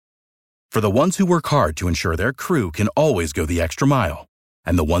For the ones who work hard to ensure their crew can always go the extra mile,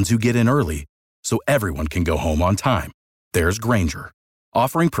 and the ones who get in early so everyone can go home on time, there's Grainger,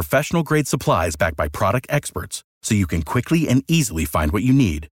 offering professional-grade supplies backed by product experts so you can quickly and easily find what you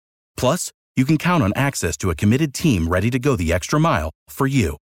need. Plus, you can count on access to a committed team ready to go the extra mile for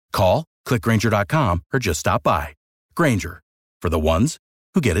you. Call, click Grainger.com, or just stop by. Grainger, for the ones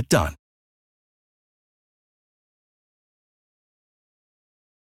who get it done.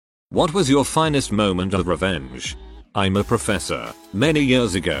 What was your finest moment of revenge? I'm a professor. Many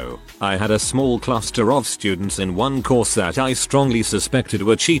years ago, I had a small cluster of students in one course that I strongly suspected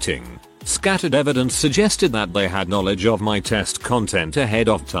were cheating. Scattered evidence suggested that they had knowledge of my test content ahead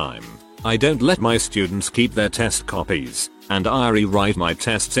of time. I don't let my students keep their test copies, and I rewrite my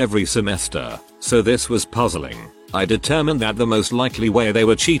tests every semester, so this was puzzling. I determined that the most likely way they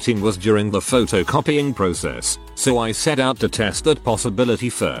were cheating was during the photocopying process, so I set out to test that possibility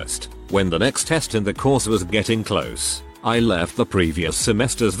first. When the next test in the course was getting close, I left the previous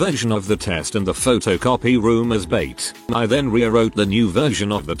semester's version of the test in the photocopy room as bait. I then rewrote the new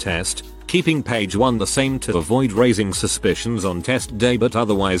version of the test, keeping page 1 the same to avoid raising suspicions on test day but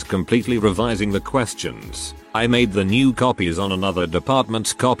otherwise completely revising the questions. I made the new copies on another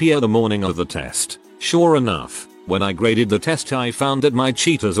department's copier the morning of the test. Sure enough, when I graded the test I found that my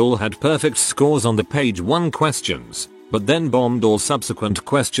cheaters all had perfect scores on the page 1 questions, but then bombed all subsequent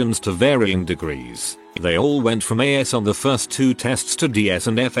questions to varying degrees. They all went from AS on the first 2 tests to DS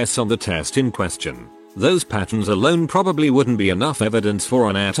and FS on the test in question. Those patterns alone probably wouldn't be enough evidence for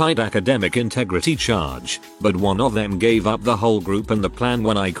an airtight academic integrity charge, but one of them gave up the whole group and the plan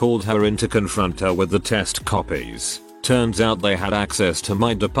when I called her in to confront her with the test copies. Turns out they had access to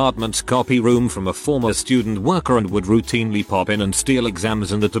my department's copy room from a former student worker and would routinely pop in and steal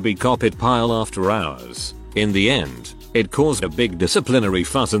exams in the to-be-copied pile after hours. In the end, it caused a big disciplinary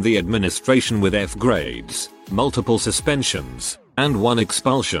fuss in the administration with F grades, multiple suspensions, and 1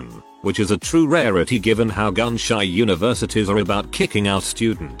 expulsion, which is a true rarity given how gun-shy universities are about kicking out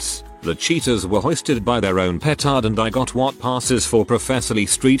students. The cheaters were hoisted by their own petard and I got what passes for professorly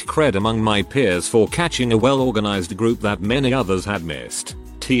street cred among my peers for catching a well-organized group that many others had missed.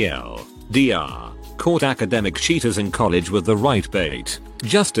 TLDR. Caught academic cheaters in college with the right bait.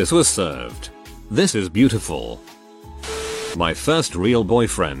 Justice was served. This is beautiful. My first real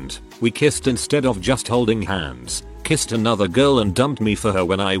boyfriend. We kissed instead of just holding hands. Kissed another girl and dumped me for her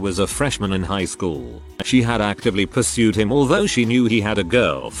when I was a freshman in high school. She had actively pursued him although she knew he had a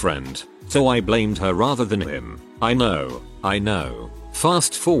girlfriend, so I blamed her rather than him. I know.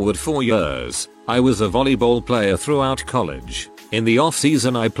 Fast forward 4 years, I was a volleyball player throughout college. In the off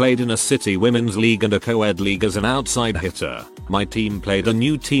season I played in a city women's league and a co-ed league as an outside hitter. My team played a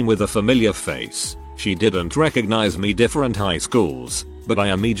new team with a familiar face. She didn't recognize me different high schools, but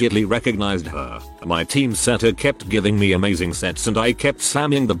I immediately recognized her. My team setter kept giving me amazing sets and I kept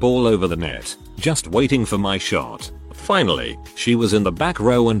slamming the ball over the net, just waiting for my shot. Finally, she was in the back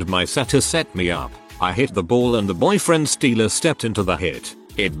row and my setter set me up. I hit the ball and the boyfriend stealer stepped into the hit.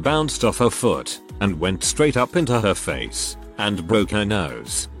 It bounced off her foot and went straight up into her face and broke her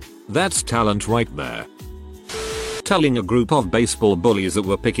nose. That's talent right there. Telling a group of baseball bullies that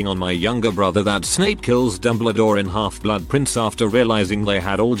were picking on my younger brother that Snape kills Dumbledore in Half-Blood Prince after realizing they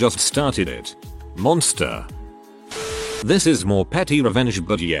had all just started it. Monster. This is more petty revenge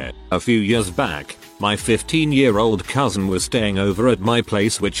but yeah, a few years back, my 15-year-old cousin was staying over at my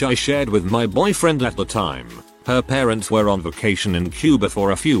place which I shared with my boyfriend at the time. Her parents were on vacation in Cuba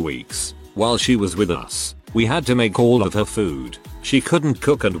for a few weeks. While she was with us, we had to make all of her food. She couldn't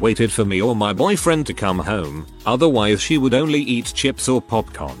cook and waited for me or my boyfriend to come home, otherwise she would only eat chips or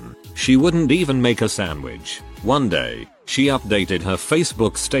popcorn. She wouldn't even make a sandwich. One day, she updated her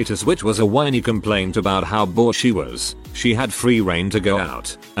Facebook status which was a whiny complaint about how bored she was. She had free reign to go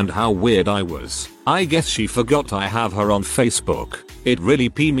out, and how weird I was. I guess she forgot I have her on Facebook. It really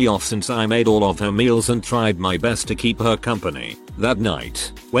peed me off since I made all of her meals and tried my best to keep her company. That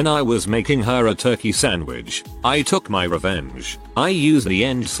night, when I was making her a turkey sandwich, I took my revenge. I used the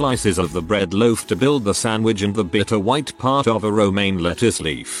end slices of the bread loaf to build the sandwich and the bitter white part of a romaine lettuce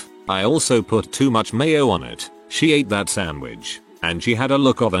leaf. I also put too much mayo on it. She ate that sandwich, and she had a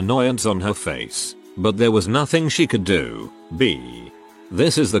look of annoyance on her face. But there was nothing she could do.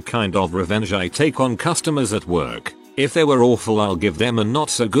 This is the kind of revenge I take on customers at work. If they were awful I'll give them a not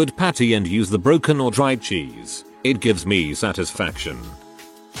so good patty and use the broken or dried cheese. It gives me satisfaction.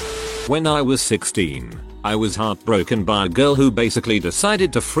 When I was 16, I was heartbroken by a girl who basically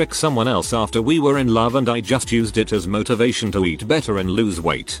decided to frick someone else after we were in love and I just used it as motivation to eat better and lose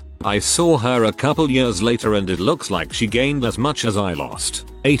weight. I saw her a couple years later and it looks like she gained as much as I lost.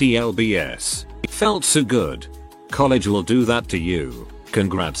 80 lbs. Felt so good. College will do that to you.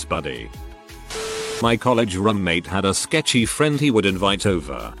 Congrats, buddy. My college roommate had a sketchy friend he would invite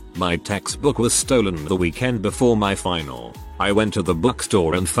over. My textbook was stolen the weekend before my final. I went to the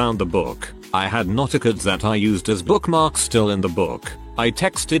bookstore and found the book. I had noticards that I used as bookmarks still in the book. I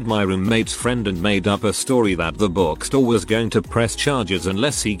texted my roommate's friend and made up a story that the bookstore was going to press charges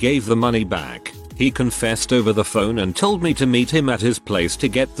unless he gave the money back. He confessed over the phone and told me to meet him at his place to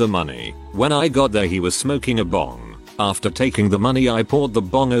get the money. When I got there he was smoking a bong. After taking the money I poured the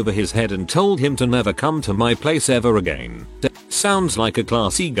bong over his head and told him to never come to my place ever again. Sounds like a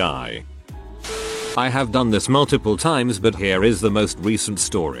classy guy. I have done this multiple times but here is the most recent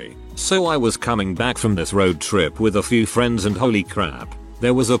story. So I was coming back from this road trip with a few friends and holy crap,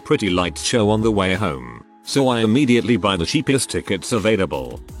 there was a pretty light show on the way home. So I immediately buy the cheapest tickets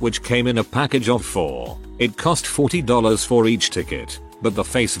available, which came in a package of 4. It cost $40 for each ticket, but the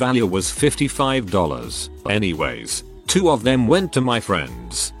face value was $55. Anyways, 2 of them went to my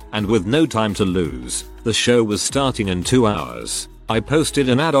friends, and with no time to lose, the show was starting in 2 hours. I posted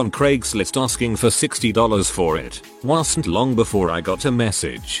an ad on Craigslist asking for $60 for it. Wasn't long before I got a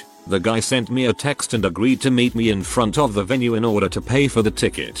message. The guy sent me a text and agreed to meet me in front of the venue in order to pay for the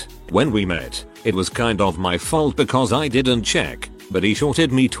ticket. When we met, it was kind of my fault because I didn't check, but he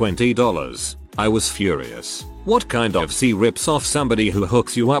shorted me $20. I was furious. What kind of C rips off somebody who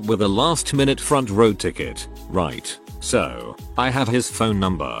hooks you up with a last minute front row ticket, right? So, I have his phone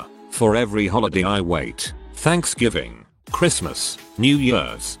number. For every holiday I wait. Thanksgiving, Christmas, New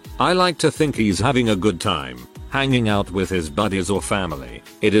Year's. I like to think he's having a good time, hanging out with his buddies or family.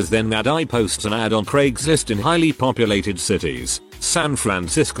 It is then that I post an ad on Craigslist in highly populated cities, San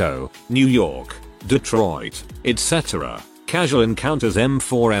Francisco, New York, Detroit, etc. Casual encounters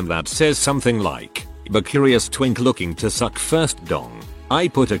M4M that says something like, "But curious twink looking to suck first dong." I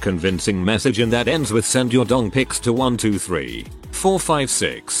put a convincing message in that ends with "Send your dong pics to 123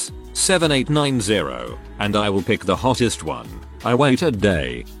 456 7890 and I will pick the hottest one. I wait a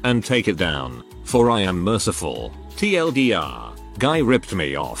day and take it down, for I am merciful. TLDR. Guy ripped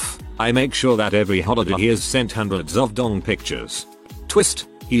me off. I make sure that every holiday he has sent hundreds of dong pictures. Twist.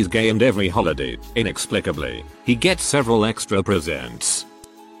 He's gay and every holiday, inexplicably, he gets several extra presents.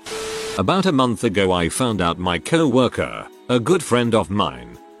 About a month ago I found out my co-worker, a good friend of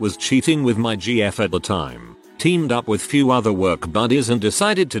mine, was cheating with my GF at the time. Teamed up with few other work buddies and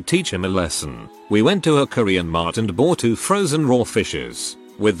decided to teach him a lesson. We went to a Korean mart and bought 2 frozen raw fishes.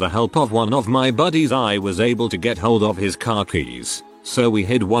 With the help of one of my buddies I was able to get hold of his car keys. So we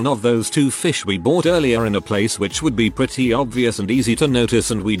hid one of those 2 fish we bought earlier in a place which would be pretty obvious and easy to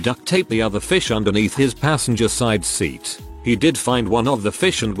notice, and we duct taped the other fish underneath his passenger side seat. He did find one of the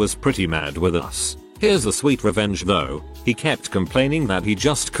fish and was pretty mad with us. Here's the sweet revenge though. He kept complaining that he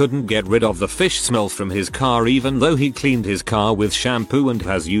just couldn't get rid of the fish smell from his car even though he cleaned his car with shampoo and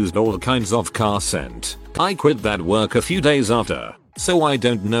has used all kinds of car scent. I quit that work a few days after, so I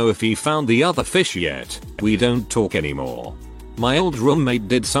don't know if he found the other fish yet. We don't talk anymore. My old roommate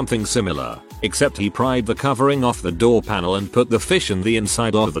did something similar, except he pried the covering off the door panel and put the fish in the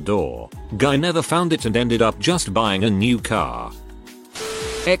inside of the door. Guy never found it and ended up just buying a new car.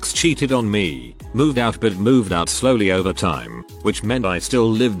 Ex cheated on me, moved out but moved out slowly over time, which meant I still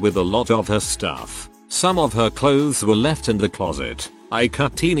lived with a lot of her stuff. Some of her clothes were left in the closet. I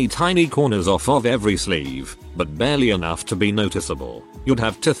cut teeny tiny corners off of every sleeve, but barely enough to be noticeable. You'd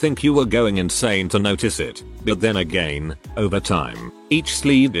have to think you were going insane to notice it, but then again, over time, each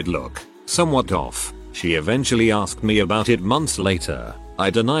sleeve did look somewhat off. She eventually asked me about it months later. I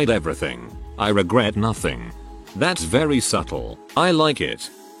denied everything. I regret nothing. That's very subtle. I like it.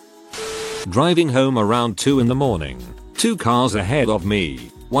 Driving home around 2 in the morning. 2 cars ahead of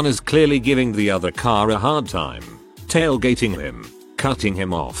me. One is clearly giving the other car a hard time. Tailgating him. Cutting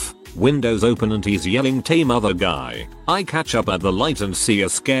him off. Windows open and he's yelling "Tame other guy." I catch up at the light and see a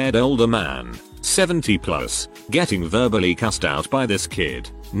scared older man, 70 plus, getting verbally cussed out by this kid.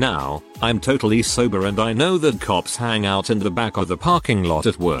 Now, I'm totally sober and I know that cops hang out in the back of the parking lot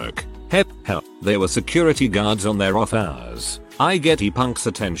at work. Hell, there were security guards on their off hours. I get he punks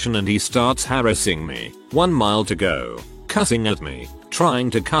attention and he starts harassing me. 1 mile to go. Cussing at me. Trying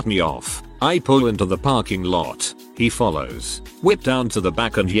to cut me off. I pull into the parking lot. He follows. Whip down to the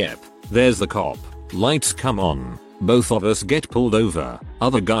back and yep, there's the cop. Lights come on. Both of us get pulled over.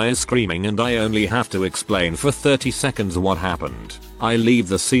 Other guy is screaming and I only have to explain for 30 seconds what happened. I leave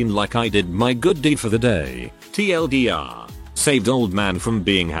the scene like I did my good deed for the day. TLDR. Saved old man from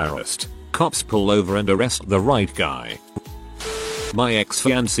being harassed. Cops pull over and arrest the right guy. My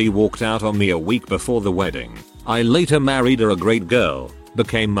ex-fiancée walked out on me a week before the wedding. I later married her, a great girl,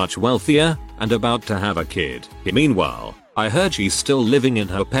 became much wealthier, and about to have a kid. Meanwhile, I heard she's still living in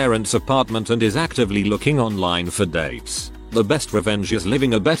her parents' apartment and is actively looking online for dates. The best revenge is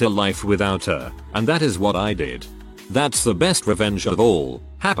living a better life without her, and that is what I did. That's the best revenge of all,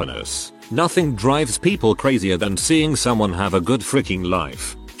 happiness. Nothing drives people crazier than seeing someone have a good freaking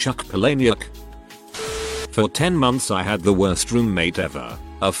life. Chuck Palahniuk. For 10 months I had the worst roommate ever.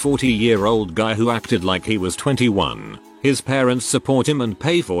 A 40-year-old guy who acted like he was 21. His parents support him and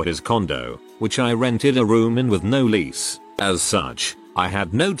pay for his condo, which I rented a room in with no lease. As such, I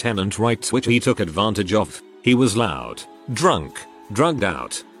had no tenant rights, which he took advantage of. He was loud, drunk, drugged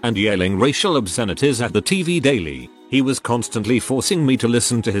out, and yelling racial obscenities at the TV daily. He was constantly forcing me to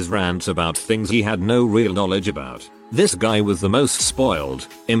listen to his rants about things he had no real knowledge about. This guy was the most spoiled,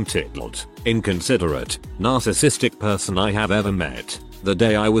 entitled, inconsiderate, narcissistic person I have ever met. The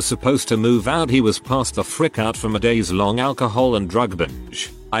day I was supposed to move out, he was passed the frick out from a days-long alcohol and drug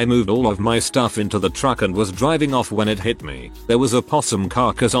binge. I moved all of my stuff into the truck and was driving off when it hit me. There was a possum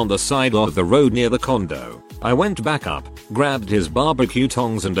carcass on the side of the road near the condo. I went back up, grabbed his barbecue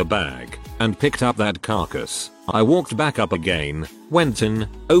tongs and a bag, and picked up that carcass. I walked back up again, went in,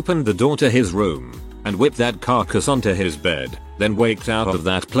 opened the door to his room, and whipped that carcass onto his bed, then waked out of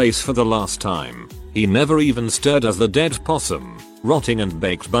that place for the last time. He never even stirred as the dead possum, rotting and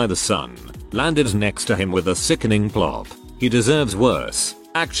baked by the sun, landed next to him with a sickening plop. He deserves worse,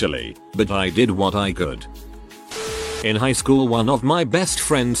 actually, but I did what I could. In high school, one of my best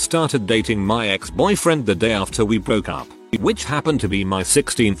friends started dating my ex-boyfriend the day after we broke up, which happened to be my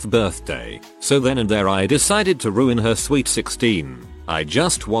 16th birthday. So then and there I decided to ruin her sweet 16. I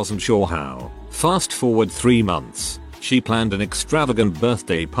just wasn't sure how. Fast forward 3 months. She planned an extravagant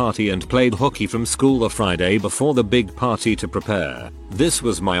birthday party and played hooky from school the Friday before the big party to prepare. This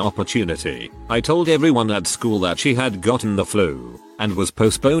was my opportunity. I told everyone at school that she had gotten the flu and was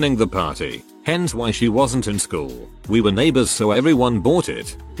postponing the party, hence why she wasn't in school. We were neighbors, so everyone bought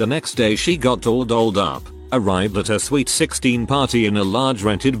it. The next day she got all dolled up, arrived at her sweet 16 party in a large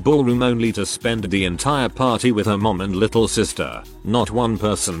rented ballroom, only to spend the entire party with her mom and little sister. Not one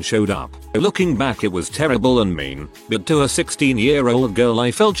person showed up. Looking back, it was terrible and mean, but to a 16-year-old girl I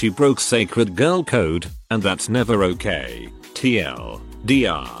felt she broke sacred girl code, and that's never okay.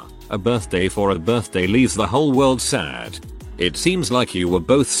 TLDR. A birthday for a birthday leaves the whole world sad. It seems like you were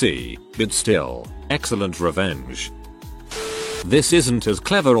both C, but still, excellent revenge. This isn't as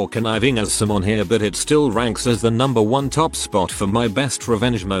clever or conniving as some on here, but it still ranks as the #1 top spot for my best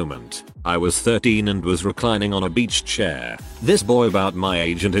revenge moment. I was 13 and was reclining on a beach chair. This boy about my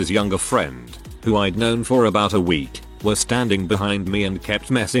age and his younger friend, who I'd known for about a week, were standing behind me and kept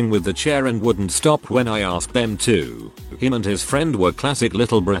messing with the chair and wouldn't stop when I asked them to. Him and his friend were classic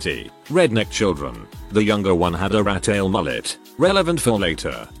little bratty, redneck children. The younger one had a rat tail mullet, relevant for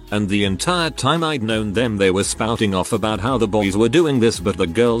later, and the entire time I'd known them they were spouting off about how the boys were doing this but the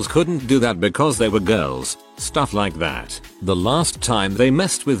girls couldn't do that because they were girls, stuff like that. The last time they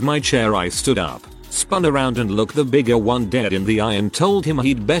messed with my chair I stood up, spun around and looked the bigger one dead in the eye and told him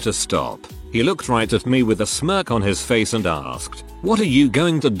he'd better stop. He looked right at me with a smirk on his face and asked, "What are you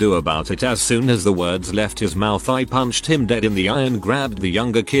going to do about it?" As soon as the words left his mouth I punched him dead in the eye and grabbed the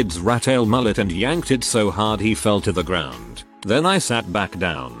younger kid's rat tail mullet and yanked it so hard he fell to the ground. Then I sat back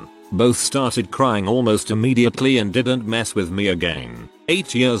down. Both started crying almost immediately and didn't mess with me again.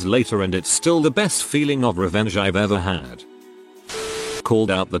 8 years later and it's still the best feeling of revenge I've ever had.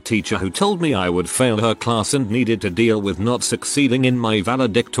 Called out the teacher who told me I would fail her class and needed to deal with not succeeding in my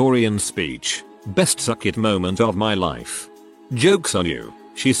valedictorian speech. Best suck it moment of my life. Joke's on you.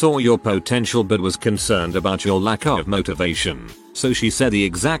 She saw your potential but was concerned about your lack of motivation. So she said the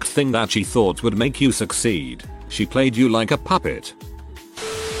exact thing that she thought would make you succeed. She played you like a puppet.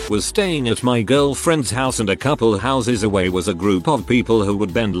 Was staying at my girlfriend's house and a couple houses away was a group of people who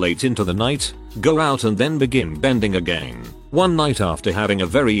would bend late into the night, go out and then begin bending again. One night after having a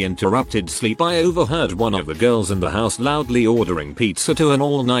very interrupted sleep I overheard one of the girls in the house loudly ordering pizza to an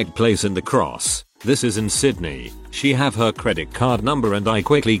all-night place in the Cross. This is in Sydney. She have her credit card number and I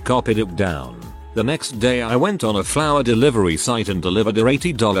quickly copied it down. The next day I went on a flower delivery site and delivered a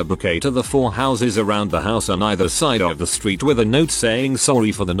 $80 bouquet to the 4 houses around the house on either side of the street with a note saying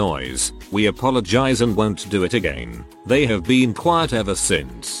sorry for the noise. We apologize and won't do it again. They have been quiet ever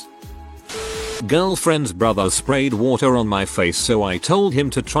since. Girlfriend's brother sprayed water on my face so I told him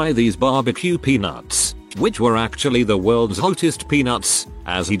to try these barbecue peanuts, which were actually the world's hottest peanuts.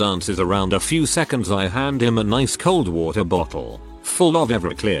 As he dances around a few seconds I hand him a nice cold water bottle, full of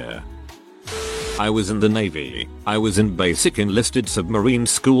Everclear. I was in the Navy. I was in basic enlisted submarine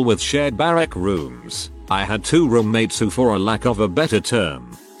school with shared barrack rooms. I had 2 roommates who, for a lack of a better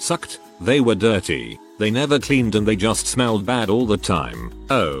term, sucked. They were dirty. They never cleaned and they just smelled bad all the time.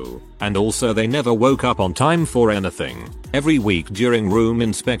 Oh, and also they never woke up on time for anything. Every week during room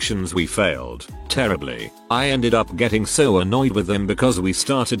inspections we failed terribly. I ended up getting so annoyed with them because we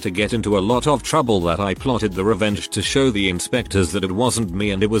started to get into a lot of trouble that I plotted the revenge to show the inspectors that it wasn't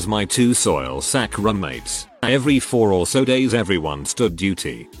me and it was my 2 soil sack roommates. Every 4 or so days everyone stood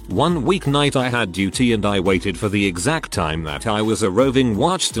duty. One weeknight I had duty and I waited for the exact time that I was a roving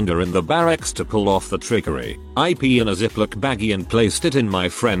watchstander in the barracks to pull off the trickery. I pee in a Ziploc baggie and placed it in my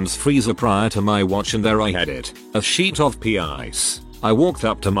friend's freezer prior to my watch and there I had it. A sheet of pea ice. I walked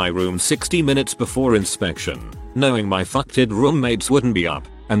up to my room 60 minutes before inspection, knowing my fucked roommates wouldn't be up,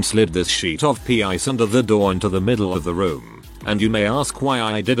 and slid this sheet of pea ice under the door into the middle of the room. And you may ask why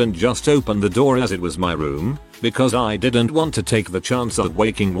I didn't just open the door as it was my room? Because I didn't want to take the chance of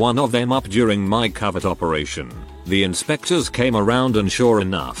waking one of them up during my covert operation. The inspectors came around and sure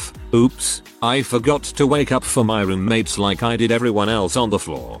enough, oops, I forgot to wake up for my roommates like I did everyone else on the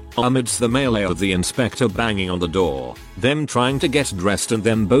floor. Amidst the melee of the inspector banging on the door, them trying to get dressed and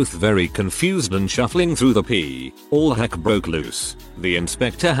them both very confused and shuffling through the pee, all heck broke loose. The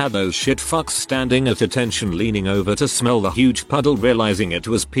inspector had those shit fucks standing at attention leaning over to smell the huge puddle realizing it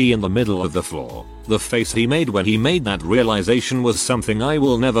was pee in the middle of the floor. The face he made when he made that realization was something I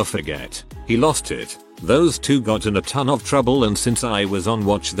will never forget. He lost it. Those 2 got in a ton of trouble and since I was on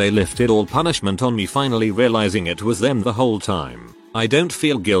watch they lifted all punishment on me finally realizing it was them the whole time. I don't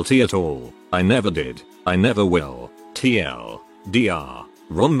feel guilty at all. I never did. I never will. TL. DR.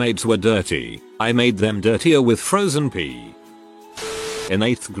 Roommates were dirty. I made them dirtier with frozen pee. In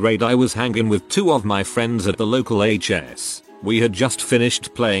 8th grade I was hanging with 2 of my friends at the local HS. We had just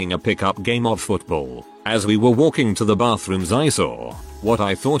finished playing a pickup game of football. As we were walking to the bathrooms I saw what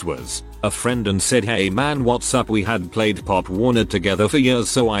I thought was a friend and said, "Hey man, what's up?" We had played Pop Warner together for years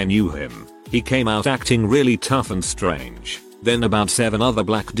so I knew him. He came out acting really tough and strange. Then about 7 other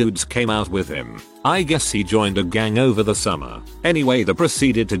black dudes came out with him. I guess he joined a gang over the summer. Anyway, they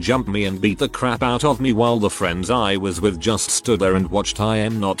proceeded to jump me and beat the crap out of me while the friends I was with just stood there and watched. I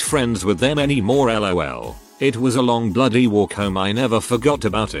am not friends with them anymore, lol. It was a long bloody walk home, I never forgot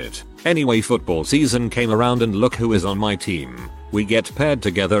about it. Anyway, football season came around and look who is on my team. We get paired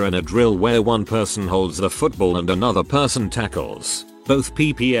together in a drill where one person holds the football and another person tackles, both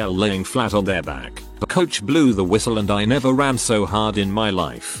PPL laying flat on their back. The coach blew the whistle and I never ran so hard in my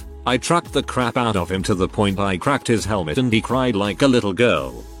life. I trucked the crap out of him to the point I cracked his helmet and he cried like a little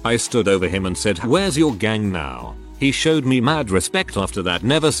girl. I stood over him and said, "Where's your gang now?" He showed me mad respect after that,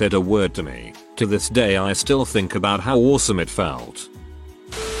 never said a word to me. To this day I still think about how awesome it felt.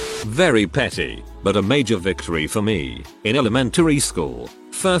 Very petty, but a major victory for me. In elementary school,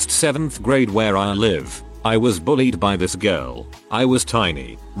 1st 7th grade where I live, I was bullied by this girl. I was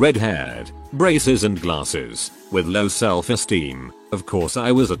tiny, red-haired, braces and glasses, with low self-esteem. Of course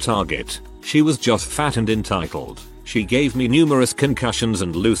I was a target. She was just fat and entitled. She gave me numerous concussions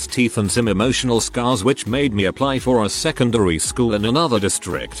and loose teeth and some emotional scars which made me apply for a secondary school in another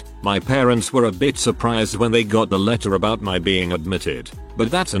district. My parents were a bit surprised when they got the letter about my being admitted.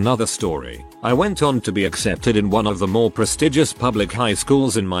 But that's another story. I went on to be accepted in one of the more prestigious public high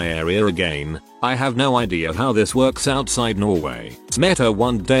schools in my area again. I have no idea how this works outside Norway. Met her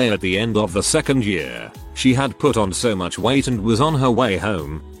one day at the end of the 2nd year. She had put on so much weight and was on her way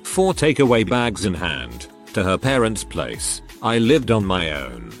home, 4 takeaway bags in hand, to her parents' place. I lived on my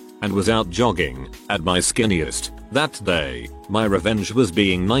own and was out jogging at my skinniest. That day, my revenge was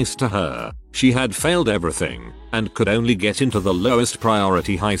being nice to her. She had failed everything and could only get into the lowest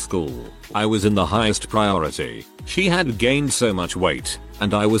priority high school. I was in the highest priority. She had gained so much weight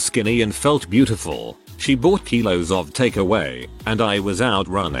and I was skinny and felt beautiful. She bought kilos of takeaway and I was out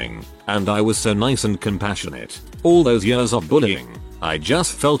running and I was so nice and compassionate. All those years of bullying, I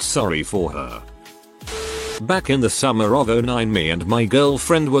just felt sorry for her. Back in the summer of '09 me and my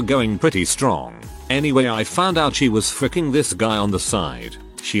girlfriend were going pretty strong. Anyway, I found out she was fricking this guy on the side.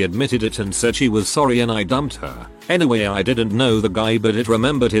 She admitted it and said she was sorry and I dumped her. Anyway, I didn't know the guy but it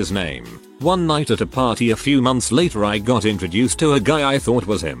remembered his name. One night at a party a few months later I got introduced to a guy I thought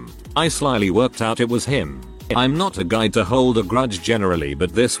was him. I slyly worked out it was him. I'm not a guy to hold a grudge generally,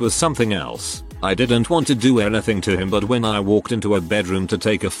 but this was something else. I didn't want to do anything to him, but when I walked into a bedroom to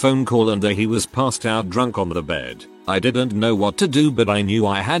take a phone call and there he was passed out drunk on the bed, I didn't know what to do, but I knew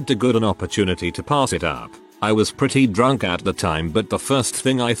I had to get an opportunity to pass it up. I was pretty drunk at the time, but the first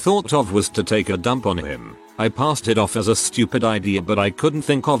thing I thought of was to take a dump on him. I passed it off as a stupid idea, but I couldn't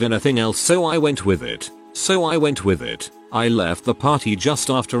think of anything else, so I went with it. I left the party just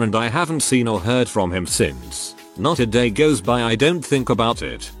after and I haven't seen or heard from him since. Not a day goes by I don't think about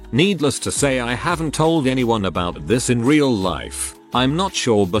it. Needless to say, I haven't told anyone about this in real life. I'm not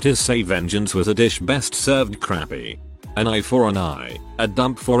sure, but his say vengeance was a dish best served crappy. An eye for an eye, a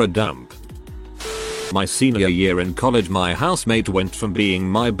dump for a dump. My senior year in college, my housemate went from being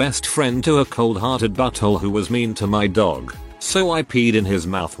my best friend to a cold-hearted butthole who was mean to my dog. So I peed in his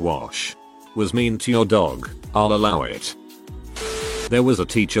mouthwash. Was mean to your dog, I'll allow it. There was a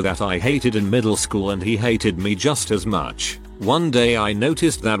teacher that I hated in middle school and he hated me just as much. One day I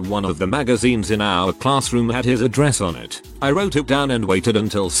noticed that one of the magazines in our classroom had his address on it. I wrote it down and waited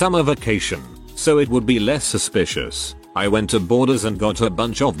until summer vacation, so it would be less suspicious. I went to Borders and got a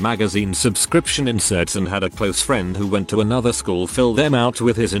bunch of magazine subscription inserts and had a close friend who went to another school fill them out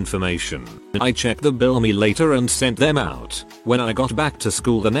with his information. I checked the bill me later and sent them out. When I got back to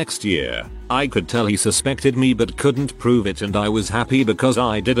school the next year, I could tell he suspected me but couldn't prove it, and I was happy because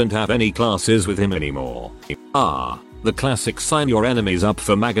I didn't have any classes with him anymore. The classic sign your enemies up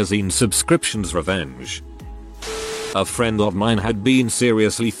for magazine subscriptions revenge. A friend of mine had been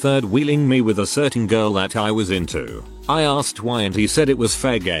seriously third-wheeling me with a certain girl that I was into. I asked why and he said it was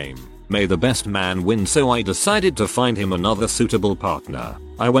fair game. May the best man win, so I decided to find him another suitable partner.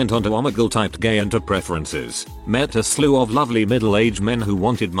 I went onto Omegle, typed gay into preferences, met a slew of lovely middle-aged men who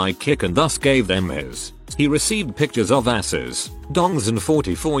wanted my kick and thus gave them his. He received pictures of asses, dongs and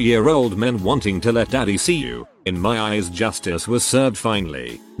 44-year-old men wanting to let daddy see you. In my eyes, justice was served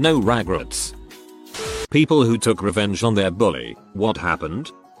finally. No regrets. People who took revenge on their bully. What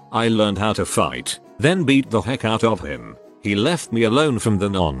happened? I learned how to fight, then beat the heck out of him. He left me alone from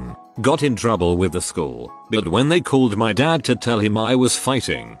then on. Got in trouble with the school, but when they called my dad to tell him I was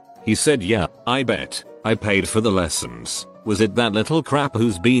fighting, he said, yeah, I bet. I paid for the lessons. Was it that little crap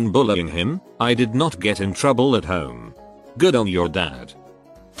who's been bullying him? I did not get in trouble at home. Good on your dad.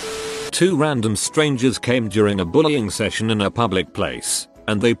 2 random strangers came during a bullying session in a public place,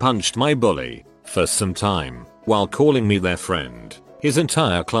 and they punched my bully for some time while calling me their friend. His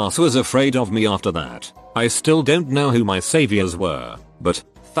entire class was afraid of me after that. I still don't know who my saviors were, but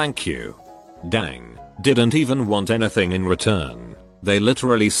thank you. Dang, didn't even want anything in return. They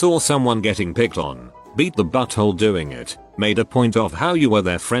literally saw someone getting picked on, beat the butthole doing it, made a point of how you were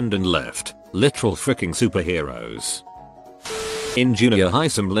their friend and left. Literal freaking superheroes. In junior high,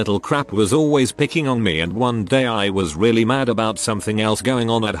 some little crap was always picking on me, and one day I was really mad about something else going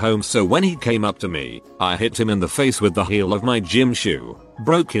on at home, so when he came up to me, I hit him in the face with the heel of my gym shoe,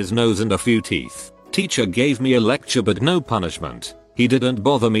 broke his nose and a few teeth. Teacher gave me a lecture but no punishment. He didn't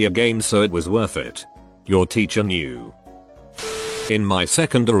bother me again, so it was worth it. Your teacher knew. In my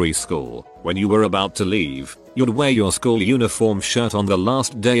secondary school, when you were about to leave, you'd wear your school uniform shirt on the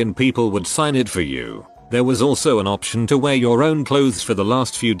last day and people would sign it for you. There was also an option to wear your own clothes for the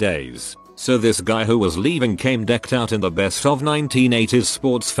last few days. So this guy who was leaving came decked out in the best of 1980s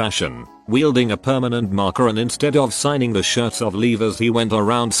sports fashion, wielding a permanent marker, and instead of signing the shirts of leavers, he went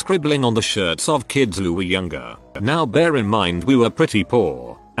around scribbling on the shirts of kids who were younger. Now bear in mind we were pretty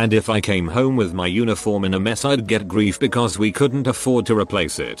poor, and if I came home with my uniform in a mess I'd get grief because we couldn't afford to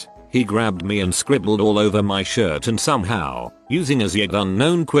replace it. He grabbed me and scribbled all over my shirt, and somehow, using as yet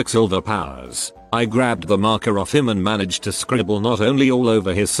unknown Quicksilver powers, I grabbed the marker off him and managed to scribble not only all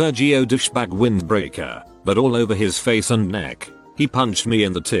over his Sergio douchebag windbreaker, but all over his face and neck. He punched me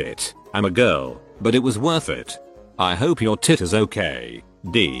in the tit. I'm a girl, but it was worth it. I hope your tit is okay,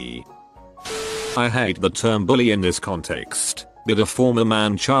 D. I hate the term bully in this context, but a former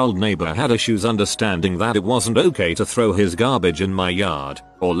man-child neighbor had issues understanding that it wasn't okay to throw his garbage in my yard,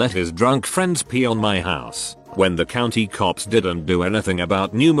 or let his drunk friends pee on my house. When the county cops didn't do anything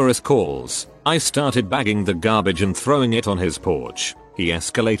about numerous calls, I started bagging the garbage and throwing it on his porch. He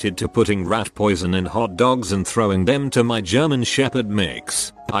escalated to putting rat poison in hot dogs and throwing them to my German Shepherd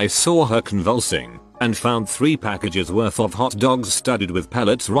mix. I saw her convulsing and found 3 packages worth of hot dogs studded with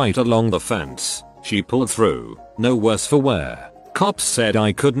pellets right along the fence. She pulled through, no worse for wear. Cops said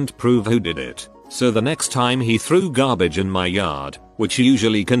I couldn't prove who did it, so the next time he threw garbage in my yard, which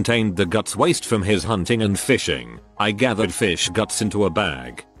usually contained the guts waste from his hunting and fishing, I gathered fish guts into a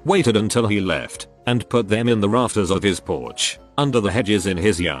bag, waited until he left, and put them in the rafters of his porch, under the hedges in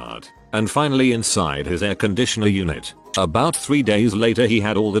his yard, and finally inside his air conditioner unit. About 3 days later he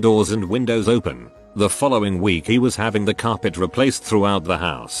had all the doors and windows open. The following week he was having the carpet replaced throughout the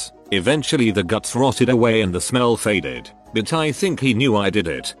house. Eventually the guts rotted away and the smell faded, but I think he knew I did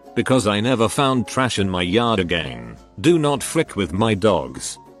it. because I never found trash in my yard again. Do not frick with my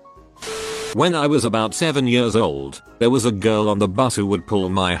dogs. When I was about 7 years old, there was a girl on the bus who would pull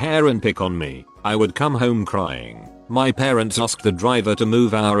my hair and pick on me. I would come home crying. My parents asked the driver to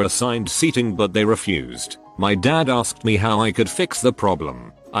move our assigned seating, but they refused. My dad asked me how I could fix the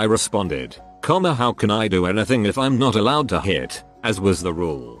problem. I responded, how can I do anything if I'm not allowed to hit, as was the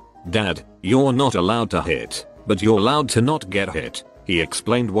rule. Dad, you're not allowed to hit, but you're allowed to not get hit. He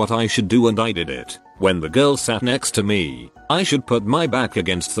explained what I should do and I did it. When the girl sat next to me, I should put my back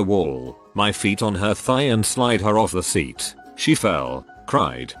against the wall, my feet on her thigh and slide her off the seat. She fell,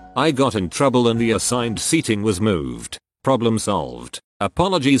 cried. I got in trouble and the assigned seating was moved. Problem solved.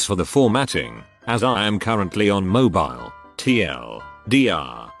 Apologies for the formatting, as I am currently on mobile.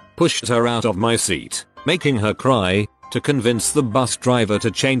 TLDR. Pushed her out of my seat, making her cry, to convince the bus driver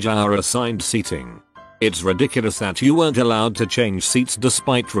to change our assigned seating. It's ridiculous that you weren't allowed to change seats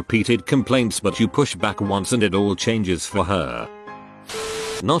despite repeated complaints, but you push back once and it all changes for her.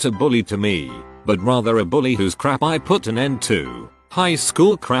 Not a bully to me, but rather a bully whose crap I put an end to. High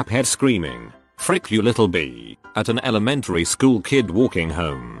school craphead screaming, "Frick you little bee," at an elementary school kid walking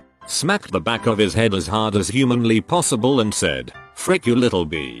home. Smacked the back of his head as hard as humanly possible and said, "Frick you little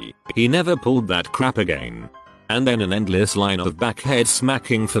bee." He never pulled that crap again. And then an endless line of backhead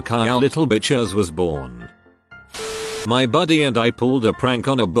smacking for Kyle little bitches was born. My buddy and I pulled a prank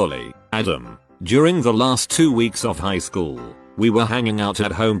on a bully, Adam. During the last 2 weeks of high school, we were hanging out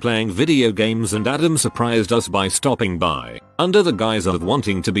at home playing video games and Adam surprised us by stopping by, under the guise of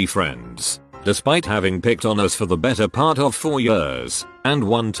wanting to be friends. Despite having picked on us for the better part of 4 years, and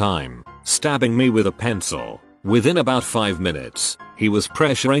one time, stabbing me with a pencil. Within about 5 minutes, he was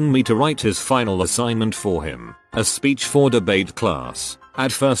pressuring me to write his final assignment for him, a speech for debate class.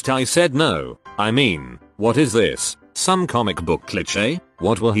 At first I said no. I mean, what is this? Some comic book cliché?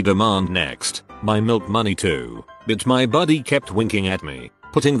 What will he demand next? My milk money too. But my buddy kept winking at me,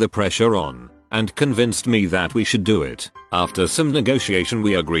 putting the pressure on, and convinced me that we should do it. After some negotiation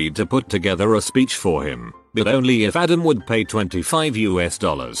we agreed to put together a speech for him, but only if Adam would pay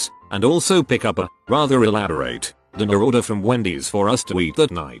 $25 and also pick up a, rather elaborate, dinner order from Wendy's for us to eat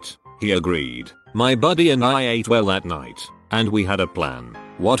that night. He agreed. My buddy and I ate well that night, and we had a plan.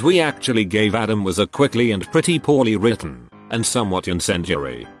 What we actually gave Adam was a quickly and pretty poorly written, and somewhat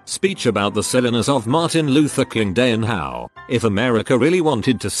incendiary, speech about the silliness of Martin Luther King Day and how, if America really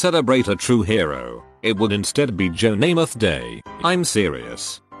wanted to celebrate a true hero, it would instead be Joe Namath Day. I'm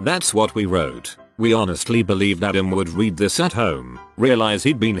serious. That's what we wrote. We honestly believed Adam would read this at home, realize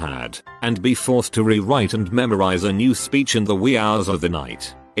he'd been had, and be forced to rewrite and memorize a new speech in the wee hours of the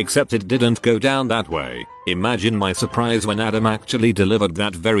night. Except it didn't go down that way. Imagine my surprise when Adam actually delivered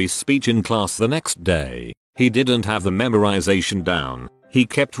that very speech in class the next day. He didn't have the memorization down. He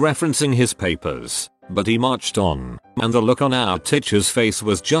kept referencing his papers, but he marched on, and the look on our teacher's face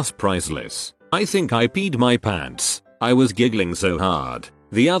was just priceless. I think I peed my pants. I was giggling so hard.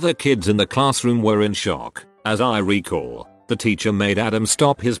 The other kids in the classroom were in shock. As I recall, the teacher made Adam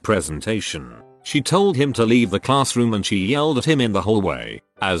stop his presentation. She told him to leave the classroom and she yelled at him in the hallway.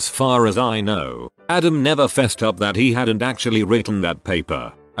 As far as I know, Adam never fessed up that he hadn't actually written that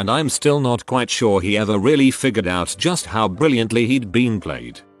paper, and I'm still not quite sure he ever really figured out just how brilliantly he'd been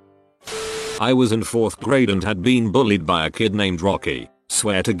played. I was in 4th grade and had been bullied by a kid named Rocky.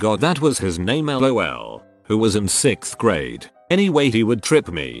 Swear to God that was his name, LOL. Who was in 6th grade. Anyway, he would trip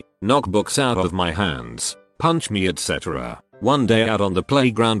me, knock books out of my hands, punch me, etc. One day out on the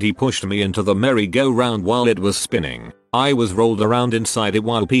playground he pushed me into the merry-go-round while it was spinning. I was rolled around inside it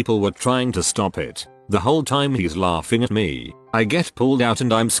while people were trying to stop it. The whole time he's laughing at me. I get pulled out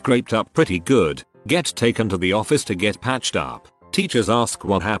and I'm scraped up pretty good. Get taken to the office to get patched up. Teachers ask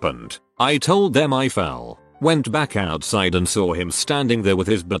what happened. I told them I fell. Went back outside and saw him standing there with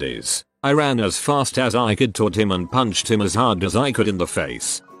his buddies. I ran as fast as I could toward him and punched him as hard as I could in the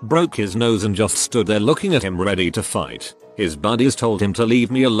face. Broke his nose and just stood there looking at him ready to fight. His buddies told him to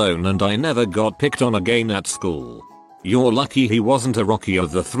leave me alone and I never got picked on again at school. You're lucky he wasn't a Rocky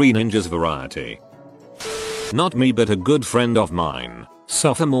of the Three Ninjas variety. Not me, but a good friend of mine.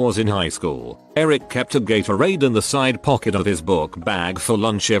 Sophomores in high school, Eric kept a Gatorade in the side pocket of his book bag for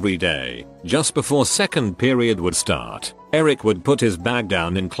lunch every day. Just before second period would start, Eric would put his bag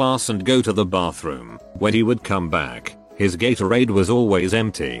down in class and go to the bathroom. When he would come back, his Gatorade was always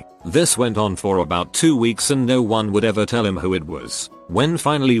empty. This went on for about 2 weeks and no one would ever tell him who it was. When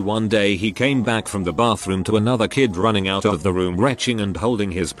finally one day he came back from the bathroom to another kid running out of the room retching and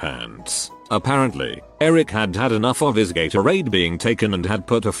holding his pants. Apparently, Eric had had enough of his Gatorade being taken and had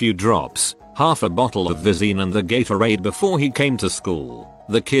put a few drops, half a bottle of Visine in the Gatorade before he came to school.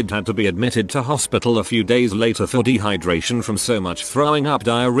 The kid had to be admitted to hospital a few days later for dehydration from so much throwing up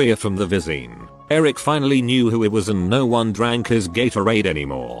diarrhea from the Visine. Eric finally knew who he was and no one drank his Gatorade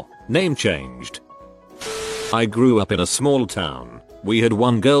anymore. Name changed. I grew up in a small town. We had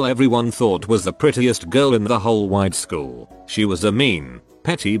one girl everyone thought was the prettiest girl in the whole wide school. She was a mean,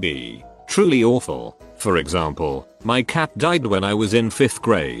 petty bee. Truly awful. For example, my cat died when I was in 5th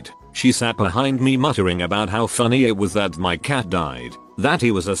grade. She sat behind me muttering about how funny it was that my cat died, that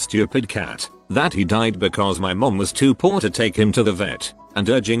he was a stupid cat, that he died because my mom was too poor to take him to the vet, and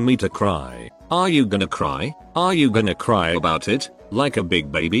urging me to cry. Are you gonna cry? Are you gonna cry about it? Like a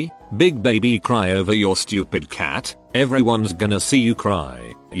big baby? Big baby cry over your stupid cat? Everyone's gonna see you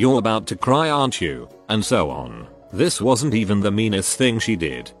cry. You're about to cry, aren't you? And so on. This wasn't even the meanest thing she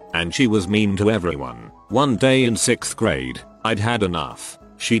did, and she was mean to everyone. One day in 6th grade, I'd had enough.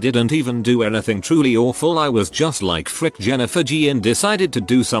 She didn't even do anything truly awful. I was just like frick Jennifer G and decided to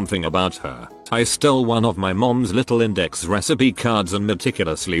do something about her. I stole one of my mom's little index recipe cards and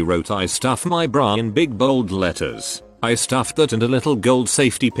meticulously wrote "I stuff my bra" in big bold letters. I stuffed that and a little gold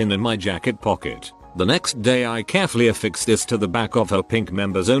safety pin in my jacket pocket. The next day I carefully affixed this to the back of her pink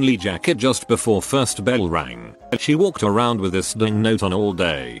members only jacket just before first bell rang. She walked around with this dang note on all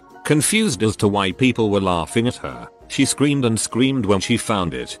day, confused as to why people were laughing at her. She screamed and screamed when she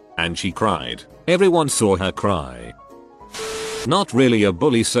found it, and she cried. Everyone saw her cry. Not really a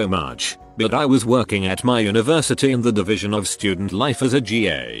bully so much, but I was working at my university in the division of student life as a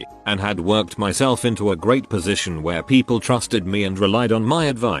GA, and had worked myself into a great position where people trusted me and relied on my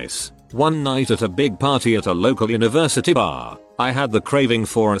advice. One night at a big party at a local university bar, I had the craving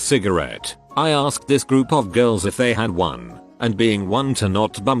for a cigarette. I asked this group of girls if they had one, and being one to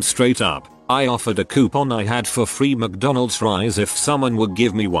not bum straight up, I offered a coupon I had for free McDonald's fries if someone would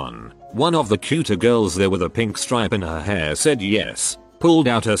give me one. One of the cuter girls there with a pink stripe in her hair said yes, pulled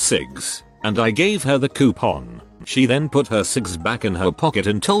out her cigs, and I gave her the coupon. She then put her cigs back in her pocket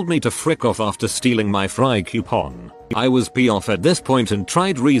and told me to frick off after stealing my fry coupon. I was pee off at this point and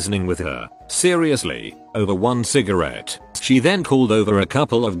tried reasoning with her. Seriously, over one cigarette. She then called over a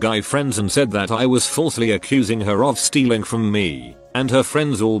couple of guy friends and said that I was falsely accusing her of stealing from me, and her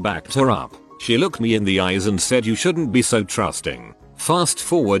friends all backed her up. She looked me in the eyes and said, "You shouldn't be so trusting." Fast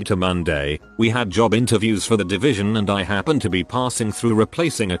forward to Monday, we had job interviews for the division and I happened to be passing through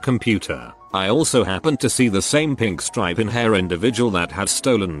replacing a computer. I also happened to see the same pink stripe in hair individual that had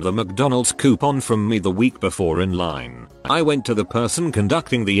stolen the McDonald's coupon from me the week before in line. I went to the person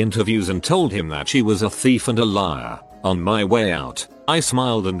conducting the interviews and told him that she was a thief and a liar. On my way out, I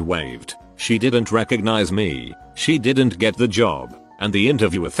smiled and waved. She didn't recognize me, she didn't get the job, and the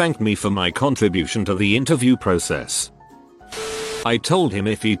interviewer thanked me for my contribution to the interview process. I told him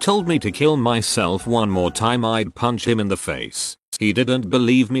if he told me to kill myself one more time I'd punch him in the face. He didn't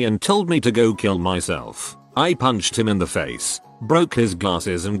believe me and told me to go kill myself. I punched him in the face, broke his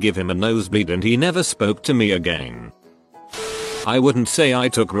glasses and gave him a nosebleed and he never spoke to me again. I wouldn't say I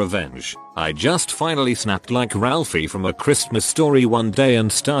took revenge. I just finally snapped like Ralphie from A Christmas Story one day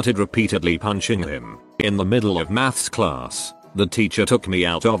and started repeatedly punching him. In the middle of maths class, the teacher took me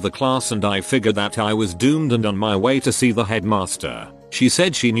out of the class and I figured that I was doomed and on my way to see the headmaster. She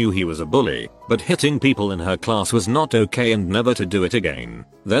said she knew he was a bully, but hitting people in her class was not okay and never to do it again.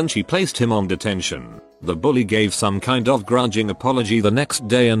 Then she placed him on detention. The bully gave some kind of grudging apology the next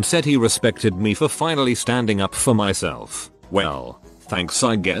day and said he respected me for finally standing up for myself. Well, thanks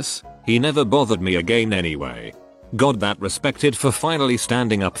I guess. He never bothered me again anyway. God, that respected for finally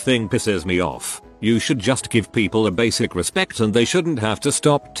standing up thing pisses me off. You should just give people a basic respect and they shouldn't have to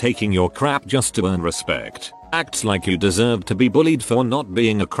stop taking your crap just to earn respect. Acts like you deserve to be bullied for not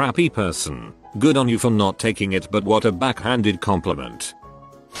being a crappy person. Good on you for not taking it, but what a backhanded compliment.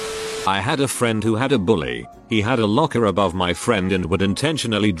 I had a friend who had a bully. He had a locker above my friend and would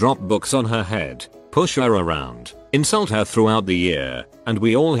intentionally drop books on her head, push her around, insult her throughout the year, and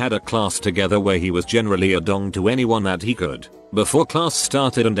we all had a class together where he was generally a dong to anyone that he could. Before class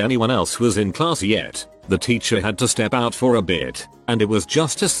started and anyone else was in class yet, the teacher had to step out for a bit, and it was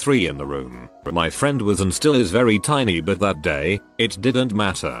just us three in the room. My friend was and still is very tiny, but that day, it didn't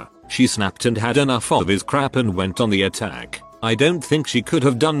matter. She snapped and had enough of his crap and went on the attack. I don't think she could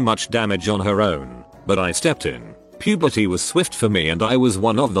have done much damage on her own, but I stepped in. Puberty was swift for me and I was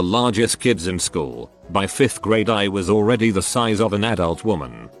one of the largest kids in school. By 5th grade I was already the size of an adult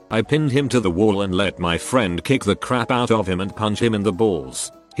woman. I pinned him to the wall and let my friend kick the crap out of him and punch him in the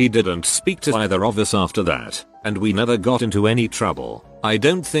balls. He didn't speak to either of us after that, and we never got into any trouble. I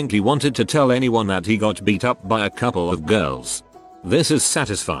don't think he wanted to tell anyone that he got beat up by a couple of girls. This is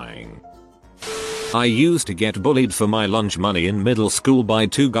satisfying. I used to get bullied for my lunch money in middle school by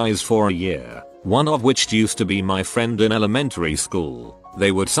two guys for a year, one of which used to be my friend in elementary school.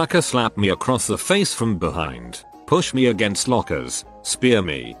 They would sucker slap me across the face from behind, push me against lockers, spear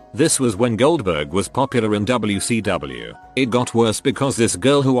me. This was when Goldberg was popular in WCW. It got worse because this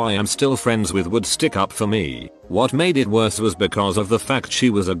girl who I am still friends with would stick up for me. What made it worse was because of the fact she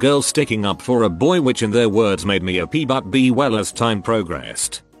was a girl sticking up for a boy, which in their words made me a P but B. Well, as time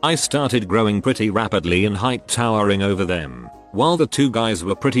progressed, I started growing pretty rapidly in height, towering over them, while the two guys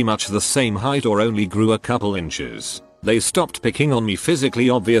were pretty much the same height or only grew a couple inches. They stopped picking on me physically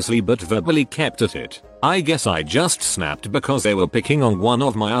obviously, but verbally kept at it. I guess I just snapped because they were picking on one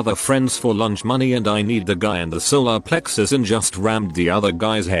of my other friends for lunch money and I kneed the guy in the solar plexus and just rammed the other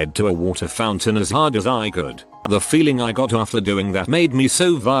guy's head to a water fountain as hard as I could. The feeling I got after doing that made me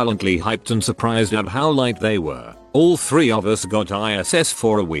so violently hyped and surprised at how light they were. All three of us got ISS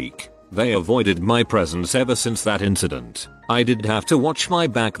for a week. They avoided my presence ever since that incident. I did have to watch my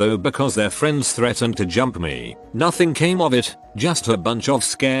back though because their friends threatened to jump me. Nothing came of it, just a bunch of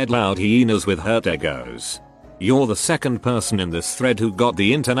scared loud hyenas with hurt egos. You're the second person in this thread who got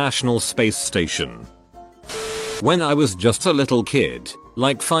the International Space Station. When I was just a little kid,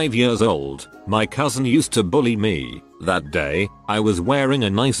 like 5 years old, my cousin used to bully me. That day, I was wearing a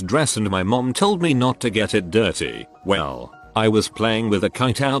nice dress and my mom told me not to get it dirty. Well, I was playing with a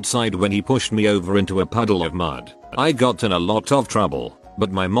kite outside when he pushed me over into a puddle of mud. I got in a lot of trouble,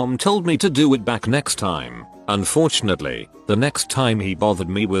 but my mom told me to do it back next time. Unfortunately, the next time he bothered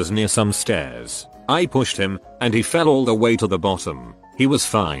me was near some stairs. I pushed him, and he fell all the way to the bottom. He was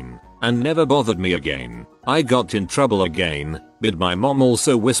fine, and never bothered me again. I got in trouble again, but my mom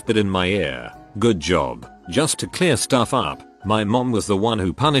also whispered in my ear, "Good job." Just to clear stuff up, my mom was the one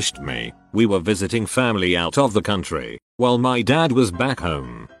who punished me. We were visiting family out of the country, while my dad was back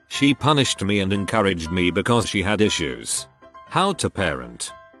home. She punished me and encouraged me because she had issues. How to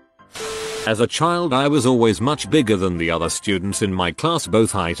parent. As a child I was always much bigger than the other students in my class,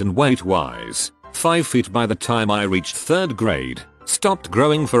 both height and weight wise. 5 feet by the time I reached 3rd grade, stopped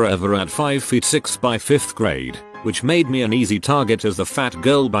growing forever at 5 feet 6 by 5th grade, which made me an easy target as the fat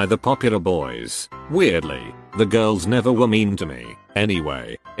girl by the popular boys. Weirdly, the girls never were mean to me.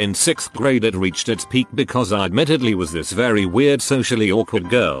 Anyway, in 6th grade it reached its peak because I admittedly was this very weird socially awkward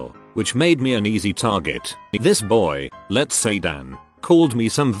girl, which made me an easy target. This boy, let's say Dan, called me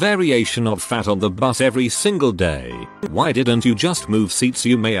some variation of fat on the bus every single day. Why didn't you just move seats,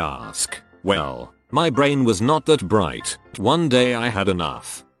 you may ask? Well, my brain was not that bright. One day I had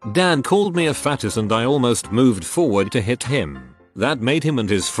enough. Dan called me a fattest and I almost moved forward to hit him. That made him and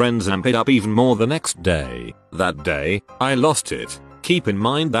his friends amp it up even more the next day. That day, I lost it. Keep in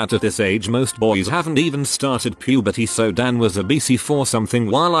mind that at this age most boys haven't even started puberty, so Dan was a BC4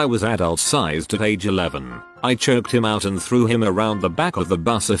 something while I was adult sized at age 11. I choked him out and threw him around the back of the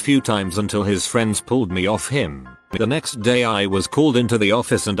bus a few times until his friends pulled me off him. The next day I was called into the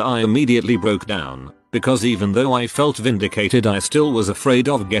office and I immediately broke down, because even though I felt vindicated I still was afraid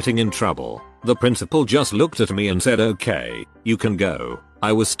of getting in trouble. The principal just looked at me and said, "Okay, you can go."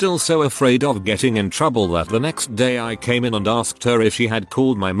 I was still so afraid of getting in trouble that the next day I came in and asked her if she had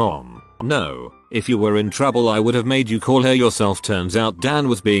called my mom. "No, if you were in trouble I would have made you call her yourself." Turns out Dan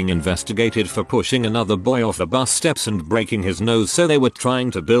was being investigated for pushing another boy off the bus steps and breaking his nose, so they were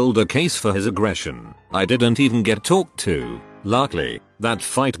trying to build a case for his aggression. I didn't even get talked to. Luckily, that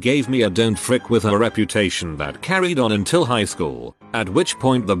fight gave me a don't frick with her reputation that carried on until high school, at which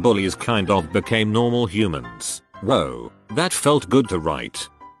point the bullies kind of became normal humans. Whoa, that felt good to write.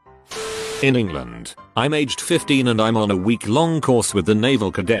 In England, I'm aged 15 and I'm on a week-long course with the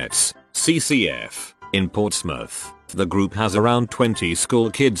Naval Cadets, CCF, in Portsmouth. The group has around 20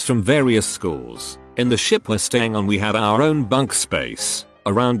 school kids from various schools. In the ship we're staying on we have our own bunk space.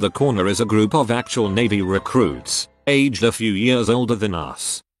 Around the corner is a group of actual Navy recruits, aged a few years older than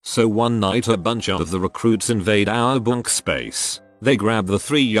us. So one night a bunch of the recruits invade our bunk space. They grab the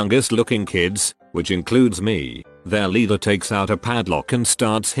 3 youngest looking kids, which includes me. Their leader takes out a padlock and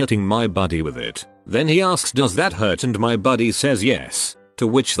starts hitting my buddy with it. Then he asks, "Does that hurt?" and my buddy says yes, to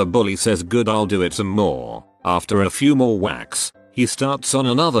which the bully says, "Good, I'll do it some more." After a few more whacks, he starts on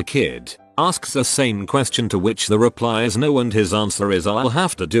another kid, asks the same question, to which the reply is no, and his answer is, "I'll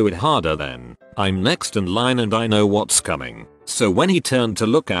have to do it harder then." I'm next in line and I know what's coming. So when he turned to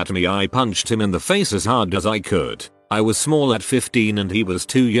look at me I punched him in the face as hard as I could. I was small at 15 and he was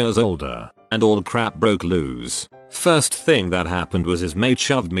 2 years older, and all crap broke loose. First thing that happened was his mate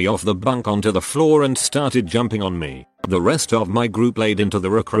shoved me off the bunk onto the floor and started jumping on me. The rest of my group laid into the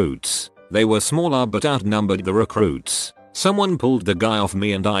recruits. They were smaller but outnumbered the recruits. Someone pulled the guy off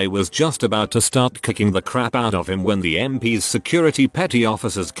me and I was just about to start kicking the crap out of him when the MP's security petty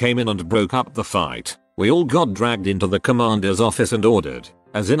officers came in and broke up the fight. We all got dragged into the commander's office and ordered,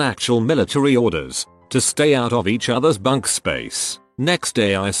 as in actual military orders, to stay out of each other's bunk space. Next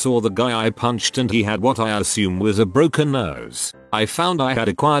day I saw the guy I punched and he had what I assume was a broken nose. I found I had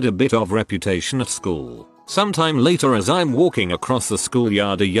acquired a bit of reputation at school. Sometime later as I'm walking across the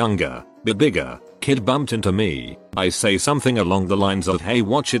schoolyard, a younger, but bigger, kid bumped into me. I say something along the lines of "Hey,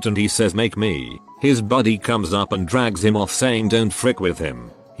 watch it," and he says "Make me." His buddy comes up and drags him off saying "Don't frick with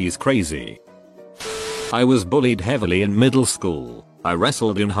him. He's crazy." I was bullied heavily in middle school. I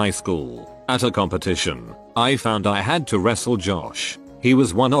wrestled in high school. At a competition, I found I had to wrestle Josh. He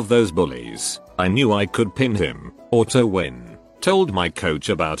was one of those bullies. I knew I could pin him, or to win. Told my coach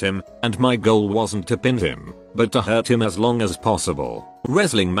about him, and my goal wasn't to pin him, but to hurt him as long as possible.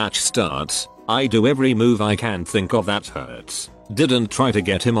 Wrestling match starts. I do every move I can think of that hurts. Didn't try to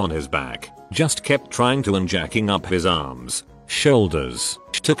get him on his back, just kept trying to and jacking up his arms, shoulders.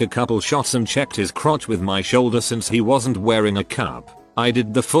 Took a couple shots and checked his crotch with my shoulder since he wasn't wearing a cup. I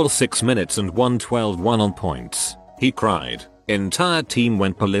did the full 6 minutes and won 12-1 on points. He cried. Entire team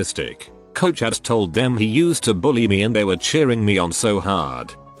went ballistic. Coach had told them he used to bully me and they were cheering me on so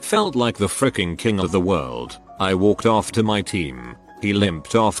hard. Felt like the freaking king of the world. I walked off to my team. He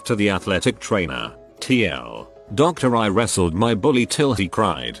limped off to the athletic trainer. TL. Doctor, I wrestled my bully till he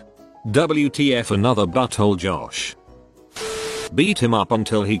cried. WTF, another butthole Josh. Beat him up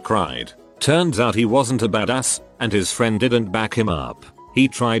until he cried. Turns out he wasn't a badass, and his friend didn't back him up. He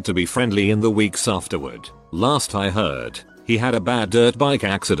tried to be friendly in the weeks afterward. Last I heard, he had a bad dirt bike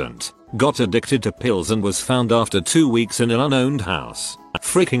accident, got addicted to pills and was found after 2 weeks in an unowned house.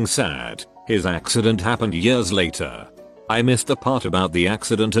 Freaking sad. His accident happened years later. I missed the part about the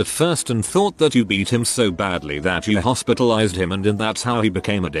accident at first and thought that you beat him so badly that you hospitalized him and that's how he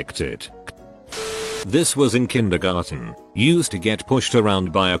became addicted. This was in kindergarten. Used to get pushed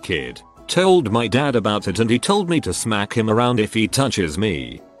around by a kid. Told my dad about it and he told me to smack him around if he touches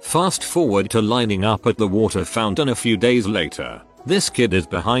me. Fast forward to lining up at the water fountain a few days later. This kid is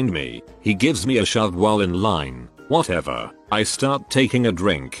behind me. He gives me a shove while in line. Whatever. I start taking a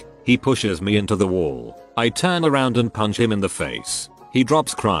drink. He pushes me into the wall. I turn around and punch him in the face. He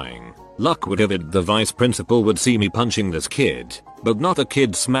drops crying. Luck would have it the vice principal would see me punching this kid, but not a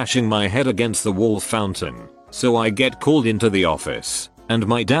kid smashing my head against the wall fountain. So I get called into the office, and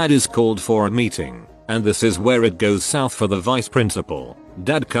my dad is called for a meeting, and this is where it goes south for the vice principal.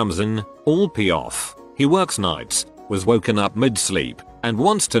 Dad comes in, all pee off. He works nights, was woken up mid-sleep, and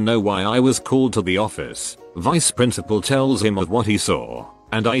wants to know why I was called to the office. Vice principal tells him of what he saw,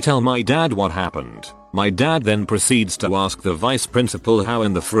 and I tell my dad what happened. My dad then proceeds to ask the vice principal how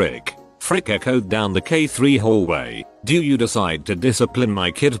in the frick echoed down the K3 hallway. Do you decide to discipline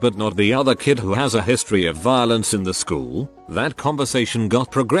my kid but not the other kid who has a history of violence in the school? That conversation got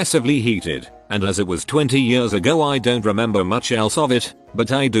progressively heated, and as it was 20 years ago I don't remember much else of it,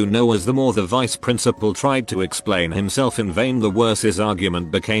 but I do know as the more the vice principal tried to explain himself in vain the worse his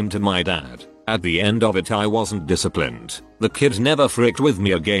argument became to my dad. At the end of it I wasn't disciplined. The kid never fricked with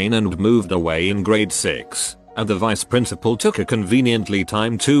me again and moved away in grade 6. And the vice principal took a conveniently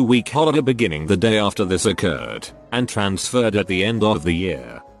timed 2-week holiday beginning the day after this occurred, and transferred at the end of the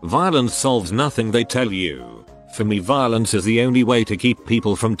year. Violence solves nothing, they tell you. For me, violence is the only way to keep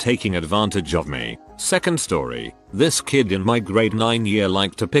people from taking advantage of me. Second story. This kid in my grade 9 year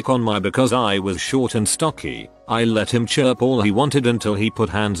liked to pick on me because I was short and stocky. I let him chirp all he wanted until he put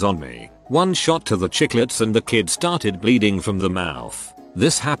hands on me. One shot to the chiclets and the kid started bleeding from the mouth.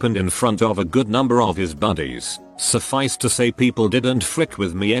 This happened in front of a good number of his buddies. Suffice to say, people didn't frick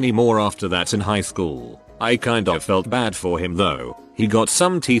with me anymore after that in high school. I kinda felt bad for him though. He got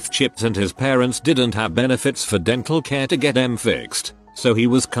some teeth chipped and his parents didn't have benefits for dental care to get them fixed, so he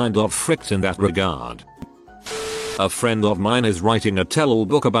was kind of fricked in that regard. A friend of mine is writing a tell-all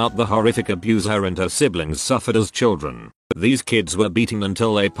book about the horrific abuse her and her siblings suffered as children. These kids were beaten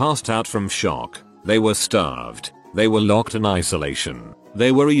until they passed out from shock. They were starved. They were locked in isolation.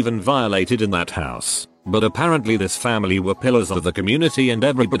 They were even violated in that house. But apparently this family were pillars of the community and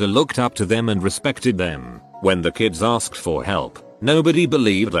everybody looked up to them and respected them. When the kids asked for help, nobody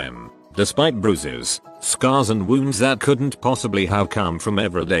believed them. Despite bruises, scars and wounds that couldn't possibly have come from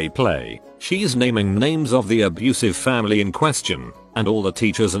everyday play. She's naming names of the abusive family in question, and all the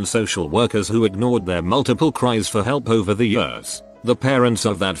teachers and social workers who ignored their multiple cries for help over the years. The parents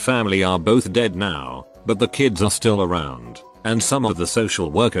of that family are both dead now, but the kids are still around. And some of the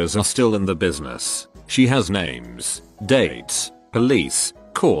social workers are still in the business. She has names, dates, police,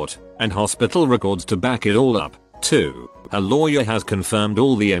 court, and hospital records to back it all up. 2. Her lawyer has confirmed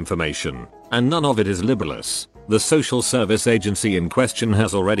all the information, and none of it is libelous. The social service agency in question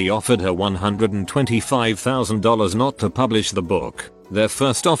has already offered her $125,000 not to publish the book. Their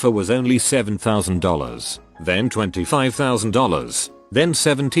first offer was only $7,000, then $25,000, then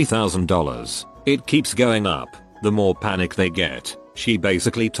 $70,000. It keeps going up. The more panic they get. She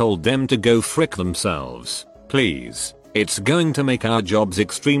basically told them to go frick themselves. Please. It's going to make our jobs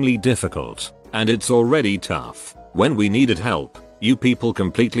extremely difficult. And it's already tough. When we needed help, you people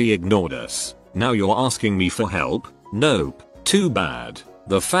completely ignored us. Now you're asking me for help? Nope. Too bad.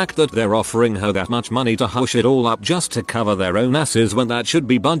 The fact that they're offering her that much money to hush it all up just to cover their own asses when that should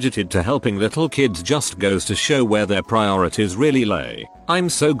be budgeted to helping little kids just goes to show where their priorities really lay. I'm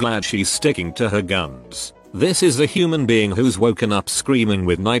so glad she's sticking to her guns. This is a human being who's woken up screaming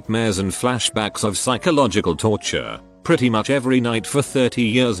with nightmares and flashbacks of psychological torture pretty much every night for 30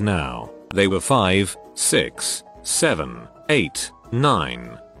 years now. They were 5, 6, 7, 8,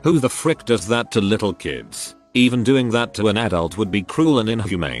 9. Who the frick does that to little kids? Even doing that to an adult would be cruel and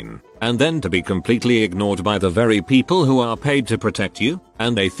inhumane. And then to be completely ignored by the very people who are paid to protect you,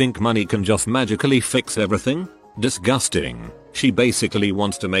 and they think money can just magically fix everything? Disgusting. She basically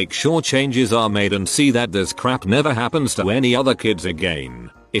wants to make sure changes are made and see that this crap never happens to any other kids again,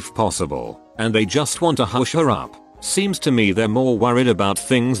 if possible, and they just want to hush her up. Seems to me they're more worried about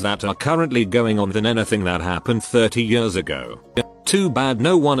things that are currently going on than anything that happened 30 years ago. Too bad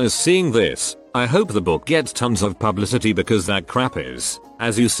no one is seeing this. I hope the book gets tons of publicity because that crap is,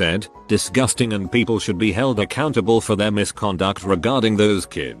 as you said, disgusting and people should be held accountable for their misconduct regarding those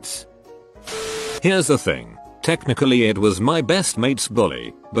kids. Here's the thing. Technically it was my best mate's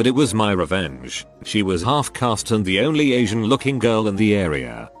bully, but it was my revenge. She was half caste and the only Asian looking girl in the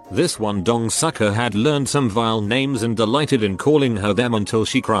area. This one dong sucker had learned some vile names and delighted in calling her them until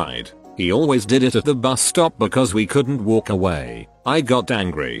she cried. He always did it at the bus stop because we couldn't walk away. I got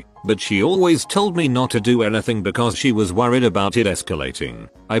angry, but she always told me not to do anything because she was worried about it escalating.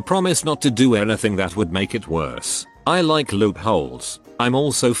 I promised not to do anything that would make it worse. I like loopholes. I'm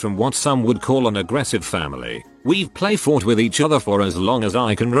also from what some would call an aggressive family. We've play fought with each other for as long as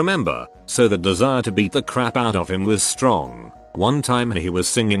I can remember, so the desire to beat the crap out of him was strong. One time he was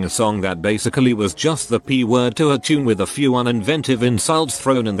singing a song that basically was just the P word to a tune with a few uninventive insults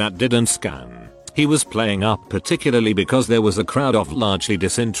thrown in that didn't scan. He was playing up particularly because there was a crowd of largely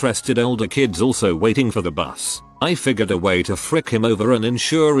disinterested older kids also waiting for the bus. I figured a way to frick him over and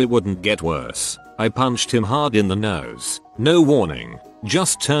ensure it wouldn't get worse. I punched him hard in the nose. No warning.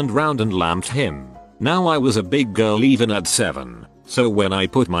 Just turned round and lamped him. Now I was a big girl even at 7, so when I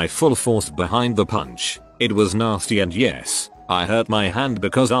put my full force behind the punch, it was nasty and yes, I hurt my hand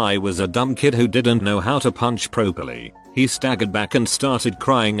because I was a dumb kid who didn't know how to punch properly. He staggered back and started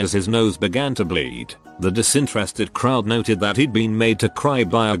crying as his nose began to bleed. The disinterested crowd noted that he'd been made to cry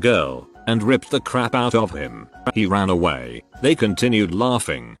by a girl and ripped the crap out of him. He ran away. They continued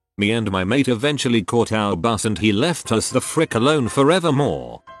laughing. Me and my mate eventually caught our bus and he left us the frick alone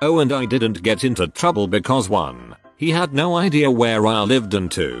forevermore. Oh, and I didn't get into trouble because 1. He had no idea where I lived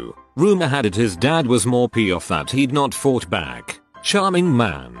and 2. Rumor had it his dad was more off that he'd not fought back. Charming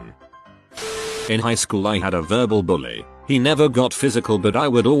man. In high school I had a verbal bully. He never got physical but I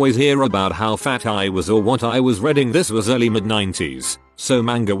would always hear about how fat I was or what I was reading. This was early mid-90s, so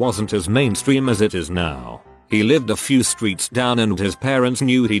manga wasn't as mainstream as it is now. He lived a few streets down and his parents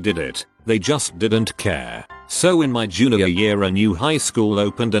knew he did it. They just didn't care. So in my junior year a new high school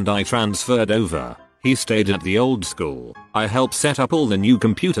opened and I transferred over. He stayed at the old school. I helped set up all the new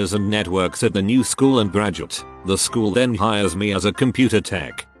computers and networks at the new school and graduate. The school then hires me as a computer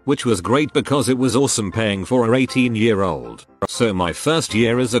tech, which was great because it was awesome paying for a 18-year-old. So my first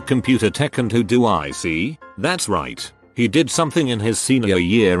year as a computer tech, and who do I see? That's right. He did something in his senior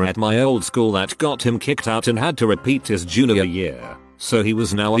year at my old school that got him kicked out and had to repeat his junior year. So he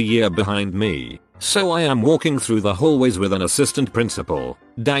was now a year behind me. So I am walking through the hallways with an assistant principal.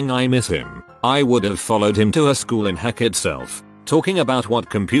 Dang, I miss him. I would have followed him to a school in heck itself, talking about what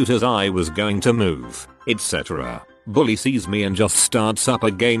computers I was going to move, etc. Bully sees me and just starts up a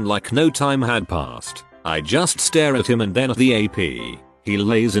game like no time had passed. I just stare at him and then at the AP. He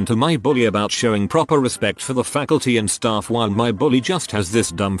lays into my bully about showing proper respect for the faculty and staff while my bully just has this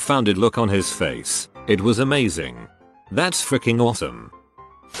dumbfounded look on his face. It was amazing. That's freaking awesome.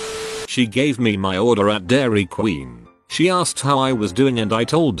 She gave me my order at Dairy Queen. She asked how I was doing and I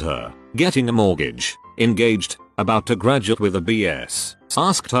told her, getting a mortgage, engaged, about to graduate with a BS.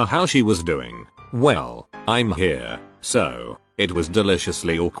 Asked her how she was doing. Well, I'm here. So, it was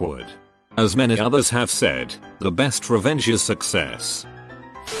deliciously awkward. As many others have said, the best revenge is success.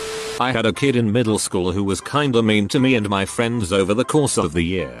 I had a kid in middle school who was kinda mean to me and my friends over the course of the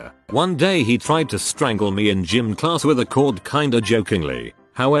year. One day he tried to strangle me in gym class with a cord kinda jokingly.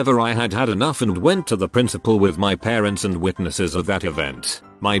 However, I had had enough and went to the principal with my parents and witnesses of that event.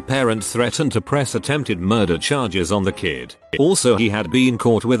 My parents threatened to press attempted murder charges on the kid. Also, he had been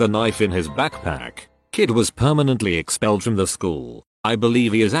caught with a knife in his backpack. Kid was permanently expelled from the school. I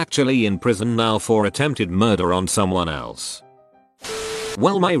believe he is actually in prison now for attempted murder on someone else.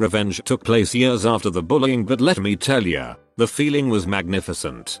 Well, my revenge took place years after the bullying, but let me tell ya, the feeling was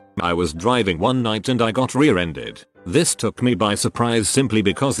magnificent. I was driving one night and I got rear-ended. This took me by surprise simply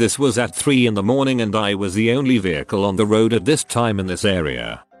because this was at 3 in the morning and I was the only vehicle on the road at this time in this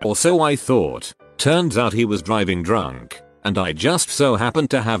area. Or so I thought. Turns out he was driving drunk, and I just so happened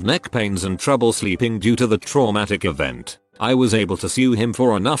to have neck pains and trouble sleeping due to the traumatic event. I was able to sue him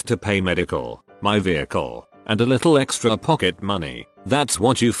for enough to pay medical, my vehicle, and a little extra pocket money. That's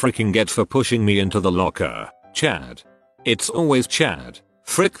what you freaking get for pushing me into the locker, Chad. It's always Chad.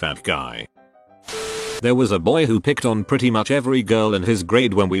 Frick that guy. There was a boy who picked on pretty much every girl in his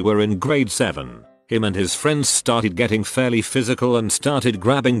grade when we were in grade 7. Him and his friends started getting fairly physical and started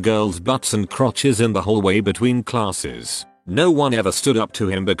grabbing girls' butts and crotches in the hallway between classes. No one ever stood up to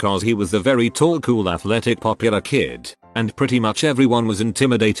him because he was the very tall, cool, athletic, popular kid, and pretty much everyone was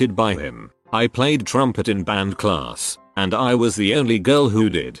intimidated by him. I played trumpet in band class, and I was the only girl who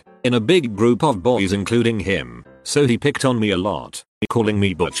did, in a big group of boys including him, so he picked on me a lot, calling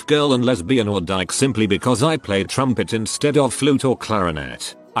me butch girl and lesbian or dyke simply because I played trumpet instead of flute or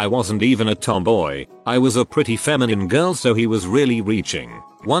clarinet. I wasn't even a tomboy, I was a pretty feminine girl, so he was really reaching.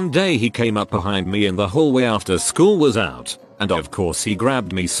 One day he came up behind me in the hallway after school was out, and of course he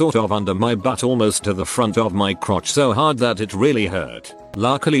grabbed me sort of under my butt almost to the front of my crotch so hard that it really hurt.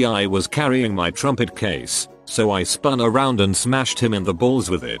 Luckily I was carrying my trumpet case, so I spun around and smashed him in the balls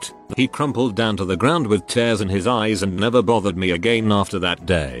with it. He crumpled down to the ground with tears in his eyes and never bothered me again after that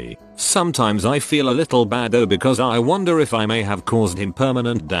day. Sometimes I feel a little bad though because I wonder if I may have caused him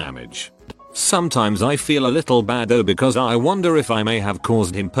permanent damage. Sometimes I feel a little bad though because I wonder if I may have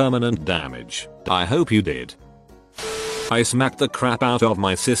caused him permanent damage. I hope you did. I smacked the crap out of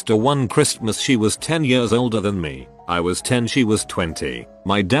my sister one Christmas. She was 10 years older than me. I was 10, she was 20.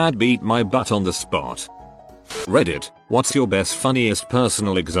 My dad beat my butt on the spot. Reddit, what's your best funniest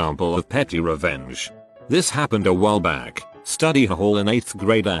personal example of petty revenge? This happened a while back. Study hall in 8th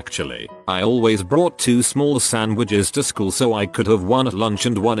grade actually. I always brought 2 small sandwiches to school so I could have one at lunch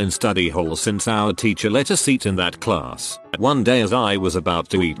and one in study hall since our teacher let us eat in that class. One day as I was about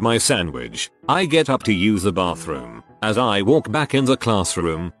to eat my sandwich, I get up to use the bathroom. As I walk back in the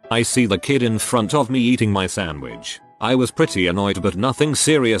classroom, I see the kid in front of me eating my sandwich. I was pretty annoyed but nothing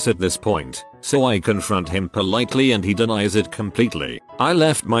serious at this point, so I confront him politely and he denies it completely. I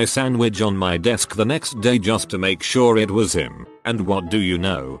left my sandwich on my desk the next day just to make sure it was him, and what do you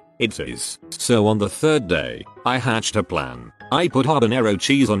know, it is. So on the 3rd day, I hatched a plan. I put habanero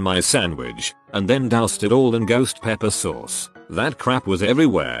cheese on my sandwich, and then doused it all in ghost pepper sauce. That crap was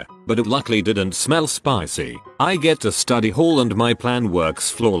everywhere, but it luckily didn't smell spicy. I get to study hall and my plan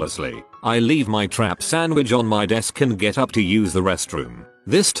works flawlessly. I leave my trap sandwich on my desk and get up to use the restroom.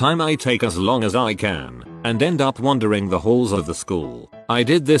 This time I take as long as I can, and end up wandering the halls of the school. I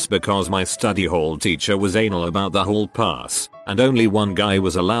did this because my study hall teacher was anal about the hall pass, and only one guy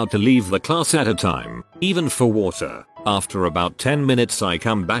was allowed to leave the class at a time, even for water. After about 10 minutes I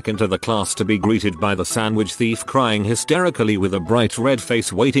come back into the class to be greeted by the sandwich thief crying hysterically with a bright red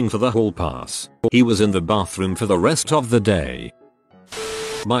face waiting for the hall pass. He was in the bathroom for the rest of the day.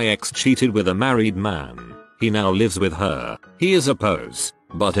 My ex cheated with a married man. He now lives with her. He is a pose.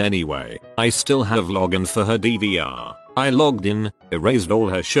 But anyway, I still have logins for her DVR. I logged in, erased all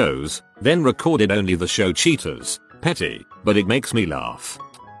her shows, then recorded only the show Cheaters. Petty, but it makes me laugh.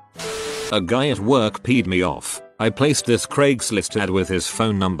 A guy at work peed me off. I placed this Craigslist ad with his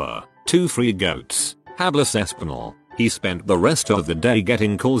phone number. 2 free goats. Hablas Espinal. He spent the rest of the day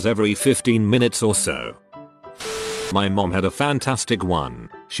getting calls every 15 minutes or so. My mom had a fantastic one.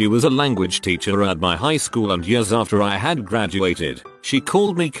 She was a language teacher at my high school, and years after I had graduated, she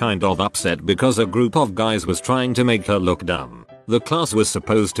called me kind of upset because a group of guys was trying to make her look dumb. The class was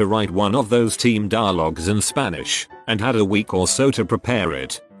supposed to write one of those team dialogues in Spanish, and had a week or so to prepare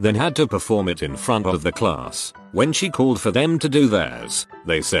it, then had to perform it in front of the class. When she called for them to do theirs,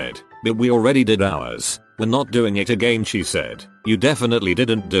 they said, "But we already did ours. We're not doing it again," she said. "You definitely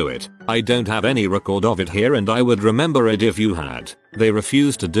didn't do it. I don't have any record of it here and I would remember it if you had." They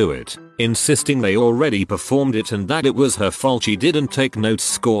refused to do it, insisting they already performed it and that it was her fault she didn't take notes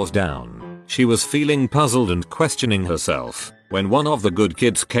scores down. She was feeling puzzled and questioning herself. when one of the good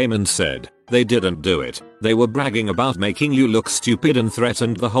kids came and said, they didn't do it, they were bragging about making you look stupid and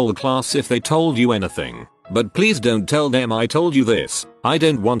threatened the whole class if they told you anything. But please don't tell them I told you this. I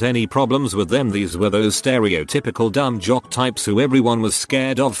don't want any problems with them. These were those stereotypical dumb jock types who everyone was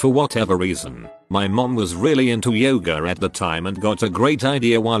scared of for whatever reason. My mom was really into yoga at the time and got a great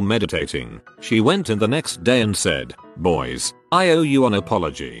idea while meditating. She went in the next day and said, boys, I owe you an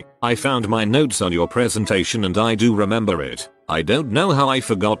apology. I found my notes on your presentation and I do remember it. I don't know how I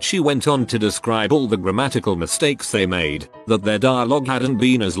forgot. She went on to describe all the grammatical mistakes they made, that their dialogue hadn't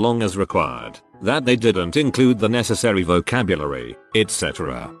been as long as required, that they didn't include the necessary vocabulary,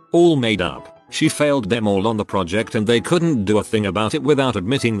 etc. All made up. She failed them all on the project and they couldn't do a thing about it without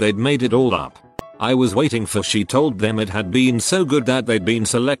admitting they'd made it all up. I was waiting for she told them it had been so good that they'd been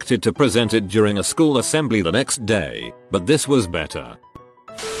selected to present it during a school assembly the next day, but this was better.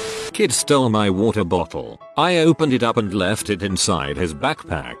 Kid stole my water bottle. I opened it up and left it inside his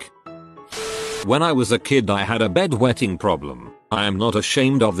backpack. When I was a kid I had a bedwetting problem. I am not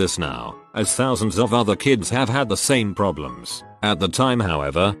ashamed of this now, as thousands of other kids have had the same problems. At the time,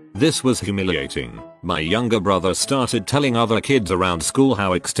 however, this was humiliating. My younger brother started telling other kids around school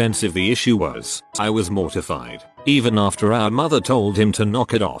how extensive the issue was. I was mortified. Even after our mother told him to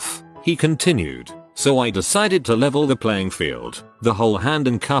knock it off, he continued. So I decided to level the playing field. The whole hand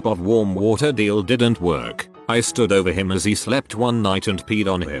and cup of warm water deal didn't work. I stood over him as he slept one night and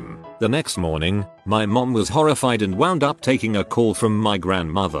peed on him. The next morning, my mom was horrified and wound up taking a call from my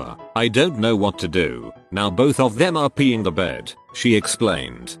grandmother. I don't know what to do. Now both of them are peeing the bed, she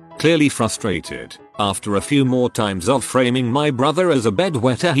explained, clearly frustrated. After a few more times of framing my brother as a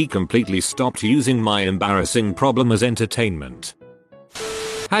bedwetter, he completely stopped using my embarrassing problem as entertainment.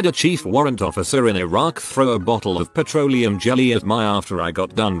 Had a chief warrant officer in Iraq throw a bottle of petroleum jelly at me after I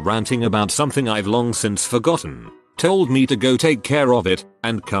got done ranting about something I've long since forgotten. Told me to go take care of it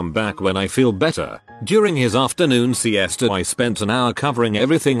and come back when I feel better. During his afternoon siesta I spent an hour covering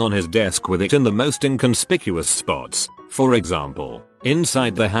everything on his desk with it in the most inconspicuous spots. For example,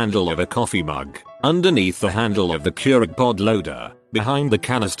 inside the handle of a coffee mug, underneath the handle of the Keurig pod loader, behind the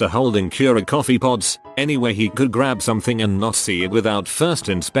canister holding Keurig coffee pods, anywhere he could grab something and not see it without first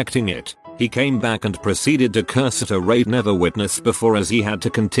inspecting it. He came back and proceeded to curse at a rate never witnessed before, as he had to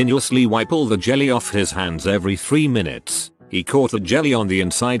continuously wipe all the jelly off his hands every 3 minutes. He caught the jelly on the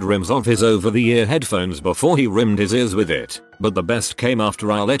inside rims of his over-the-ear headphones before he rimmed his ears with it. But the best came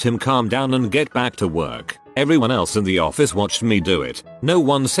after I let him calm down and get back to work. Everyone else in the office watched me do it. No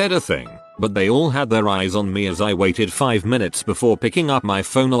one said a thing, but they all had their eyes on me as I waited 5 minutes before picking up my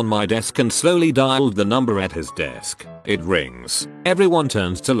phone on my desk and slowly dialed the number at his desk. It rings. Everyone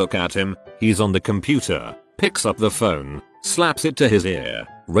turns to look at him. He's on the computer, picks up the phone, slaps it to his ear.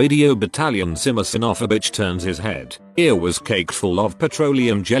 Radio Battalion Simasinovich turns his head. Ear was caked full of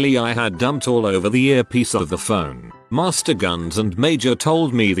petroleum jelly I had dumped all over the earpiece of the phone. Master Guns and Major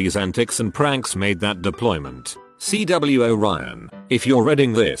told me these antics and pranks made that deployment. CW Orion, if you're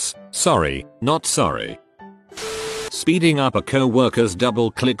reading this, sorry, not sorry. Speeding up a co-worker's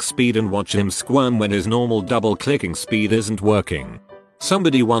double-click speed and watch him squirm when his normal double-clicking speed isn't working.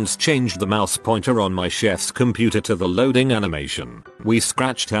 Somebody once changed the mouse pointer on my chef's computer to the loading animation. We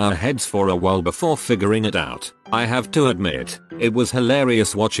scratched our heads for a while before figuring it out. I have to admit, it was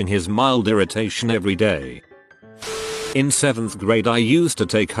hilarious watching his mild irritation every day. In 7th grade I used to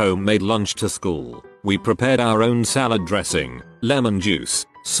take homemade lunch to school. We prepared our own salad dressing, lemon juice,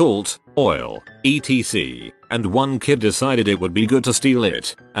 salt, oil, etc. And one kid decided it would be good to steal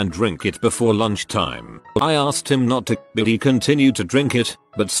it and drink it before lunchtime. I asked him not to, but he continued to drink it,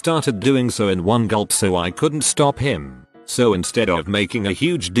 but started doing so in one gulp, so I couldn't stop him. So instead of making a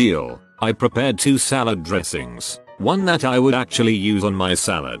huge deal, I prepared 2 salad dressings. One that I would actually use on my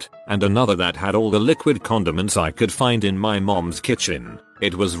salad, and another that had all the liquid condiments I could find in my mom's kitchen.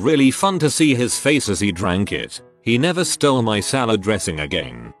 It was really fun to see his face as he drank it. He never stole my salad dressing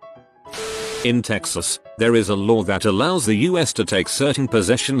again. In Texas, there is a law that allows the US to take certain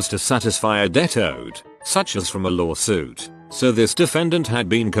possessions to satisfy a debt owed, such as from a lawsuit. So this defendant had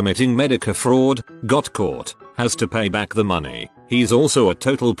been committing Medicare fraud, got caught, has to pay back the money. He's also a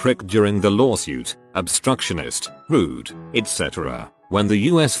total prick during the lawsuit, obstructionist, rude, etc. When the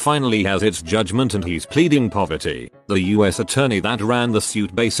US finally has its judgment and he's pleading poverty, the US attorney that ran the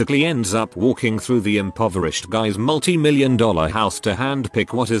suit basically ends up walking through the impoverished guy's multi-million-dollar house to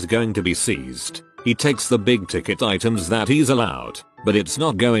handpick what is going to be seized. He takes the big ticket items that he's allowed, but it's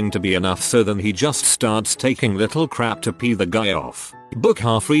not going to be enough, so then he just starts taking little crap to pee the guy off. Book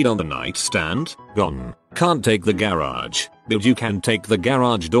half read on the nightstand, gone. Can't take the garage, but you can take the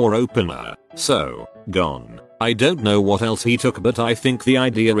garage door opener, so, gone. I don't know what else he took, but I think the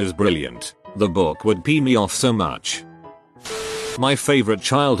idea is brilliant. The book would pee me off so much. My favorite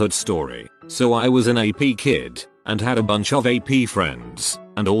childhood story. So I was an AP kid and had a bunch of AP friends,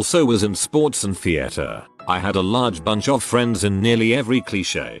 and also was in sports and theater. I had a large bunch of friends in nearly every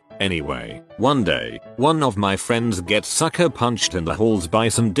cliche. Anyway, one day, one of my friends gets sucker punched in the halls by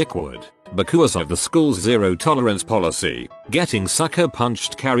some dickwood. Because of the school's zero tolerance policy, getting sucker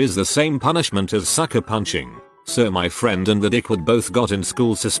punched carries the same punishment as sucker punching. So my friend and the dickwood both got in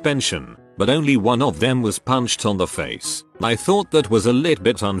school suspension, but only one of them was punched on the face. I thought that was a little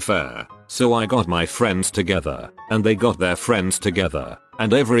bit unfair, so I got my friends together, and they got their friends together,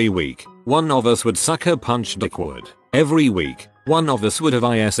 and every week, one of us would sucker punch dickwood. Every week, one of us would have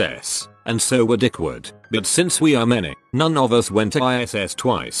ISS, and so would dickwood, but since we are many, none of us went to ISS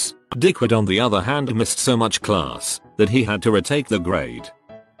twice. Dickwood on the other hand missed so much class that he had to retake the grade.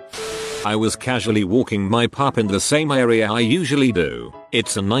 I was casually walking my pup in the same area I usually do.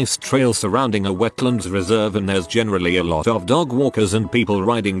 It's a nice trail surrounding a wetlands reserve, and there's generally a lot of dog walkers and people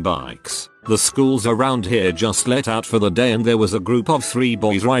riding bikes. The schools around here just let out for the day, and there was a group of 3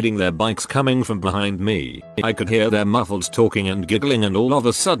 boys riding their bikes coming from behind me. I could hear their muffled talking and giggling, and all of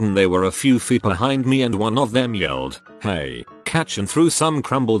a sudden they were a few feet behind me and one of them yelled, "Hey, catch," and threw some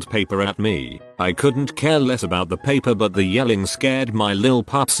crumbled paper at me. I couldn't care less about the paper, but the yelling scared my lil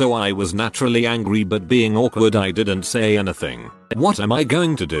pup, so I was naturally angry, but being awkward I didn't say anything. What am I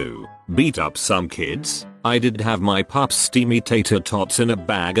going to do? Beat up some kids? I did have my pup's steamy tater tots in a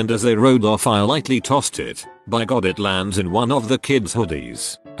bag, and as they rode off I lightly tossed it. By God, it lands in one of the kids'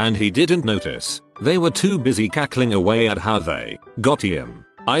 hoodies. And he didn't notice. They were too busy cackling away at how they got him.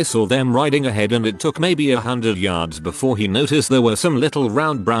 I saw them riding ahead, and it took maybe 100 yards before he noticed there were some little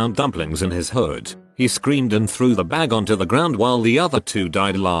round brown dumplings in his hood. He screamed and threw the bag onto the ground while the other 2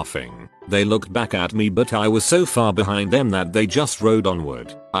 died laughing. They looked back at me, but I was so far behind them that they just rode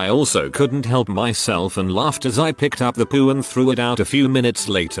onward. I also couldn't help myself and laughed as I picked up the poo and threw it out a few minutes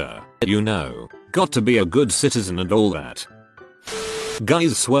later. You know, got to be a good citizen and all that.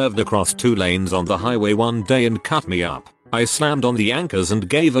 Guys swerved across 2 lanes on the highway one day and cut me up. I slammed on the anchors and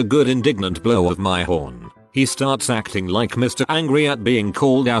gave a good indignant blow of my horn. He starts acting like Mr. Angry at being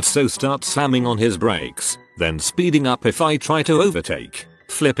called out, so starts slamming on his brakes, then speeding up if I try to overtake,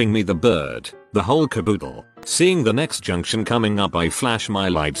 flipping me the bird, the whole caboodle. Seeing the next junction coming up, I flash my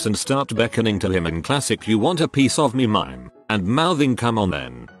lights and start beckoning to him in classic "you want a piece of me" mime, and mouthing "come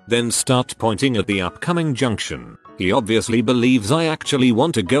on then start pointing at the upcoming junction. He obviously believes I actually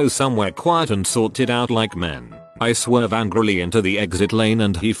want to go somewhere quiet and sort it out like men. I swerve angrily into the exit lane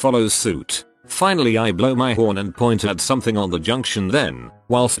and he follows suit. Finally I blow my horn and point at something on the junction, then,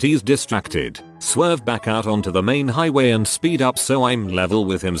 whilst he's distracted, swerve back out onto the main highway and speed up so I'm level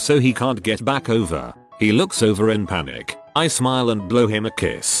with him so he can't get back over. He looks over in panic. I smile and blow him a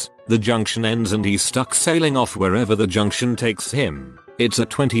kiss. The junction ends and he's stuck sailing off wherever the junction takes him. It's a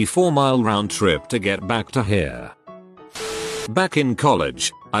 24-mile round trip to get back to here. Back in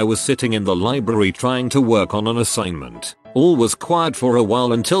college, I was sitting in the library trying to work on an assignment. All was quiet for a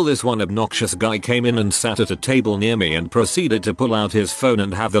while until this one obnoxious guy came in and sat at a table near me and proceeded to pull out his phone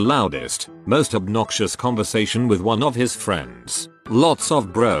and have the loudest, most obnoxious conversation with one of his friends. Lots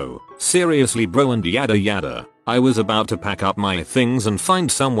of "bro, seriously bro" and yada yada. I was about to pack up my things and find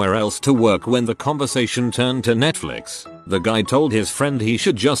somewhere else to work when the conversation turned to Netflix. The guy told his friend he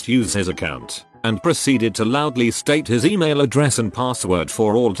should just use his account, and proceeded to loudly state his email address and password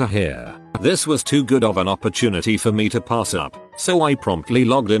for all to hear. This was too good of an opportunity for me to pass up, so I promptly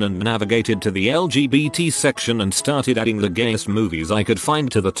logged in and navigated to the LGBT section and started adding the gayest movies I could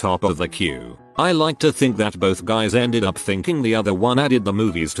find to the top of the queue. I like to think that both guys ended up thinking the other one added the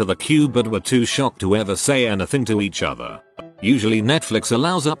movies to the queue but were too shocked to ever say anything to each other. Usually Netflix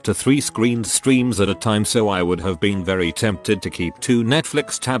allows up to 3 screen streams at a time, so I would have been very tempted to keep 2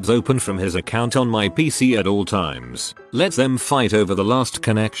 Netflix tabs open from his account on my PC at all times. Let them fight over the last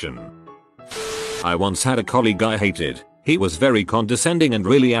connection. I once had a colleague I hated. He was very condescending and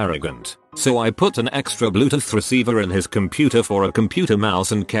really arrogant, so I put an extra Bluetooth receiver in his computer for a computer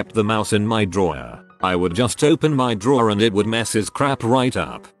mouse and kept the mouse in my drawer. I would just open my drawer and it would mess his crap right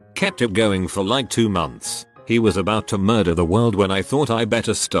up. Kept it going for like 2 months. He was about to murder the world when I thought I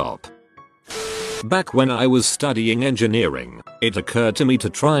better stop. Back when I was studying engineering, it occurred to me to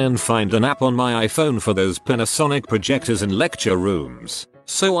try and find an app on my iPhone for those Panasonic projectors in lecture rooms.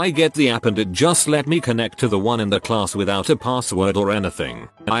 So I get the app and it just let me connect to the one in the class without a password or anything.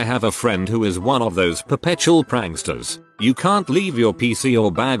 I have a friend who is one of those perpetual pranksters. You can't leave your PC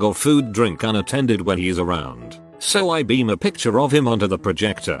or bag or food drink unattended when he's around. So I beam a picture of him onto the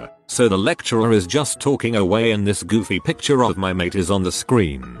projector, so the lecturer is just talking away and this goofy picture of my mate is on the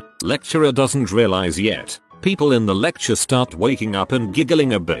screen. Lecturer doesn't realize yet. People in the lecture start waking up and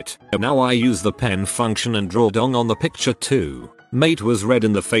giggling a bit. Now I use the pen function and draw dong on the picture too. Mate was red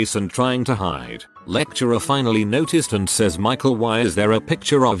in the face and trying to hide. Lecturer finally noticed and says, "Michael, why is there a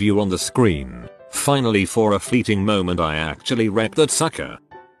picture of you on the screen?" Finally, for a fleeting moment, I actually wrecked that sucker.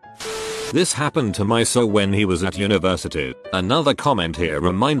 This happened to my so when he was at university. Another comment here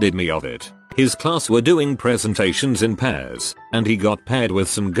reminded me of it. His class were doing presentations in pairs, and he got paired with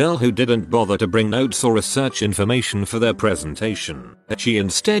some girl who didn't bother to bring notes or research information for their presentation. She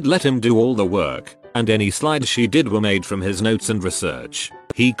instead let him do all the work, and any slides she did were made from his notes and research.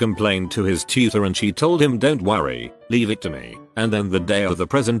 He complained to his tutor and she told him, "Don't worry, leave it to me." And then the day of the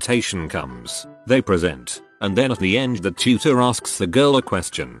presentation comes. They present, and then at the end the tutor asks the girl a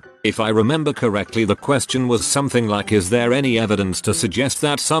question. If I remember correctly, the question was something like, "Is there any evidence to suggest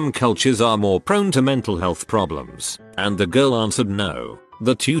that some cultures are more prone to mental health problems?" And the girl answered no.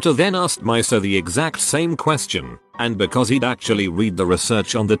 The tutor then asked Misa the exact same question, and because he'd actually read the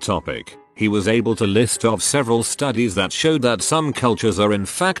research on the topic, he was able to list off several studies that showed that some cultures are in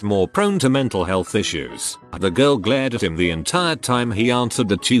fact more prone to mental health issues. The girl glared at him the entire time he answered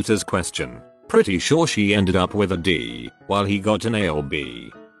the tutor's question. Pretty sure she ended up with a D, while he got an A or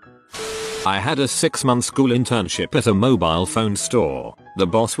B. I had a 6-month school internship at a mobile phone store. The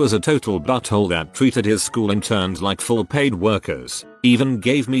boss was a total butthole that treated his school interns like full paid workers, even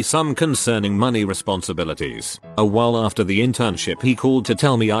gave me some concerning money responsibilities. A while after the internship he called to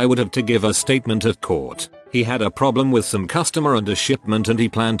tell me I would have to give a statement at court. He had a problem with some customer and a shipment and he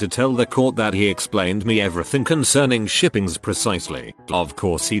planned to tell the court that he explained me everything concerning shippings precisely. Of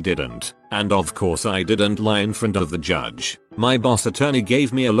course he didn't. And of course I didn't lie in front of the judge. My boss attorney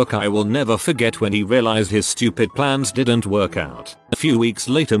gave me a look I will never forget when he realized his stupid plans didn't work out. A few weeks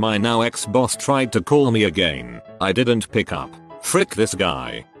later my now ex-boss tried to call me again. I didn't pick up. Frick this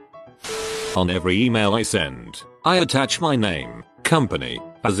guy. On every email I send, I attach my name, company,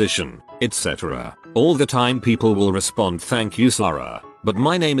 position, etc. All the time people will respond, "Thank you Sarah," but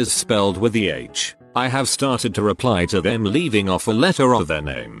my name is spelled with the H. I have started to reply to them leaving off a letter of their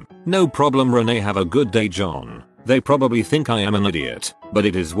name. "No problem Renee, have a good day John." They probably think I am an idiot, but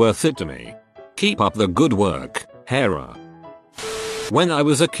it is worth it to me. Keep up the good work, Hera. When I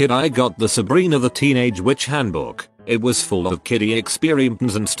was a kid I got the Sabrina the Teenage Witch handbook. It was full of kiddie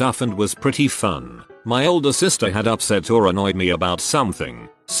experiences and stuff and was pretty fun. My older sister had upset or annoyed me about something,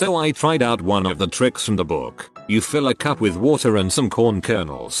 so I tried out one of the tricks from the book. You fill a cup with water and some corn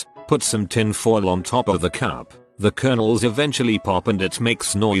kernels, put some tin foil on top of the cup. The kernels eventually pop and it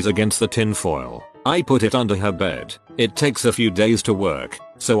makes noise against the tin foil. I put it under her bed. It takes a few days to work,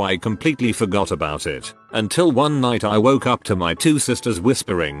 so I completely forgot about it. Until one night I woke up to my two sisters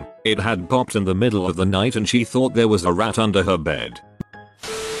whispering. It had popped in the middle of the night and she thought there was a rat under her bed.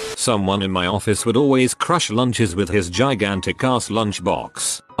 Someone in my office would always crush lunches with his gigantic ass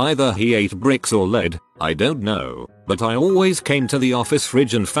lunchbox. Either he ate bricks or lead, I don't know, but I always came to the office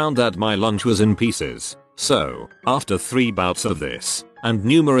fridge and found that my lunch was in pieces. So, after 3 bouts of this, and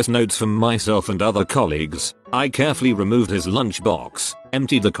numerous notes from myself and other colleagues, I carefully removed his lunchbox,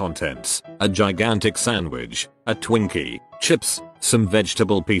 emptied the contents, a gigantic sandwich, a Twinkie, chips, some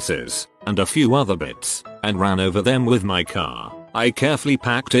vegetable pieces, and a few other bits, and ran over them with my car. I carefully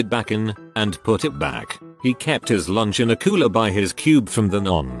packed it back in, and put it back. He kept his lunch in a cooler by his cube from then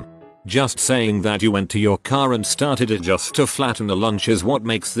on. Just saying that you went to your car and started it just to flatten the lunch is what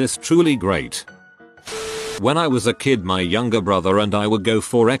makes this truly great. When I was a kid my younger brother and I would go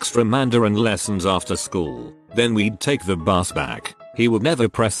for extra Mandarin lessons after school. Then we'd take the bus back. He would never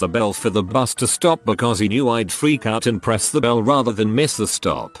press the bell for the bus to stop because he knew I'd freak out and press the bell rather than miss the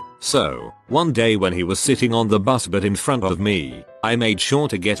stop. So, one day when he was sitting on the bus but in front of me, I made sure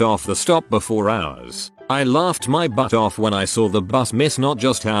to get off the stop before ours. I laughed my butt off when I saw the bus miss not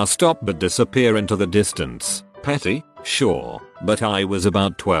just our stop but disappear into the distance. Petty? Sure, but I was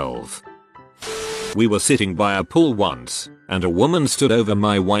about 12. We were sitting by a pool once, and a woman stood over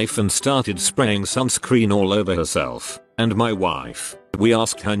my wife and started spraying sunscreen all over herself, and my wife. We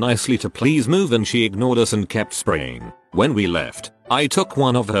asked her nicely to please move and she ignored us and kept spraying. When we left, I took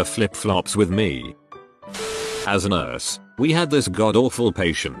one of her flip-flops with me. As a nurse, we had this god-awful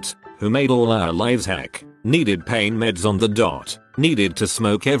patient, who made all our lives heck, needed pain meds on the dot, needed to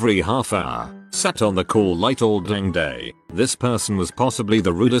smoke every half hour, sat on the call light all dang day. This person was possibly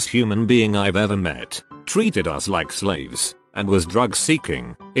the rudest human being I've ever met, treated us like slaves, and was drug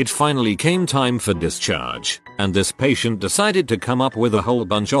seeking. It finally came time for discharge, and this patient decided to come up with a whole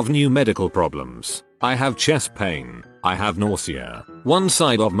bunch of new medical problems. I have chest pain. I have nausea. One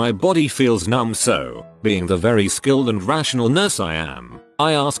side of my body feels numb, so, being the very skilled and rational nurse I am,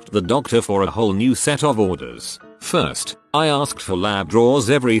 I asked the doctor for a whole new set of orders. First, I asked for lab draws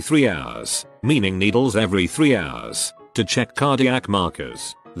every 3 hours, meaning needles every 3 hours, to check cardiac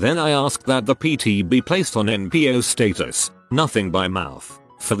markers. Then I asked that the PT be placed on NPO status, nothing by mouth.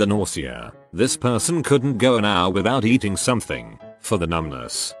 For the nausea, this person couldn't go an hour without eating something. For the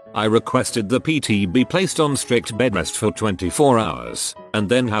numbness, I requested the PT be placed on strict bed rest for 24 hours, and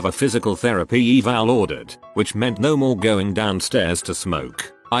then have a physical therapy eval ordered, which meant no more going downstairs to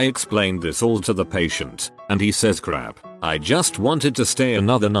smoke. I explained this all to the patient, and he says, crap, I just wanted to stay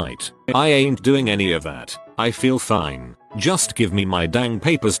another night. I ain't doing any of that. I feel fine. Just give me my dang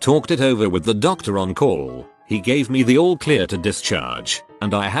papers. Talked it over with the doctor on call. He gave me the all clear to discharge,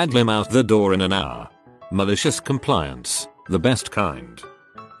 and I had him out the door in an hour. Malicious compliance, the best kind.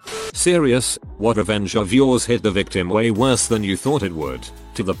 Serious, what revenge of yours hit the victim way worse than you thought it would,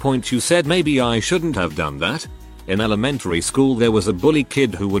 to the point you said maybe I shouldn't have done that? In elementary school there was a bully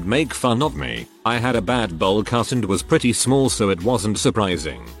kid who would make fun of me. I had a bad bowl cut and was pretty small, so it wasn't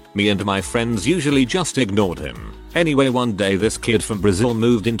surprising. Me and my friends usually just ignored him. Anyway, one day this kid from Brazil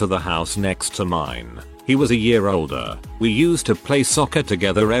moved into the house next to mine. He was a year older. We used to play soccer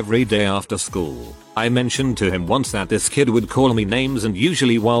together every day after school. I mentioned to him once that this kid would call me names and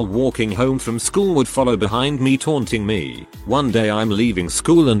usually while walking home from school would follow behind me taunting me. One day I'm leaving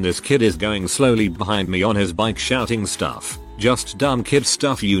school and this kid is going slowly behind me on his bike shouting stuff. Just dumb kid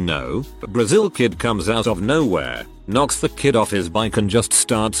stuff, you know. A Brazil kid comes out of nowhere, knocks the kid off his bike and just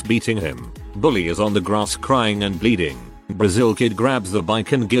starts beating him. Bully is on the grass crying and bleeding. Brazil kid grabs the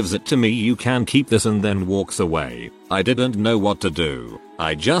bike and gives it to me. You can keep this, and then walks away. I didn't know what to do.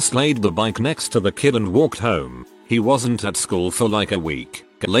 I just laid the bike next to the kid and walked home. He wasn't at school for like a week.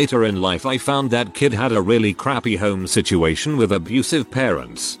 Later in life I found that kid had a really crappy home situation with abusive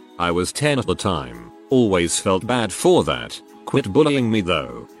parents. I was 10 at the time. Always felt bad for that. Quit bullying me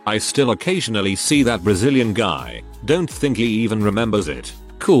though. I still occasionally see that Brazilian guy. Don't think he even remembers it.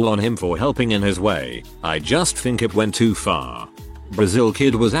 Cool on him for helping in his way. I just think it went too far. Brazil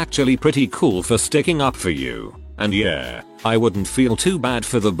kid was actually pretty cool for sticking up for you. And yeah, I wouldn't feel too bad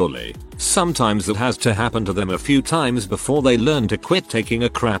for the bully. Sometimes it has to happen to them a few times before they learn to quit taking a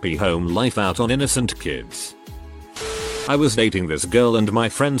crappy home life out on innocent kids. I was dating this girl and my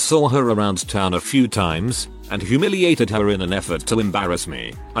friend saw her around town a few times and humiliated her in an effort to embarrass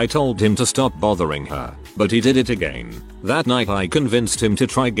me. I told him to stop bothering her, but he did it again. That night I convinced him to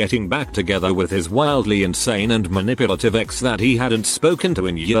try getting back together with his wildly insane and manipulative ex that he hadn't spoken to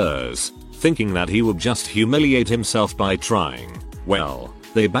in years, thinking that he would just humiliate himself by trying. Well,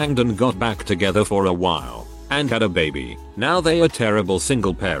 they banged and got back together for a while, and had a baby. Now they are terrible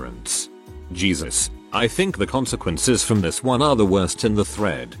single parents. Jesus, I think the consequences from this one are the worst in the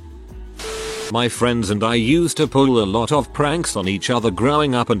thread. My friends and I used to pull a lot of pranks on each other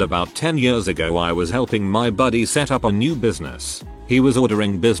growing up, and about 10 years ago I was helping my buddy set up a new business. He was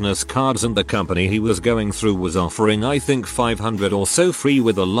ordering business cards and the company he was going through was offering I think 500 or so free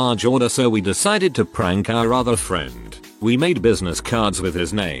with a large order, so we decided to prank our other friend. We made business cards with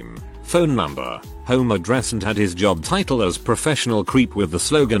his name, phone number, home address, and had his job title as professional creep with the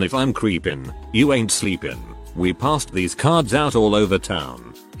slogan, if I'm creepin', you ain't sleepin'. We passed these cards out all over town.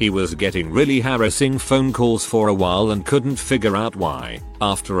 He was getting really harassing phone calls for a while and couldn't figure out why.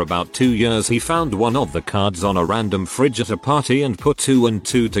 After about 2 years he found one of the cards on a random fridge at a party and put 2 and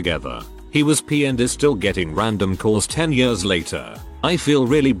 2 together. He was P and is still getting random calls 10 years later. I feel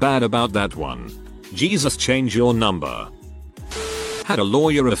really bad about that one. Jesus, change your number. Had a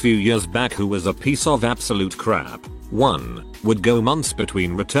lawyer a few years back who was a piece of absolute crap. 1. Would go months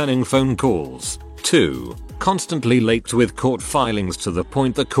between returning phone calls. 2. Constantly late with court filings to the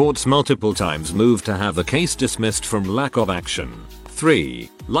point the courts multiple times moved to have the case dismissed from lack of action. 3.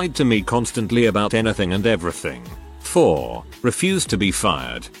 Lied to me constantly about anything and everything. 4. Refused to be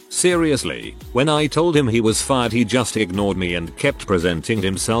fired. Seriously, when I told him he was fired he just ignored me and kept presenting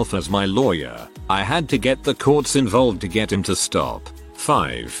himself as my lawyer. I had to get the courts involved to get him to stop.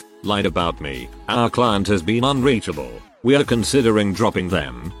 5. Lied about me. Our client has been unreachable. We are considering dropping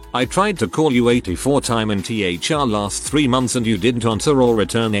them. I tried to call you 84 times in THR last 3 months and you didn't answer or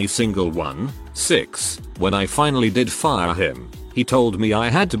return a single one. 6. When I finally did fire him, he told me I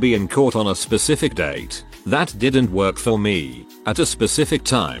had to be in court on a specific date. That didn't work for me. At a specific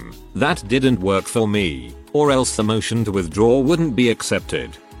time. That didn't work for me. Or else the motion to withdraw wouldn't be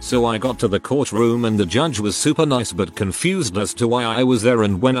accepted. So I got to the courtroom and the judge was super nice but confused as to why I was there,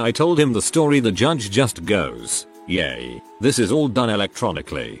 and when I told him the story the judge just goes, "Yay, this is all done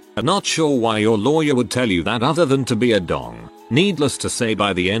electronically. I'm not sure why your lawyer would tell you that other than to be a dong." Needless to say,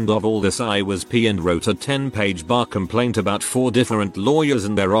 by the end of all this I was P and wrote a 10-page bar complaint about 4 different lawyers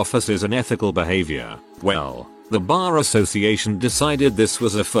and their offices and ethical behavior. Well, the Bar Association decided this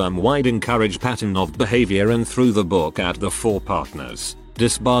was a firm-wide encourage pattern of behavior and threw the book at the 4 partners.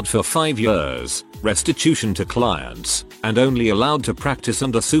 Disbarred for 5 years, restitution to clients, and only allowed to practice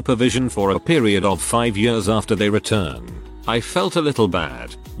under supervision for a period of 5 years after they return. I felt a little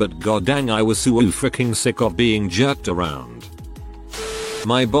bad, but goddang I was so freaking sick of being jerked around.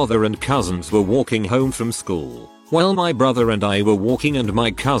 My brother and cousins were walking home from school. While my brother and I were walking and my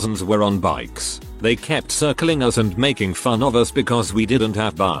cousins were on bikes, they kept circling us and making fun of us because we didn't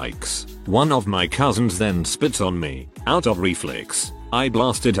have bikes. One of my cousins then spit on me. Out of reflex, I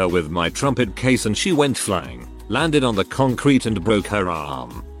blasted her with my trumpet case and she went flying, landed on the concrete and broke her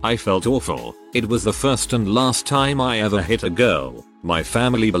arm. I felt awful. It was the first and last time I ever hit a girl. My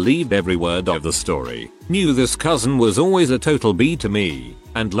family believed every word of the story, knew this cousin was always a total B to me,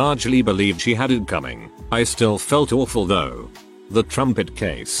 and largely believed she had it coming. I still felt awful though. The trumpet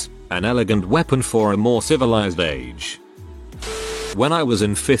case, an elegant weapon for a more civilized age. When I was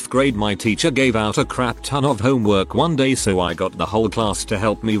in 5th grade, my teacher gave out a crap ton of homework one day, so I got the whole class to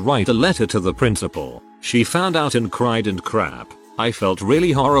help me write a letter to the principal. She found out and cried and crap. I felt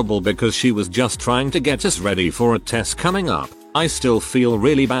really horrible because she was just trying to get us ready for a test coming up. I still feel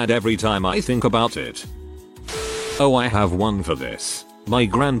really bad every time I think about it. Oh, I have one for this. My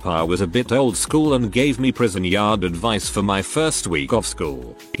grandpa was a bit old school and gave me prison yard advice for my first week of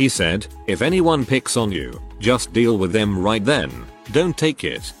school. He said, if anyone picks on you, just deal with them right then. Don't take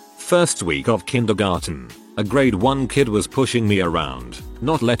it. First week of kindergarten, a grade 1 kid was pushing me around,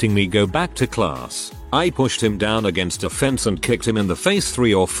 not letting me go back to class. I pushed him down against a fence and kicked him in the face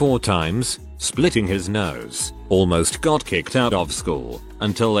 3 or 4 times, splitting his nose. Almost got kicked out of school,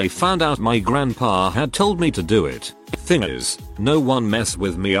 until they found out my grandpa had told me to do it. Thing is, no one messed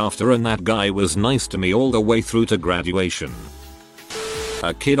with me after, and that guy was nice to me all the way through to graduation.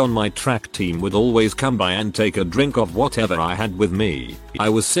 A kid on my track team would always come by and take a drink of whatever I had with me. I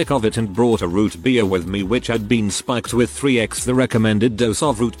was sick of it and brought a root beer with me which had been spiked with 3x the recommended dose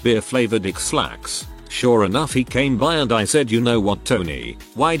of root beer flavored X-Lax. Sure enough, he came by and I said, "You know what, Tony,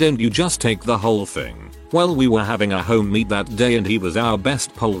 why don't you just take the whole thing?" Well, we were having a home meet that day and he was our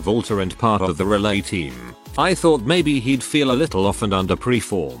best pole vaulter and part of the relay team. I thought maybe he'd feel a little off and under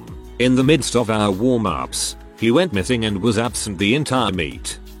pre-form. In the midst of our warm-ups, he went missing and was absent the entire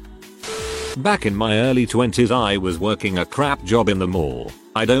meet. Back in my early 20s, I was working a crap job in the mall.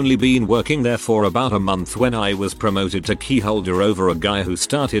 I'd only been working there for about a month when I was promoted to key holder over a guy who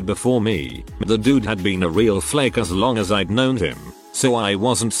started before me. The dude had been a real flake as long as I'd known him, so I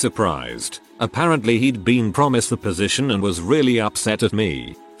wasn't surprised. Apparently he'd been promised the position and was really upset at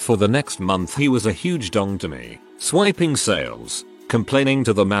me. For the next month he was a huge dong to me, swiping sales, complaining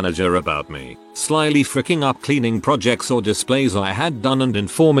to the manager about me, slyly fricking up cleaning projects or displays I had done, and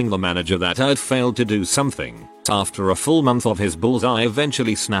informing the manager that I'd failed to do something. After a full month of his bulls, I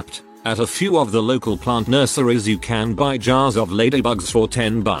eventually snapped. At a few of the local plant nurseries you can buy jars of ladybugs for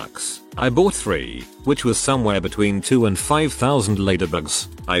 $10. I bought 3, which was somewhere between 2,000 and 5,000 ladybugs.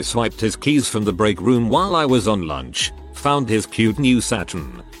 I swiped his keys from the break room while I was on lunch, found his cute new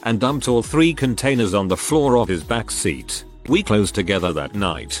Saturn, and dumped all 3 containers on the floor of his back seat. We closed together that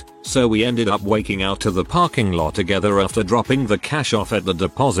night, so we ended up waking out to the parking lot together after dropping the cash off at the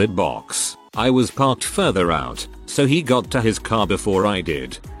deposit box. I was parked further out, so he got to his car before I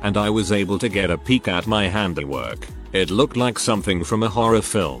did, and I was able to get a peek at my handiwork. It looked like something from a horror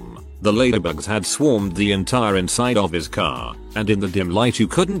film. The ladybugs had swarmed the entire inside of his car, and in the dim light you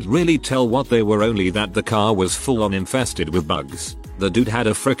couldn't really tell what they were, only that the car was full on infested with bugs. The dude had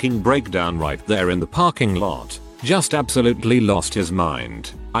a freaking breakdown right there in the parking lot. Just absolutely lost his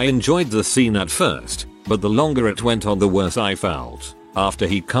mind. I enjoyed the scene at first, but the longer it went on the worse I felt. After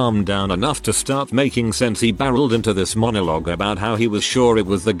he calmed down enough to start making sense, he barreled into this monologue about how he was sure it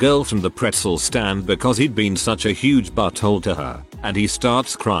was the girl from the pretzel stand because he'd been such a huge butthole to her, and he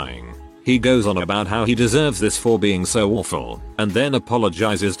starts crying. He goes on about how he deserves this for being so awful, and then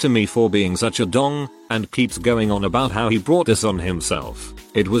apologizes to me for being such a dong, and keeps going on about how he brought this on himself.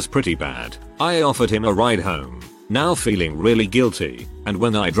 It was pretty bad. I offered him a ride home, now feeling really guilty, and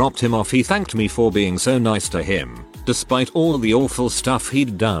when I dropped him off he thanked me for being so nice to him, despite all the awful stuff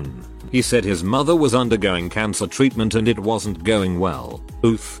he'd done. He said his mother was undergoing cancer treatment and it wasn't going well.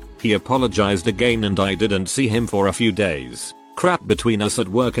 Oof. He apologized again and I didn't see him for a few days. Crap between us at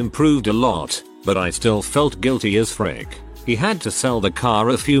work improved a lot, but I still felt guilty as frick. He had to sell the car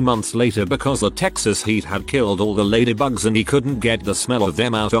a few months later because the Texas heat had killed all the ladybugs and he couldn't get the smell of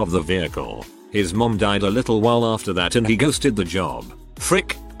them out of the vehicle. His mom died a little while after that and he ghosted the job.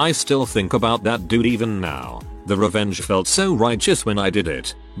 Frick, I still think about that dude even now. The revenge felt so righteous when I did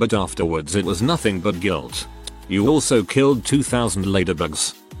it, but afterwards it was nothing but guilt. You also killed 2,000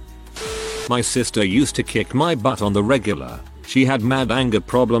 ladybugs. My sister used to kick my butt on the regular. She had mad anger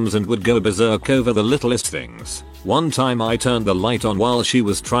problems and would go berserk over the littlest things. One time I turned the light on while she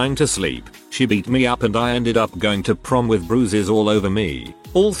was trying to sleep. She beat me up and I ended up going to prom with bruises all over me.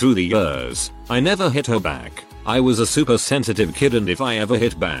 All through the years, I never hit her back. I was a super sensitive kid and if I ever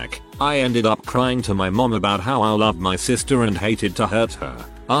hit back, I ended up crying to my mom about how I loved my sister and hated to hurt her.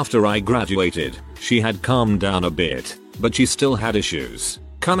 After I graduated, she had calmed down a bit, but she still had issues.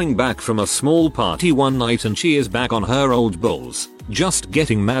 Coming back from a small party one night and she is back on her old bulls, just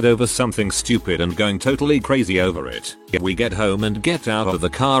getting mad over something stupid and going totally crazy over it. We get home and get out of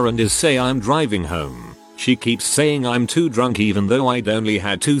the car and say I'm driving home. She keeps saying I'm too drunk even though I'd only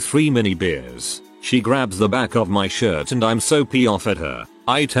had 2-3 mini beers. She grabs the back of my shirt and I'm so pissed off at her.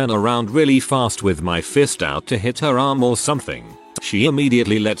 I turn around really fast with my fist out to hit her arm or something. She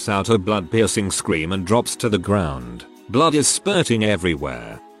immediately lets out a blood-piercing scream and drops to the ground. Blood is spurting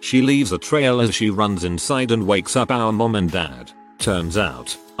everywhere. She leaves a trail as she runs inside and wakes up our mom and dad. Turns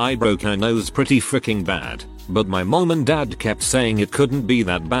out, I broke her nose pretty freaking bad, but my mom and dad kept saying it couldn't be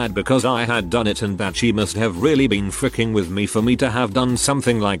that bad because I had done it and that she must have really been freaking with me for me to have done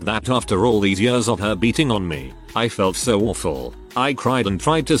something like that after all these years of her beating on me. I felt so awful. I cried and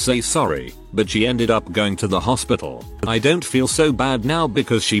tried to say sorry, but she ended up going to the hospital. I don't feel so bad now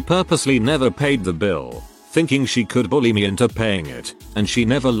because she purposely never paid the bill, thinking she could bully me into paying it, and she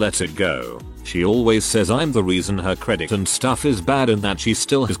never lets it go. She always says I'm the reason her credit and stuff is bad and that she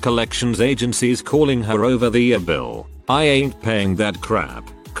still has collections agencies calling her over the year bill. I ain't paying that crap.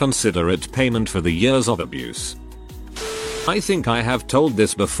 Consider it payment for the years of abuse. I think I have told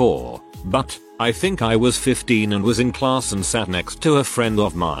this before, but I think I was 15 and was in class and sat next to a friend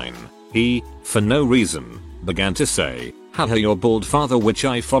of mine. He, for no reason, began to say, "Haha, your bald father," which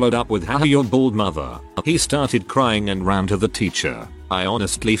I followed up with, "Haha, your bald mother." He started crying and ran to the teacher. I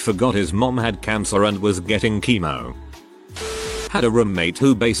honestly forgot his mom had cancer and was getting chemo. Had a roommate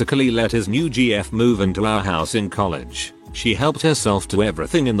who basically let his new GF move into our house in college. She helped herself to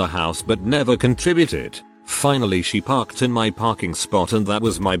everything in the house but never contributed. Finally she parked in my parking spot and that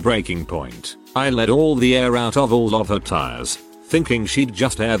was my breaking point. I let all the air out of all of her tires, thinking she'd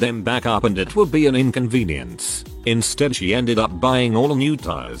just air them back up and it would be an inconvenience. Instead she ended up buying all new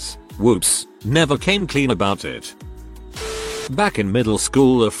tires. Whoops, never came clean about it. Back in middle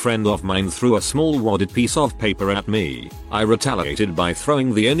school, a friend of mine threw a small wadded piece of paper at me. I retaliated by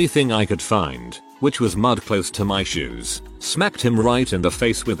throwing the only thing I could find, which was mud close to my shoes. Smacked him right in the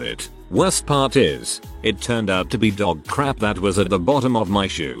face with it. Worst part is, it turned out to be dog crap that was at the bottom of my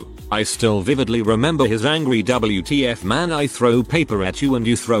shoe. I still vividly remember his angry "WTF man, I throw paper at you and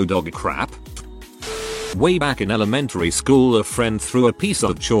you throw dog crap?" Way back in elementary school, a friend threw a piece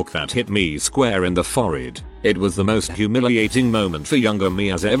of chalk that hit me square in the forehead. It was the most humiliating moment for younger me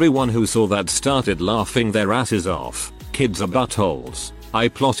as everyone who saw that started laughing their asses off. Kids are buttholes. I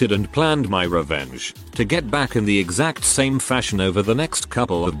plotted and planned my revenge to get back in the exact same fashion over the next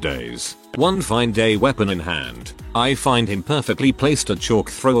couple of days. One fine day, weapon in hand, I find him perfectly placed a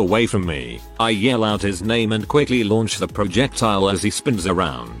chalk throw away from me. I yell out his name and quickly launch the projectile as he spins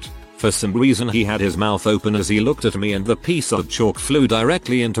around. For some reason he had his mouth open as he looked at me and the piece of chalk flew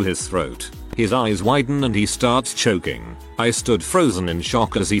directly into his throat. His eyes widen and he starts choking. I stood frozen in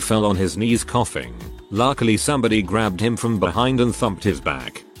shock as he fell on his knees coughing. Luckily somebody grabbed him from behind and thumped his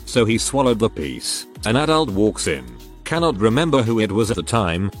back, so he swallowed the piece. An adult walks in. Cannot remember who it was at the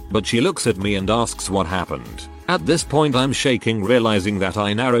time, but she looks at me and asks what happened. At this point I'm shaking, realizing that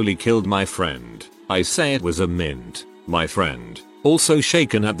I narrowly killed my friend. I say it was a mint. My friend, also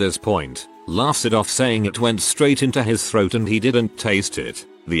shaken at this point, laughs it off saying it went straight into his throat and he didn't taste it.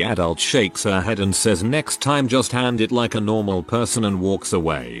 The adult shakes her head and says next time just hand it like a normal person and walks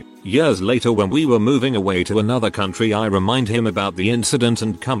away. Years later when we were moving away to another country I remind him about the incident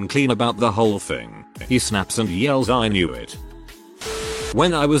and come clean about the whole thing. He snaps and yells, "I knew it."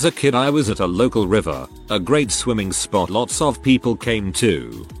 When I was a kid I was at a local river, a great swimming spot lots of people came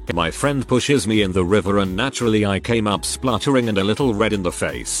to. My friend pushes me in the river and naturally I came up spluttering and a little red in the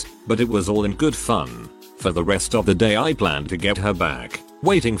face, but it was all in good fun. For the rest of the day I planned to get her back.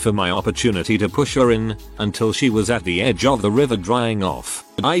 waiting for my opportunity to push her in until she was at the edge of the river drying off.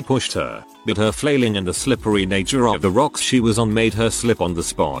 I pushed her, but her flailing and the slippery nature of the rocks she was on made her slip on the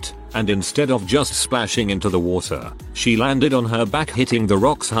spot, and instead of just splashing into the water, she landed on her back hitting the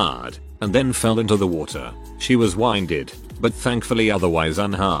rocks hard, and then fell into the water. She was winded, but thankfully otherwise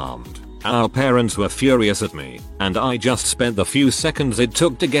unharmed. Our parents were furious at me, and I just spent the few seconds it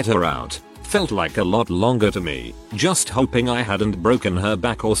took to get her out. Felt like a lot longer to me, just hoping I hadn't broken her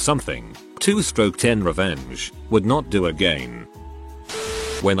back or something. 2/10 revenge, would not do again.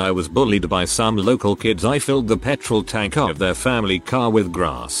 When I was bullied by some local kids, I filled the petrol tank of their family car with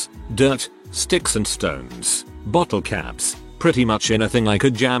grass, dirt, sticks and stones, bottle caps, pretty much anything I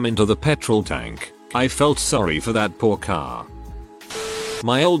could jam into the petrol tank. I felt sorry for that poor car.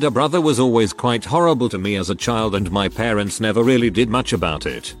 My older brother was always quite horrible to me as a child and my parents never really did much about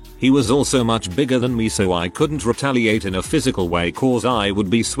it. He was also much bigger than me, so I couldn't retaliate in a physical way cause I would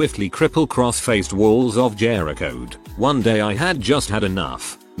be swiftly crippled cross-faced walls of Jericho. One day I had just had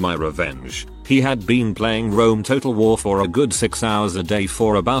enough. My revenge. He had been playing Rome Total War for a good 6 hours a day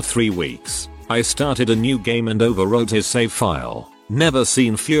for about 3 weeks. I started a new game and overwrote his save file. Never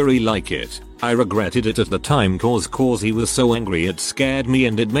seen fury like it. I regretted it at the time cause he was so angry it scared me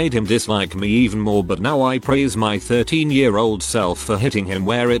and it made him dislike me even more, but now I praise my 13-year-old self for hitting him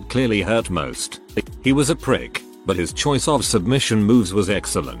where it clearly hurt most. He was a prick, but his choice of submission moves was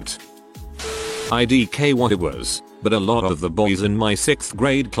excellent. IDK what it was, but a lot of the boys in my 6th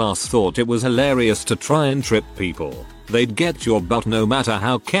grade class thought it was hilarious to try and trip people. They'd get your butt no matter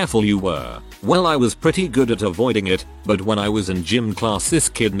how careful you were. Well, I was pretty good at avoiding it, but when I was in gym class this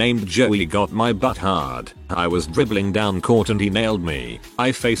kid named Joey got my butt hard. I was dribbling down court and he nailed me.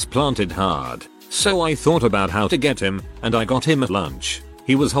 I face planted hard. So I thought about how to get him, and I got him at lunch.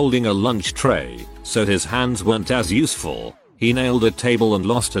 He was holding a lunch tray, so his hands weren't as useful. He nailed a table and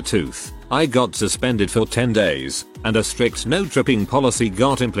lost a tooth. I got suspended for 10 days, and a strict no tripping policy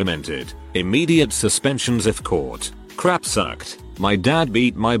got implemented. Immediate suspensions if caught. Crap sucked. My dad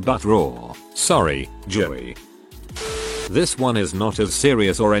beat my butt raw. Sorry, Joey. This one is not as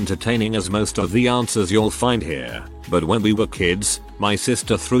serious or entertaining as most of the answers you'll find here, but when we were kids, my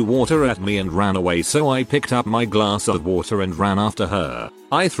sister threw water at me and ran away, so I picked up my glass of water and ran after her.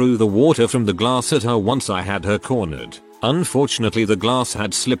 I threw the water from the glass at her once I had her cornered. Unfortunately the glass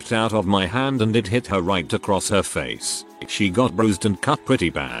had slipped out of my hand and it hit her right across her face. She got bruised and cut pretty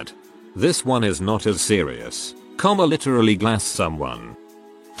bad. This one is not as serious. Literally glass someone.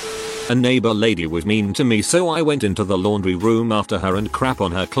 A neighbor lady was mean to me, so I went into the laundry room after her and crap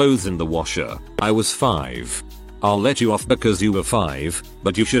on her clothes in the washer. I was 5. I'll let you off because you were 5,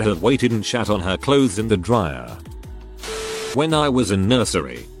 but you should have waited and shat on her clothes in the dryer. When I was in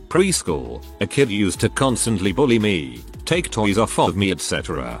nursery, preschool, a kid used to constantly bully me, take toys off of me,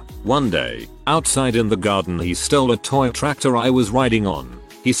 etc. One day, outside in the garden, he stole a toy tractor I was riding on.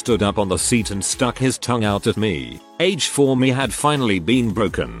 He stood up on the seat and stuck his tongue out at me. Age 4 me had finally been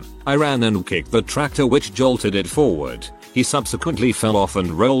broken. I ran and kicked the tractor, which jolted it forward. He subsequently fell off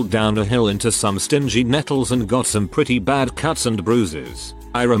and rolled down a hill into some stingy nettles and got some pretty bad cuts and bruises.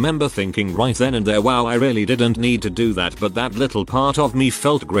 I remember thinking right then and there, wow, I really didn't need to do that, but that little part of me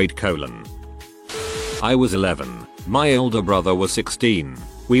felt great. I was 11. My older brother was 16.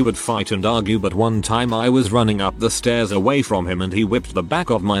 We would fight and argue, but one time I was running up the stairs away from him and he whipped the back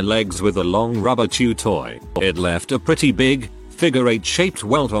of my legs with a long rubber chew toy. It left a pretty big, figure 8 shaped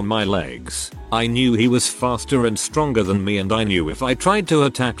welt on my legs. I knew he was faster and stronger than me, and I knew if I tried to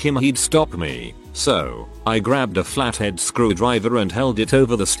attack him he'd stop me. So, I grabbed a flathead screwdriver and held it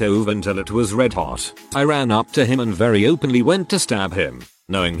over the stove until it was red hot. I ran up to him and very openly went to stab him.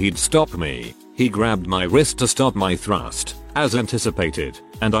 Knowing he'd stop me, he grabbed my wrist to stop my thrust, as anticipated,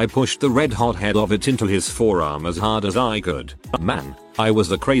 and I pushed the red hot head of it into his forearm as hard as I could. Man, I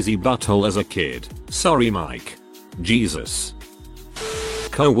was a crazy butthole as a kid. Sorry, Mike. Jesus.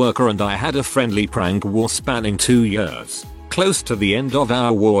 Co-worker and I had a friendly prank war spanning 2 years. Close to the end of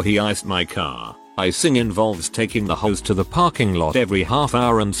our war, he iced my car. Icing involves taking the hose to the parking lot every half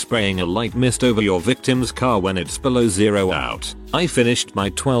hour and spraying a light mist over your victim's car when it's below 0 out. I finished my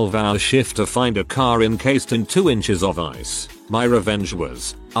 12-hour shift to find a car encased in 2 inches of ice. My revenge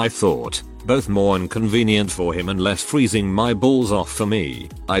was, I thought, both more inconvenient for him and less freezing my balls off for me.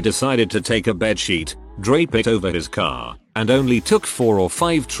 I decided to take a bedsheet, drape it over his car, and only took 4 or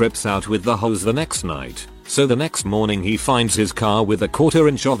 5 trips out with the hose the next night. So the next morning he finds his car with a 1/4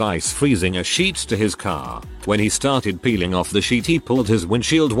 inch of ice freezing a sheet to his car. When he started peeling off the sheet, he pulled his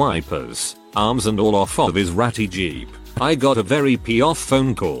windshield wipers, arms and all off of his ratty Jeep. I got a very pee-off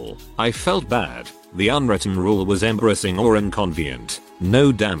phone call. I felt bad, The unwritten rule was embarrassing or inconvenient.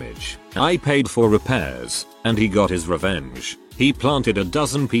 No damage. I paid for repairs, and he got his revenge. He planted a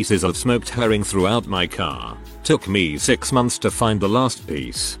dozen pieces of smoked herring throughout my car. Took me 6 months to find the last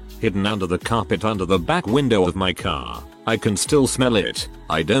piece, hidden under the carpet under the back window of my car. I can still smell it.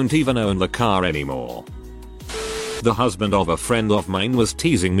 I don't even own the car anymore. The husband of a friend of mine was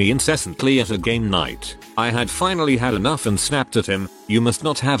teasing me incessantly at a game night. I had finally had enough and snapped at him, "You must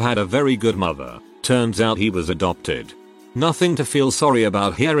not have had a very good mother." Turns out he was adopted. Nothing to feel sorry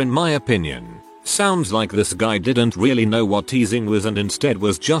about here in my opinion. Sounds like this guy didn't really know what teasing was and instead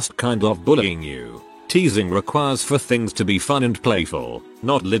was just kind of bullying you. Teasing requires for things to be fun and playful,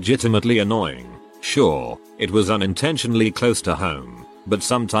 not legitimately annoying. Sure, it was unintentionally close to home, but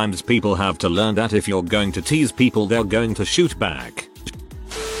sometimes people have to learn that if you're going to tease people they're going to shoot back.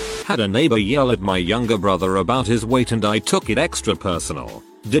 Had a neighbor yell at my younger brother about his weight and I took it extra personal.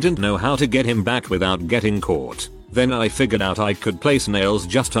 Didn't know how to get him back without getting caught. Then I figured out I could place nails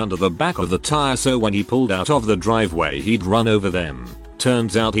just under the back of the tire so when he pulled out of the driveway he'd run over them.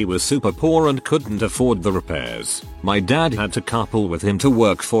 Turns out he was super poor and couldn't afford the repairs. My dad had to carpool with him to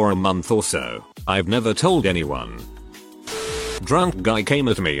work for a month or so. I've never told anyone. Drunk guy came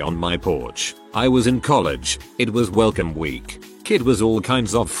at me on my porch. I was in college. It was welcome week. Kid was all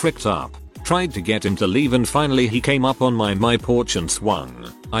kinds of fricked up. Tried to get him to leave and finally he came up on my porch and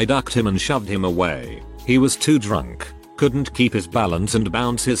swung. I ducked him and shoved him away. He was too drunk. Couldn't keep his balance and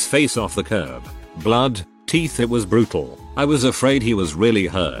bounce his face off the curb. Blood, teeth, it was brutal. I was afraid he was really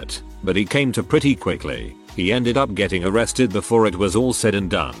hurt, but he came to pretty quickly. He ended up getting arrested before it was all said and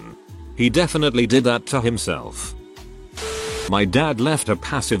done. He definitely did that to himself. My dad left a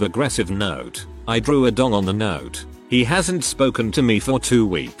passive-aggressive note. I drew a dong on the note. He hasn't spoken to me for 2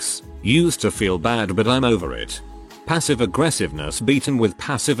 weeks. Used to feel bad but I'm over it. Passive aggressiveness beaten with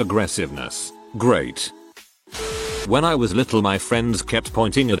passive aggressiveness. Great. When I was little my friends kept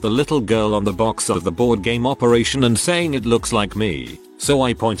pointing at the little girl on the box of the board game Operation and saying it looks like me. So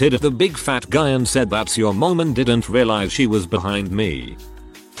I pointed at the big fat guy and said that's your mom and didn't realize she was behind me.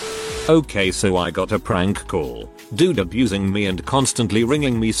 Okay, so I got a prank call. Dude abusing me and constantly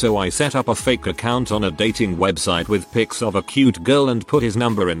ringing me, so I set up a fake account on a dating website with pics of a cute girl and put his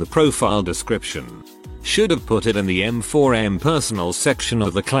number in the profile description. Should have put it in the M4M personal section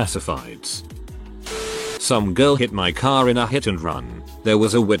of the classifieds. Some girl hit my car in a hit and run. There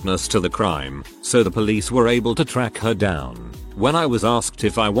was a witness to the crime, so the police were able to track her down. When I was asked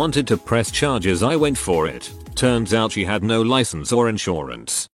if I wanted to press charges I went for it. Turns out she had no license or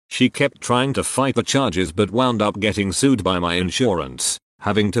insurance. She kept trying to fight the charges but wound up getting sued by my insurance,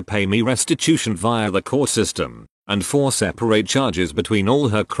 having to pay me restitution via the court system, and 4 separate charges between all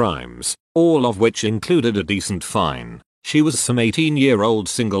her crimes, all of which included a decent fine. She was some 18-year-old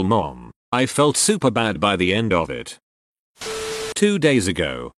single mom. I felt super bad by the end of it. 2 days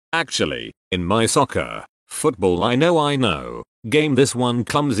ago, actually, in my football I know, game this one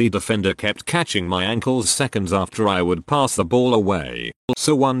clumsy defender kept catching my ankles seconds after I would pass the ball away.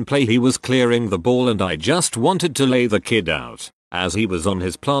 So one play he was clearing the ball and I just wanted to lay the kid out. As he was on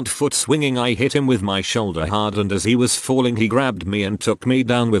his plant foot swinging I hit him with my shoulder hard and as he was falling he grabbed me and took me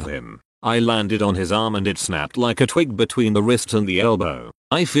down with him. I landed on his arm and it snapped like a twig between the wrist and the elbow.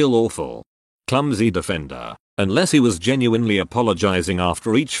 I feel awful. Clumsy defender. Unless he was genuinely apologizing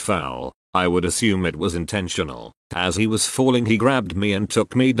after each foul, I would assume it was intentional. As he was falling he grabbed me and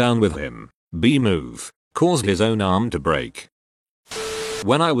took me down with him. B-move. Caused his own arm to break.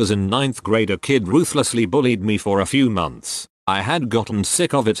 When I was in 9th grade a kid ruthlessly bullied me for a few months. I had gotten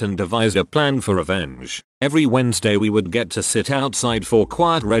sick of it and devised a plan for revenge. Every Wednesday we would get to sit outside for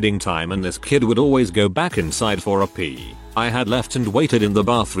quiet reading time and this kid would always go back inside for a pee. I had left and waited in the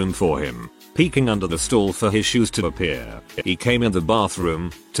bathroom for him, peeking under the stall for his shoes to appear. He came in the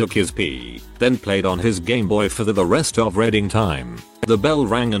bathroom, took his pee, then played on his Game Boy for the rest of reading time. The bell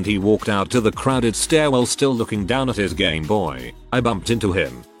rang and he walked out to the crowded stairwell still looking down at his Game Boy. I bumped into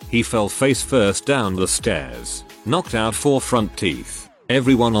him. He fell face first down the stairs, knocked out 4 front teeth.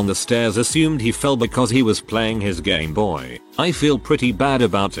 Everyone on the stairs assumed he fell because he was playing his Game Boy. I feel pretty bad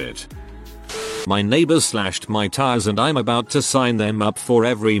about it. My neighbors slashed my tires and I'm about to sign them up for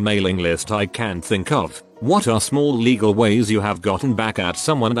every mailing list I can think of. What are small legal ways you have gotten back at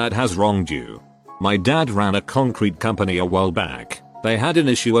someone that has wronged you? My dad ran a concrete company a while back. They had an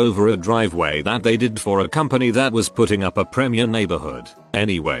issue over a driveway that they did for a company that was putting up a premier neighborhood.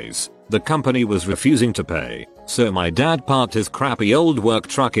 Anyways, the company was refusing to pay, so my dad parked his crappy old work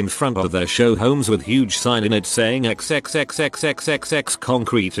truck in front of their show homes with huge sign in it saying XXXXXXX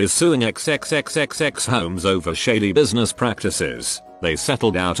concrete is suing XXXXX homes over shady business practices. They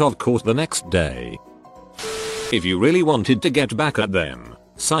settled out of court the next day. If you really wanted to get back at them,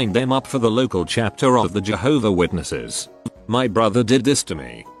 sign them up for the local chapter of the Jehovah's Witnesses. My brother did this to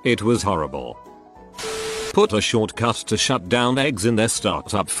me. It was horrible. Put a shortcut to shut down eggs in their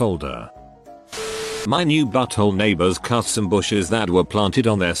startup folder. My new butthole neighbors cut some bushes that were planted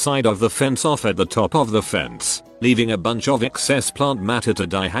on their side of the fence off at the top of the fence, leaving a bunch of excess plant matter to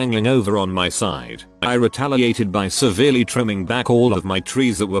die hanging over on my side. I retaliated by severely trimming back all of my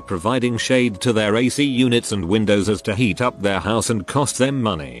trees that were providing shade to their AC units and windows as to heat up their house and cost them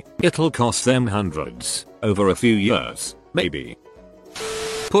money. It'll cost them hundreds, over a few years, maybe.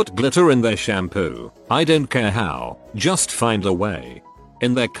 Put glitter in their shampoo. I don't care how, just find a way.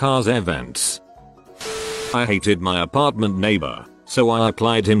 In their cars' air vents. I hated my apartment neighbor, so I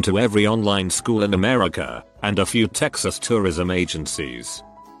applied him to every online school in America, and a few Texas tourism agencies.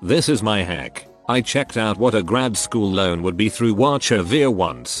 This is my hack. I checked out what a grad school loan would be through Watchavia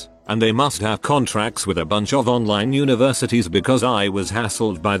once, and they must have contracts with a bunch of online universities because I was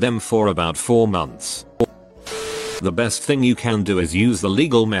hassled by them for about 4 months. The best thing you can do is use the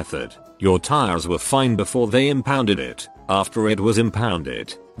legal method. Your tires were fine before they impounded it. After it was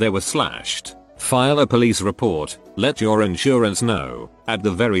impounded, they were slashed. File a police report, let your insurance know. At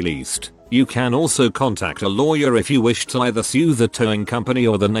the very least, you can also contact a lawyer if you wish to either sue the towing company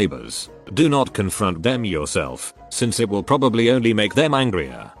or the neighbors. Do not confront them yourself, since it will probably only make them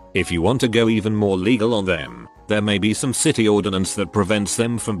angrier. If you want to go even more legal on them, there may be some city ordinance that prevents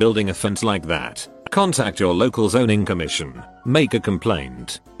them from building a fence like that. Contact your local zoning commission. Make a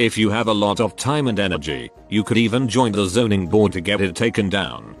complaint. If you have a lot of time and energy, you could even join the zoning board to get it taken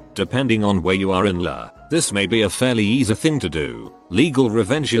down. Depending on where you are in law, this may be a fairly easy thing to do. Legal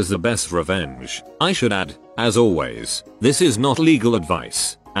revenge is the best revenge. I should add, as always, this is not legal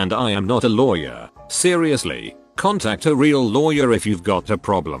advice, and I am not a lawyer. Seriously, contact a real lawyer if you've got a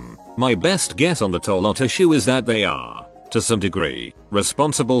problem. My best guess on the toll lot issue is that they are, to some degree,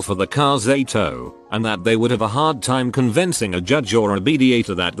 responsible for the cars they tow, and that they would have a hard time convincing a judge or a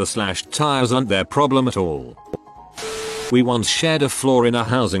mediator that the slashed tires aren't their problem at all. We once shared a floor in a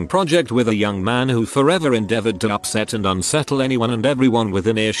housing project with a young man who forever endeavored to upset and unsettle anyone and everyone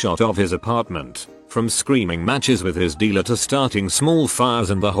within earshot of his apartment. From screaming matches with his dealer to starting small fires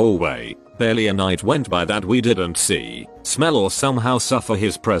in the hallway, barely a night went by that we didn't see, smell or somehow suffer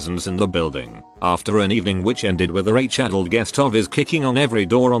his presence in the building. After an evening which ended with a rage-addled guest of his kicking on every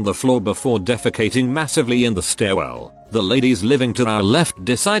door on the floor before defecating massively in the stairwell, the ladies living to our left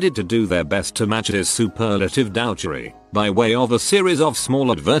decided to do their best to match his superlative dowry, by way of a series of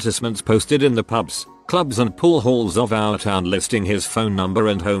small advertisements posted in the pubs, clubs and pool halls of our town listing his phone number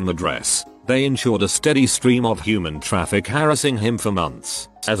and home address. They ensured a steady stream of human traffic harassing him for months.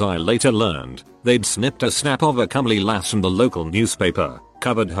 As I later learned, they'd snipped a snap of a comely lass from the local newspaper,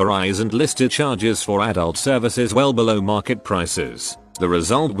 covered her eyes and listed charges for adult services well below market prices. The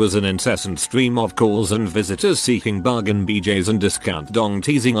result was an incessant stream of calls and visitors seeking bargain BJs and discount dong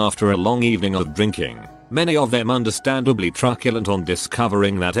teasing after a long evening of drinking. Many of them understandably truculent on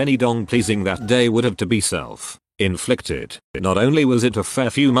discovering that any dong pleasing that day would have to be self-inflicted. Not only was it a fair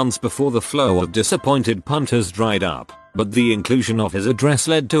few months before the flow of disappointed punters dried up, but the inclusion of his address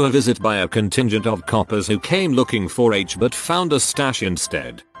led to a visit by a contingent of coppers who came looking for H but found a stash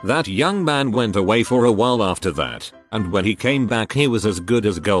instead. That young man went away for a while after that, and when he came back he was as good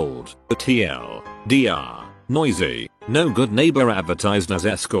as gold. TLDR. Noisy, no good neighbor advertised as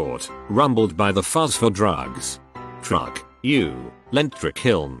escort, rumbled by the fuzz for drugs. Truck, lentric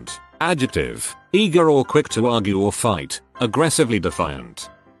hilmed, adjective, eager or quick to argue or fight, aggressively defiant.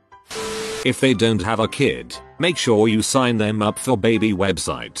 If they don't have a kid, make sure you sign them up for baby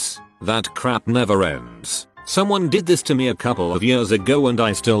websites. That crap never ends. Someone did this to me a couple of years ago and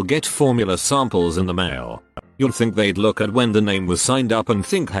I still get formula samples in the mail. You'd think they'd look at when the name was signed up and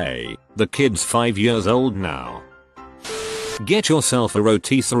think, hey, the kid's 5 years old now. Get yourself a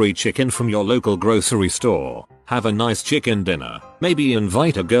rotisserie chicken from your local grocery store. Have a nice chicken dinner. Maybe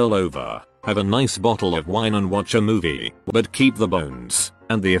invite a girl over. Have a nice bottle of wine and watch a movie. But keep the bones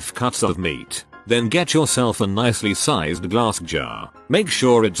and the cuts of meat. Then get yourself a nicely sized glass jar. Make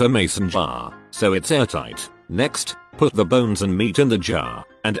sure it's a mason jar, so it's airtight. Next, put the bones and meat in the jar,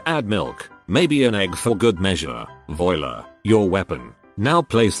 and add milk, maybe an egg for good measure. Voila, your weapon. Now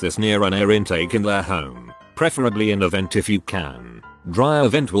place this near an air intake in their home, preferably in a vent if you can. Dryer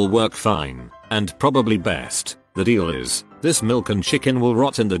vent will work fine, and probably best. The deal is, this milk and chicken will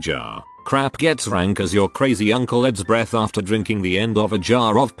rot in the jar. Crap gets rank as your crazy Uncle Ed's breath after drinking the end of a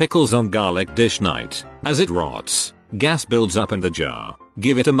jar of pickles on garlic dish night. As it rots, gas builds up in the jar,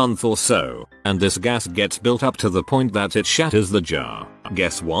 Give it a month or so, and this gas gets built up to the point that it shatters the jar.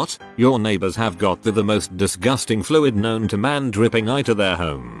 Guess what? Your neighbors have got the most disgusting fluid known to man dripping into their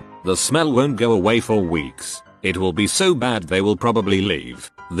home. The smell won't go away for weeks. It will be so bad they will probably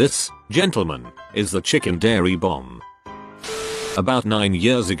leave. This, gentlemen, is the chicken dairy bomb. About 9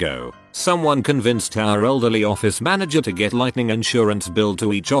 years ago, someone convinced our elderly office manager to get lightning insurance billed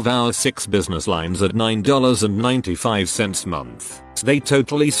to each of our 6 business lines at $9.95 a month. They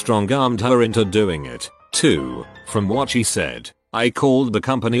totally strong-armed her into doing it, too. From what she said, I called the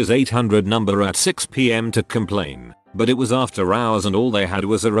company's 800 number at 6 PM to complain, but it was after hours and all they had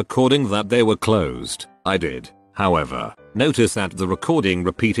was a recording that they were closed. I did, however, notice that the recording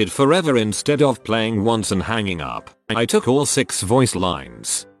repeated forever instead of playing once and hanging up. I took all 6 voice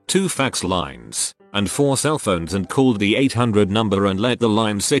lines, 2 fax lines, and 4 cell phones and called the 800 number and let the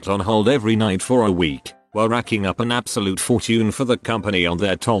line sit on hold every night for a week, while racking up an absolute fortune for the company on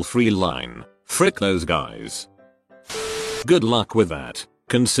their toll-free line. Frick those guys. Good luck with that.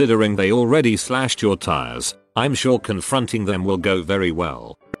 Considering they already slashed your tires, I'm sure confronting them will go very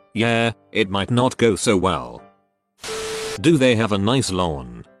well. Yeah, it might not go so well. Do they have a nice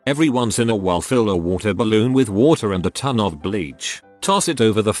lawn? Every once in a while fill a water balloon with water and a ton of bleach. Toss it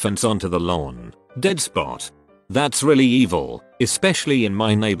over the fence onto the lawn. Dead spot. That's really evil, especially in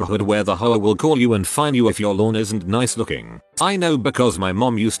my neighborhood where the hoe will call you and fine you if your lawn isn't nice looking. I know because my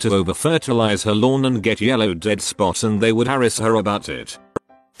mom used to over-fertilize her lawn and get yellow dead spots and they would harass her about it.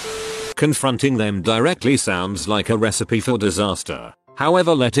 Confronting them directly sounds like a recipe for disaster.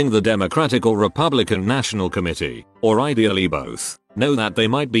 However, letting the Democratic or Republican National Committee, or ideally both, know that they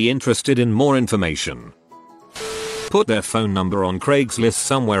might be interested in more information. Put their phone number on Craigslist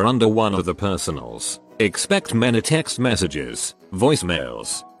somewhere under one of the personals. Expect many text messages,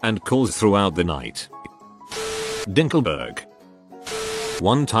 voicemails, and calls throughout the night. Dinkelberg.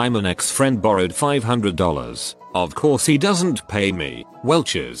 One time an ex-friend borrowed $500. Of course he doesn't pay me.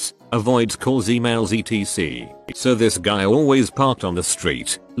 Welches. Avoids calls, emails, etc. So this guy always parked on the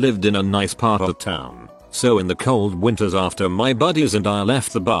street, lived in a nice part of town. So in the cold winters after my buddies and I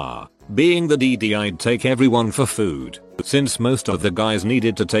left the bar, being the DD I'd take everyone for food. Since most of the guys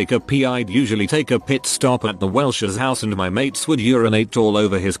needed to take a pee, I'd usually take a pit stop at the Welsh's house and my mates would urinate all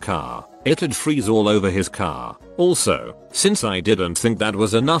over his car. It'd freeze all over his car. Also, since I didn't think that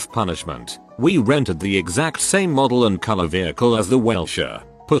was enough punishment, we rented the exact same model and color vehicle as the Welsher,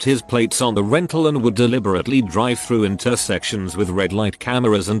 put his plates on the rental and would deliberately drive through intersections with red light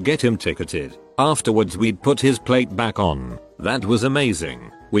cameras and get him ticketed. Afterwards we'd put his plate back on. That was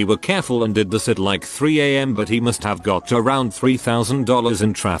amazing. We were careful and did this at like 3 AM, but he must have got around $3,000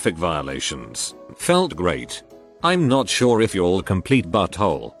 in traffic violations. Felt great. I'm not sure if you're a complete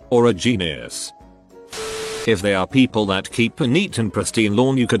butthole or a genius. If they are people that keep a neat and pristine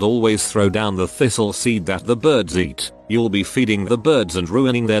lawn, you could always throw down the thistle seed that the birds eat. You'll be feeding the birds and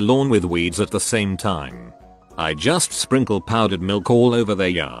ruining their lawn with weeds at the same time. I just sprinkle powdered milk all over their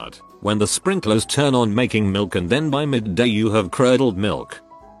yard. When the sprinklers turn on making milk and then by midday you have curdled milk.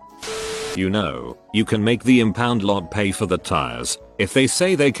 You know, you can make the impound lot pay for the tires. If they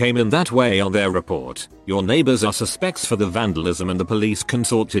say they came in that way on their report, your neighbors are suspects for the vandalism and the police can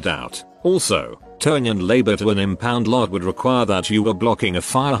sort it out. Also, towing and labor to an impound lot would require that you were blocking a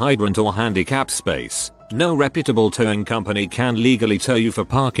fire hydrant or handicap space. No reputable towing company can legally tow you for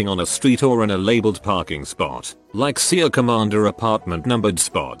parking on a street or in a labeled parking spot, like Sea Commander apartment numbered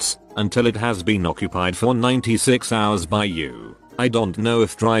spots, until it has been occupied for 96 hours by you. I don't know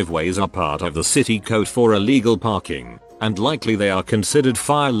if driveways are part of the city code for illegal parking, and likely they are considered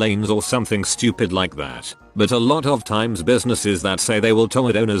fire lanes or something stupid like that. But a lot of times businesses that say they will tow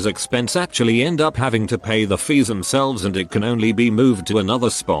at owner's expense actually end up having to pay the fees themselves and it can only be moved to another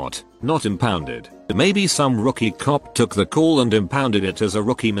spot, not impounded. Maybe some rookie cop took the call and impounded it as a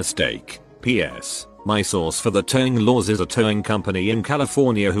rookie mistake. P.S. My source for the towing laws is a towing company in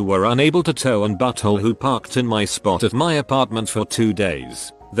California who were unable to tow and butthole who parked in my spot at my apartment for 2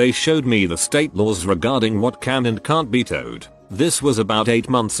 days. They showed me the state laws regarding what can and can't be towed. This was about 8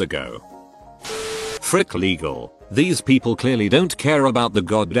 months ago. Frick legal. These people clearly don't care about the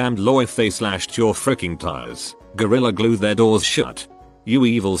goddamned law if they slashed your fricking tires. Gorilla glue their doors shut. You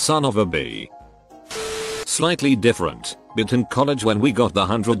evil son of a bee. Slightly different, but in college when we got the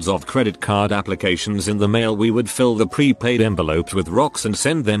hundreds of credit card applications in the mail, we would fill the prepaid envelopes with rocks and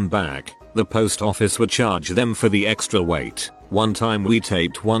send them back. The post office would charge them for the extra weight. One time we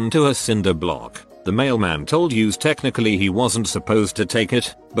taped one to a cinder block. The mailman told us technically he wasn't supposed to take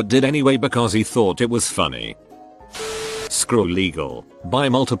it, but did anyway because he thought it was funny. Screw legal. Buy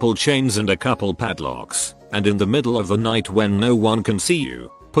multiple chains and a couple padlocks. And in the middle of the night when no one can see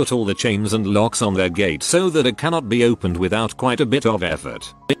you, put all the chains and locks on their gate so that it cannot be opened without quite a bit of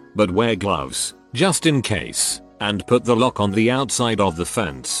effort. But wear gloves, just in case, and put the lock on the outside of the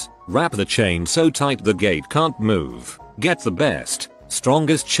fence. Wrap the chain so tight the gate can't move. Get the best,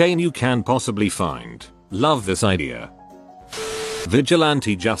 strongest chain you can possibly find. Love this idea.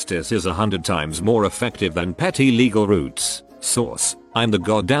 Vigilante justice is 100 times more effective than petty legal routes. Source: I'm the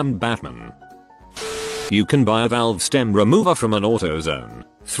goddamn Batman. You can buy a valve stem remover from an AutoZone.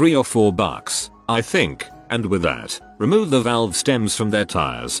 $3 or $4, I think, and with that, remove the valve stems from their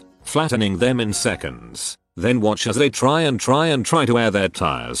tires, flattening them in seconds. Then watch as they try to air their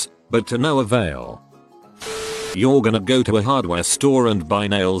tires, but to no avail. You're gonna go to a hardware store and buy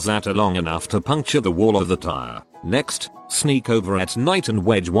nails that are long enough to puncture the wall of the tire. Next, sneak over at night and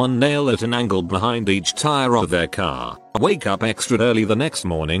wedge one nail at an angle behind each tire of their car. Wake up extra early the next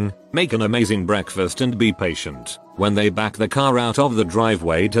morning, make an amazing breakfast and be patient. When they back the car out of the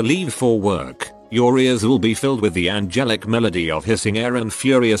driveway to leave for work, your ears will be filled with the angelic melody of hissing air and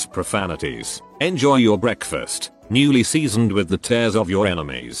furious profanities. Enjoy your breakfast, newly seasoned with the tears of your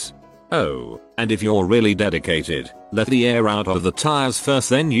enemies. Oh, and if you're really dedicated, let the air out of the tires first,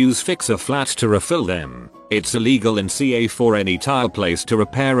 then use Fix-A-Flat to refill them. It's illegal in CA for any tire place to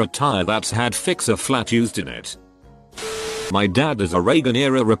repair a tire that's had Fix-A-Flat used in it. My dad is a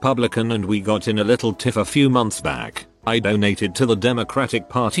Reagan-era Republican and we got in a little tiff a few months back. I donated to the Democratic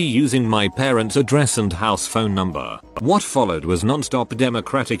Party using my parents' address and house phone number. What followed was non-stop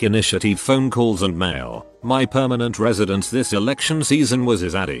Democratic Initiative phone calls and mail. My permanent residence this election season was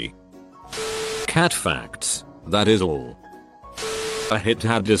his addy. Cat facts. That is all. A hit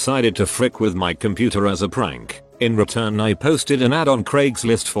had decided to frick with my computer as a prank. In return, I posted an ad on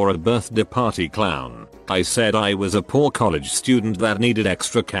Craigslist for a birthday party clown. I said I was a poor college student that needed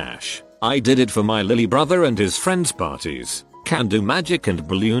extra cash. I did it for my Lily brother and his friends' parties. Can do magic and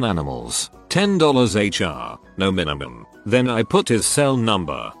balloon animals. $10 HR. No minimum. Then I put his cell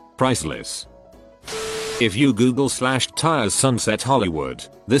number. Priceless. If you Google /tires Sunset Hollywood,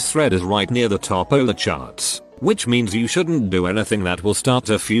 this thread is right near the top of the charts. Which means you shouldn't do anything that will start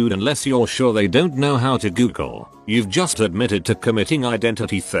a feud unless you're sure they don't know how to Google. You've just admitted to committing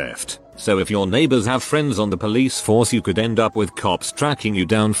identity theft. So if your neighbors have friends on the police force, you could end up with cops tracking you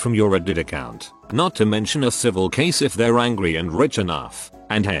down from your Reddit account. Not to mention a civil case if they're angry and rich enough.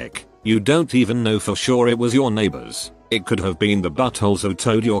 And heck, you don't even know for sure it was your neighbors. It could have been the buttholes who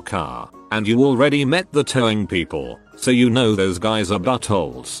towed your car. And you already met the towing people, so you know those guys are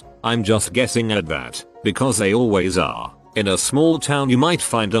buttholes. I'm just guessing at that, because they always are. In a small town you might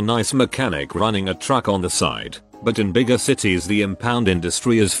find a nice mechanic running a truck on the side, but in bigger cities the impound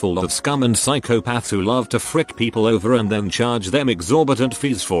industry is full of scum and psychopaths who love to frick people over and then charge them exorbitant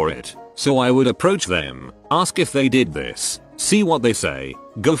fees for it. So I would approach them, ask if they did this, see what they say,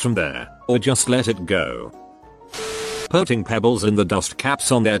 go from there, or just let it go. Putting pebbles in the dust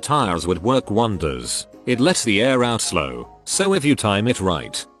caps on their tires would work wonders. It lets the air out slow, so if you time it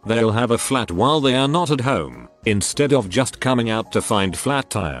right, they'll have a flat while they are not at home, instead of just coming out to find flat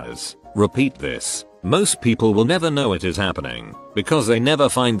tires. Repeat this. Most people will never know it is happening, because they never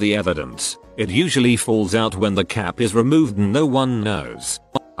find the evidence. It usually falls out when the cap is removed and no one knows.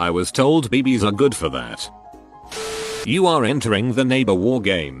 I was told BBs are good for that. You are entering the neighbor war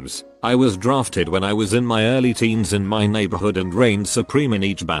games. I was drafted when I was in my early teens in my neighborhood and reigned supreme in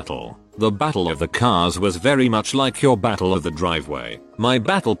each battle. The battle of the cars was very much like your battle of the driveway. My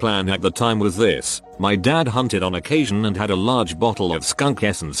battle plan at the time was this. My dad hunted on occasion and had a large bottle of skunk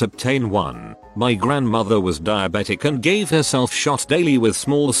essence. Obtain 1. My grandmother was diabetic and gave herself shots daily with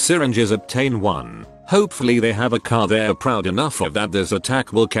small syringes. Obtain 1. Hopefully they have a car they're proud enough of that this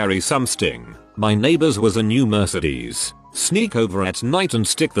attack will carry some sting. My neighbor's was a new Mercedes. Sneak over at night and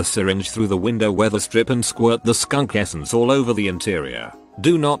stick the syringe through the window weather strip and squirt the skunk essence all over the interior.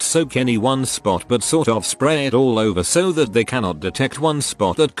 Do not soak any one spot but sort of spray it all over so that they cannot detect one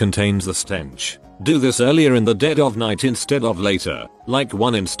spot that contains the stench. Do this earlier in the dead of night instead of later, like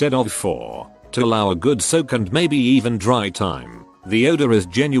 1 instead of 4, to allow a good soak and maybe even dry time. The odor is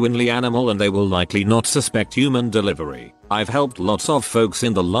genuinely animal and they will likely not suspect human delivery. I've helped lots of folks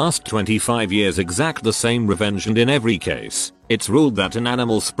in the last 25 years exact the same revenge, and in every case, it's ruled that an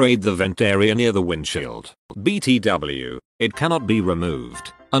animal sprayed the vent area near the windshield. BTW, it cannot be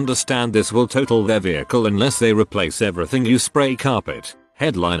removed. Understand this will total their vehicle unless they replace everything you spray: carpet,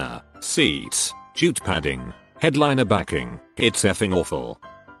 headliner, seats, jute padding, headliner backing. It's effing awful.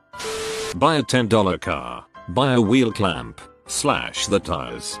 Buy a $10 car. Buy a wheel clamp. Slash the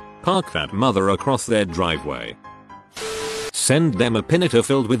tires. Park that mother across their driveway. Send them a pinata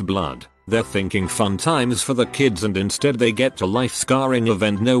filled with blood. They're thinking fun times for the kids and instead they get a life-scarring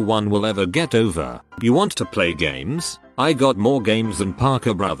event no one will ever get over. You want to play games? I got more games than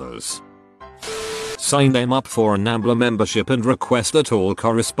Parker Brothers. Sign them up for an NAMBLA membership and request that all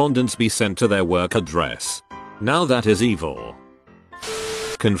correspondence be sent to their work address. Now that is evil.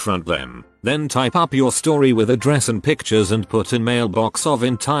 Confront them, then type up your story with address and pictures and put in mailbox of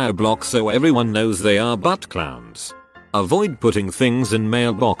entire block so everyone knows they are butt clowns. Avoid putting things in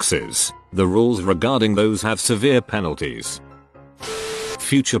mailboxes. The rules regarding those have severe penalties.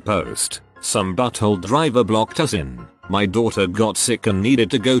 Future post. Some butthole driver blocked us in. My daughter got sick and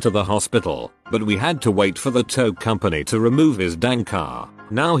needed to go to the hospital, but we had to wait for the tow company to remove his dang car.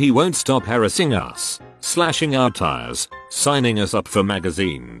 Now he won't stop harassing us, slashing our tires, signing us up for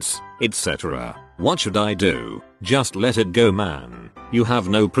magazines, etc. What should I do? Just let it go, man. You have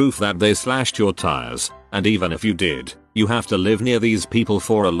no proof that they slashed your tires, and even if you did, you have to live near these people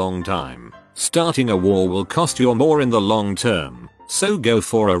for a long time. Starting a war will cost you more in the long term, so go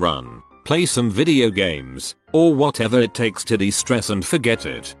for a run, play some video games, or whatever it takes to de-stress and forget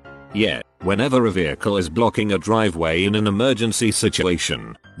it. Yeah, whenever a vehicle is blocking a driveway in an emergency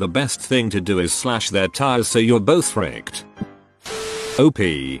situation, the best thing to do is slash their tires so you're both fricked. OP,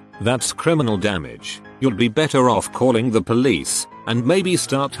 that's criminal damage. You'll be better off calling the police, and maybe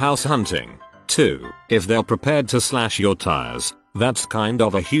start house hunting. 2. If they're prepared to slash your tires, that's kind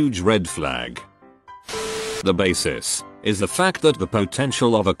of a huge red flag. The basis is the fact that the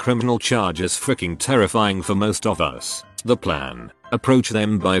potential of a criminal charge is freaking terrifying for most of us. The plan: approach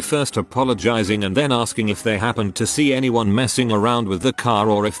them by first apologizing and then asking if they happened to see anyone messing around with the car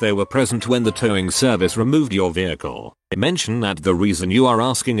or if they were present when the towing service removed your vehicle. Mention that the reason you are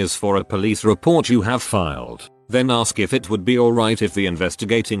asking is for a police report you have filed. Then ask if it would be alright if the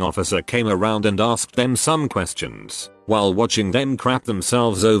investigating officer came around and asked them some questions. While watching them crap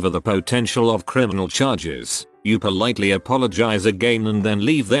themselves over the potential of criminal charges, you politely apologize again and then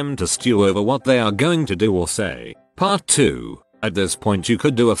leave them to stew over what they are going to do or say. Part 2. At this point you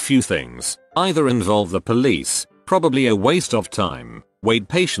could do a few things. Either involve the police, probably a waste of time, wait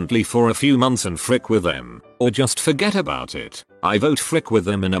patiently for a few months and frick with them, or just forget about it. I vote frick with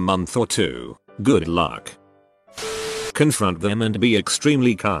them in a month or two. Good luck. Confront them and be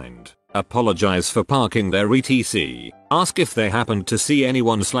extremely kind. Apologize for parking there etc. Ask if they happened to see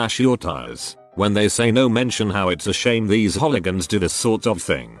anyone slash your tires. When they say no, mention how it's a shame these hooligans do this sort of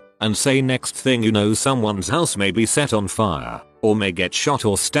thing. And say next thing you know someone's house may be set on fire, or may get shot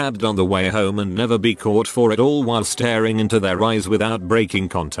or stabbed on the way home and never be caught for it, all while staring into their eyes without breaking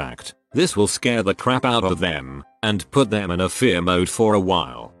contact. This will scare the crap out of them, and put them in a fear mode for a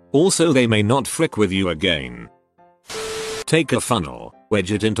while. Also they may not frick with you again. Take a funnel,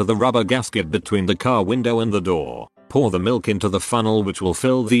 wedge it into the rubber gasket between the car window and the door. Pour the milk into the funnel which will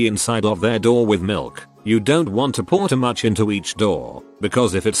fill the inside of their door with milk. You don't want to pour too much into each door,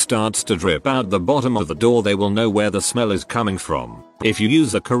 because if it starts to drip out the bottom of the door they will know where the smell is coming from. If you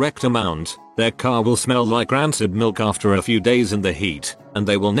use the correct amount, their car will smell like rancid milk after a few days in the heat, and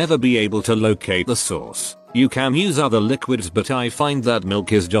they will never be able to locate the source. You can use other liquids, but I find that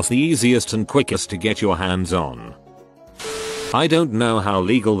milk is just the easiest and quickest to get your hands on. I don't know how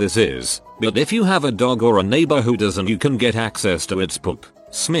legal this is, but if you have a dog or a neighbor who does and you can get access to its poop,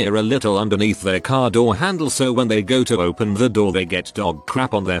 smear a little underneath their car door handle so when they go to open the door they get dog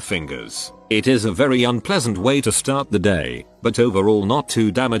crap on their fingers. It is a very unpleasant way to start the day, but overall not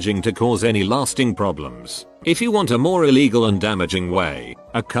too damaging to cause any lasting problems. If you want a more illegal and damaging way,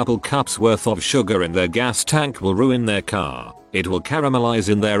 a couple cups worth of sugar in their gas tank will ruin their car. It will caramelize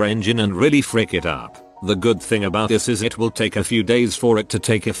in their engine and really frick it up. The good thing about this is it will take a few days for it to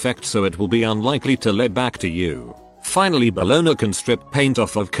take effect, so it will be unlikely to lead back to you. Finally, bologna can strip paint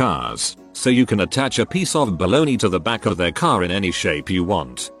off of cars, so you can attach a piece of bologna to the back of their car in any shape you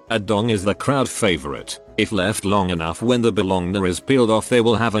want. A dong is the crowd favorite. If left long enough, when the bologna is peeled off they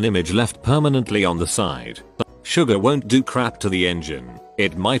will have an image left permanently on the side. Sugar won't do crap to the engine.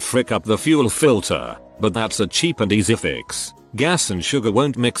 It might frick up the fuel filter, but that's a cheap and easy fix. Gas and sugar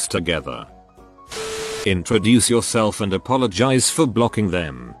won't mix together. Introduce yourself and apologize for blocking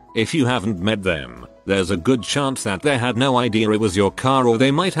them. If you haven't met them, there's a good chance that they had no idea it was your car, or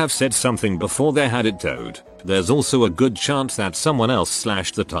they might have said something before they had it towed. There's also a good chance that someone else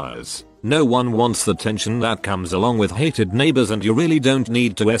slashed the tires. No one wants the tension that comes along with hated neighbors, and you really don't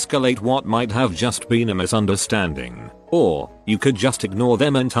need to escalate what might have just been a misunderstanding. Or, you could just ignore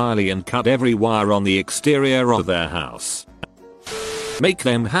them entirely and cut every wire on the exterior of their house. Make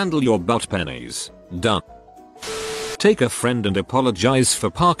them handle your butt pennies. Done. Take a friend and apologize for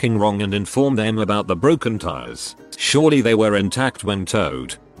parking wrong and inform them about the broken tires. Surely they were intact when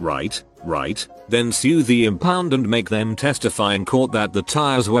towed, right? Then sue the impound and make them testify in court that the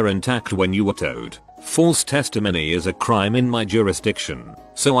tires were intact when you were towed. False testimony is a crime in my jurisdiction,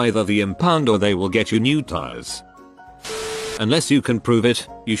 so either the impound or they will get you new tires. Unless you can prove it,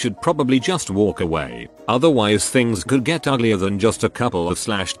 you should probably just walk away, otherwise things could get uglier than just a couple of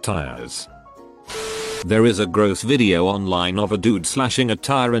slashed tires. There is a gross video online of a dude slashing a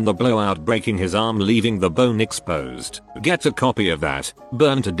tire in the blowout, breaking his arm, leaving the bone exposed. Get a copy of that,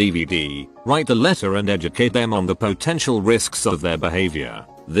 burn to DVD, write a letter and educate them on the potential risks of their behavior.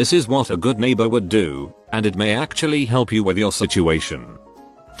 This is what a good neighbor would do, and it may actually help you with your situation.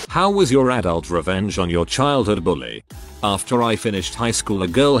 How was your adult revenge on your childhood bully? After I finished high school, a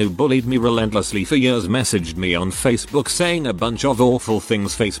girl who bullied me relentlessly for years messaged me on Facebook saying a bunch of awful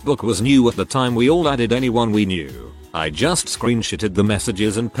things. Facebook was new at the time. We all added anyone we knew. I just screenshotted the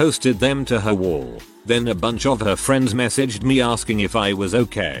messages and posted them to her wall. Then a bunch of her friends messaged me asking if I was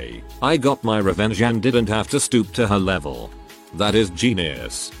okay. I got my revenge and didn't have to stoop to her level. That is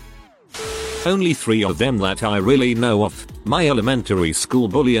genius. Only 3 of them that I really know of. My elementary school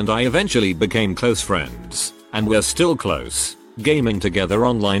bully and I eventually became close friends, and we're still close, gaming together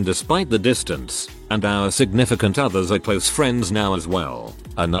online despite the distance, and our significant others are close friends now as well.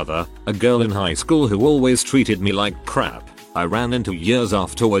 Another, a girl in high school who always treated me like crap, I ran into years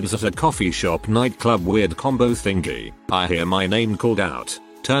afterwards at a coffee shop nightclub. Weird combo thingy. I hear my name called out,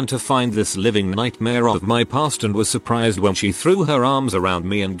 turned to find this living nightmare of my past, and was surprised when she threw her arms around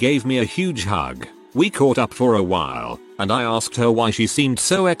me and gave me a huge hug. We caught up for a while, and I asked her why she seemed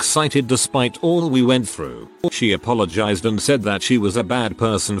so excited despite all we went through. She apologized and said that she was a bad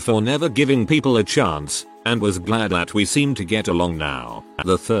person for never giving people a chance, and was glad that we seemed to get along now.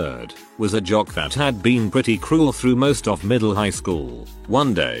 The third was a jock that had been pretty cruel through most of middle high school.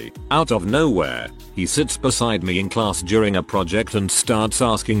 One day, out of nowhere, he sits beside me in class during a project and starts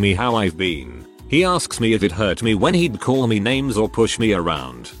asking me how I've been. He asks me if it hurt me when he'd call me names or push me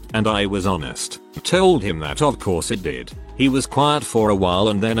around, and I was honest. Told him that of course it did. He was quiet for a while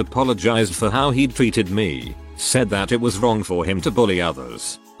and then apologized for how he'd treated me. Said that it was wrong for him to bully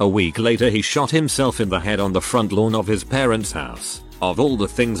others. A week later he shot himself in the head on the front lawn of his parents' house. Of all the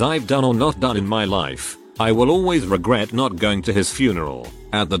things I've done or not done in my life, I will always regret not going to his funeral.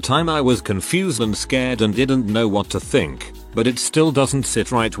 At the time I was confused and scared and didn't know what to think, but it still doesn't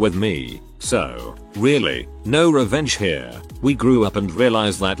sit right with me. So, really, no revenge here. We grew up and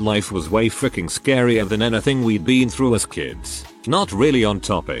realized that life was way freaking scarier than anything we'd been through as kids. Not really on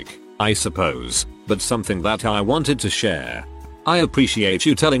topic, I suppose, but something that I wanted to share. I appreciate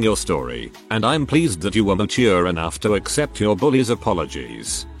you telling your story, and I'm pleased that you were mature enough to accept your bully's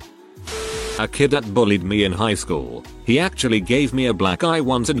apologies. A kid that bullied me in high school. He actually gave me a black eye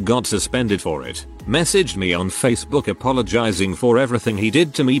once and got suspended for it. Messaged me on Facebook apologizing for everything he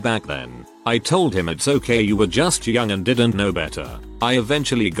did to me back then. I told him it's okay, you were just young and didn't know better. I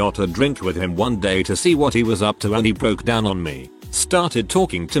eventually got a drink with him one day to see what he was up to, and he broke down on me. Started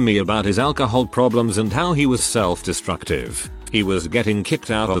talking to me about his alcohol problems and how he was self-destructive. He was getting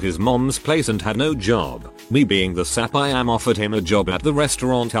kicked out of his mom's place and had no job. Me being the sap I am, offered him a job at the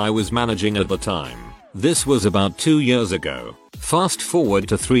restaurant I was managing at the time. This was about 2 years ago. Fast forward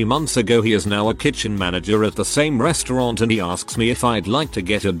to 3 months ago, he is now a kitchen manager at the same restaurant, and he asks me if I'd like to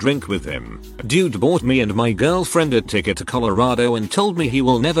get a drink with him. Dude bought me and my girlfriend a ticket to Colorado and told me he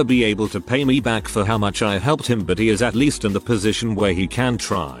will never be able to pay me back for how much I helped him, but he is at least in the position where he can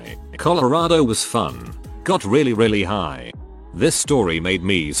try. Colorado was fun. Got really high. This story made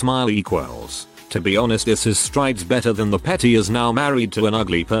me smile equals. To be honest, this is strides better than the petty is now married to an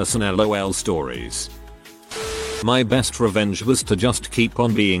ugly person lol stories. My best revenge was to just keep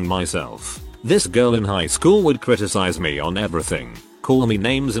on being myself. This girl in high school would criticize me on everything, call me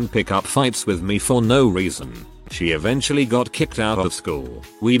names and pick up fights with me for no reason. She eventually got kicked out of school.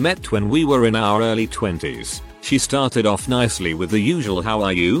 We met when we were in our early 20s. She started off nicely with the usual "how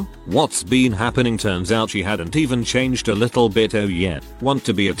are you? What's been happening?" Turns out she hadn't even changed a little bit. "Oh yeah, want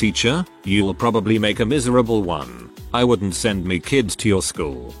to be a teacher? You'll probably make a miserable one. I wouldn't send me kids to your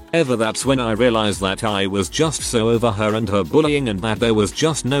school ever." That's when I realized that I was just so over her and her bullying, and that there was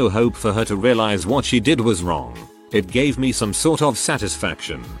just no hope for her to realize what she did was wrong. It gave me some sort of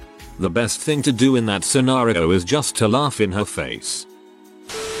satisfaction. The best thing to do in that scenario is just to laugh in her face.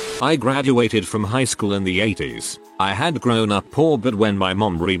 I graduated from high school in the 80s. I had grown up poor, but when my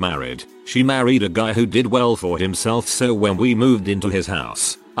mom remarried, she married a guy who did well for himself, so when we moved into his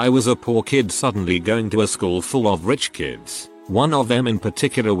house, I was a poor kid suddenly going to a school full of rich kids. One of them in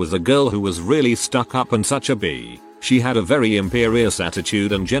particular was a girl who was really stuck up and such a bee. She had a very imperious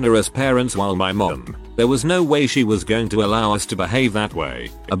attitude and generous parents, while my mom, there was no way she was going to allow us to behave that way.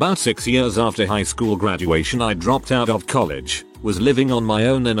 About 6 years after high school graduation, I dropped out of college, was living on my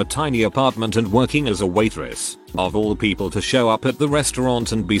own in a tiny apartment and working as a waitress. Of all people to show up at the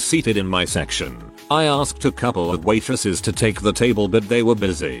restaurant and be seated in my section. I asked a couple of waitresses to take the table, but they were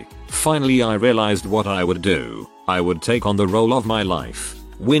busy. Finally I realized what I would do. I would take on the role of my life.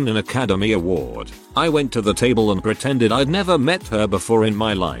 Win an Academy Award. I went to the table and pretended I'd never met her before in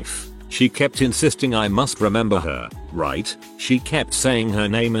my life. She kept insisting I must remember her, right? She kept saying her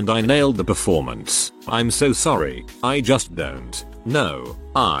name and I nailed the performance. I'm so sorry, I just don't. No,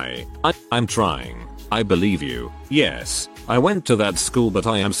 I'm trying. I believe you. Yes, I went to that school, but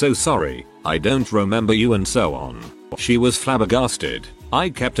I am so sorry. I don't remember you, and so on. She was flabbergasted. I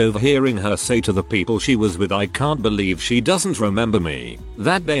kept overhearing her say to the people she was with, I can't believe she doesn't remember me.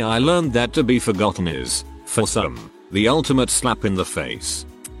 That day I learned that to be forgotten is, for some, the ultimate slap in the face.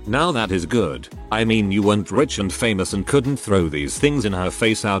 Now that is good. I mean, you weren't rich and famous and couldn't throw these things in her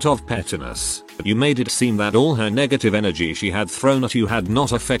face out of pettiness. You made it seem that all her negative energy she had thrown at you had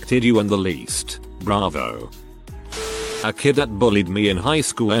not affected you in the least. Bravo. A kid that bullied me in high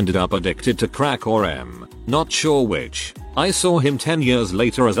school ended up addicted to crack or not sure which. I saw him 10 years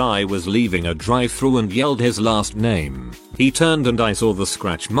later as I was leaving a drive-thru and yelled his last name. He turned and I saw the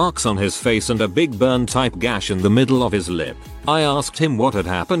scratch marks on his face and a big burn type gash in the middle of his lip. I asked him what had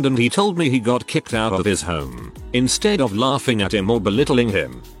happened and he told me he got kicked out of his home. Instead of laughing at him or belittling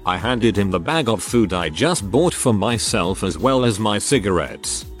him, I handed him the bag of food I just bought for myself as well as my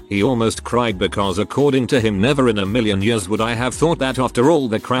cigarettes. He almost cried because according to him, never in a million years would I have thought that after all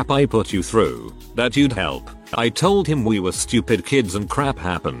the crap I put you through, that you'd help. I told him we were stupid kids and crap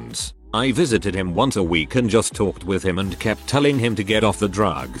happens. I visited him once a week and just talked with him and kept telling him to get off the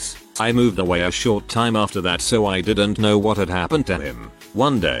drugs. I moved away a short time after that, so I didn't know what had happened to him.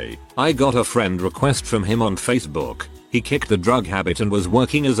 One day, I got a friend request from him on Facebook. He kicked the drug habit and was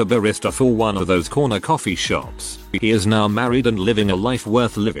working as a barista for one of those corner coffee shops. He is now married and living a life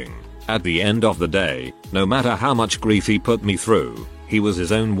worth living. At the end of the day, no matter how much grief he put me through, he was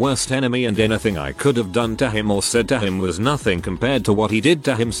his own worst enemy, and anything I could have done to him or said to him was nothing compared to what he did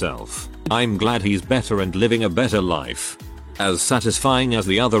to himself. I'm glad he's better and living a better life. As satisfying as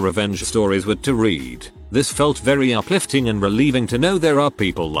the other revenge stories were to read, this felt very uplifting and relieving to know there are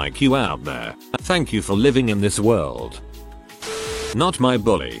people like you out there. Thank you for living in this world. Not my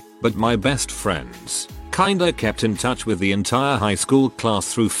bully, but my best friends. Kinda kept in touch with the entire high school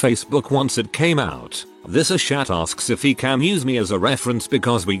class through Facebook once it came out. This Ashat asks if he can use me as a reference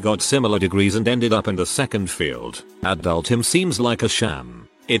because we got similar degrees and ended up in the second field. Adult him seems like a sham.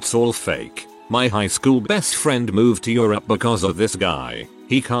 It's all fake. My high school best friend moved to Europe because of this guy.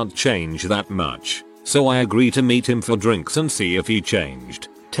 He can't change that much. So I agree to meet him for drinks and see if he changed.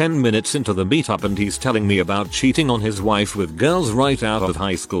 10 minutes into the meetup and he's telling me about cheating on his wife with girls right out of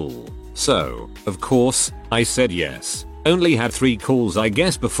high school. So, of course, I said yes. Only had 3 calls I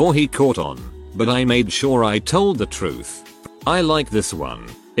guess before he caught on. But I made sure I told the truth. I like this one.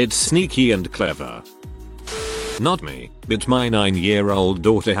 It's sneaky and clever. Not me, but my 9-year-old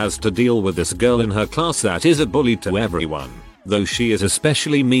daughter has to deal with this girl in her class that is a bully to everyone. Though she is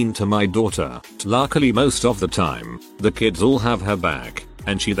especially mean to my daughter. Luckily most of the time, the kids all have her back,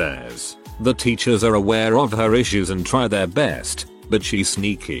 and she theirs. The teachers are aware of her issues and try their best, but she's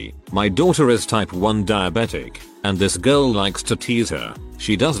sneaky. My daughter is type 1 diabetic, and this girl likes to tease her.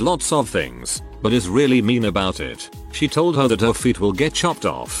 She does lots of things, but is really mean about it. She told her that her feet will get chopped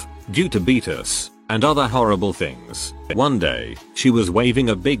off, due to beatus, and other horrible things. One day, she was waving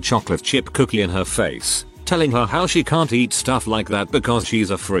a big chocolate chip cookie in her face, telling her how she can't eat stuff like that because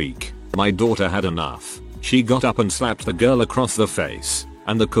she's a freak. My daughter had enough. She got up and slapped the girl across the face,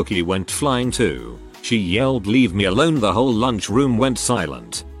 and the cookie went flying too. She yelled, "Leave me alone." The whole lunchroom went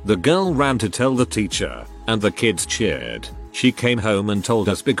silent. The girl ran to tell the teacher, and the kids cheered. She came home and told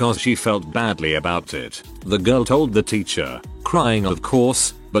us because she felt badly about it. The girl told the teacher, crying of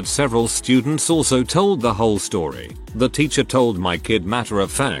course, but several students also told the whole story. The teacher told my kid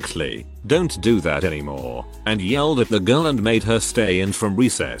matter-of-factly, "Don't do that anymore," and yelled at the girl and made her stay in from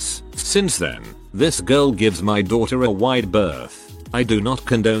recess. Since then, this girl gives my daughter a wide berth. I do not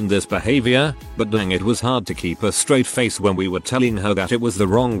condone this behavior, but dang, it was hard to keep a straight face when we were telling her that it was the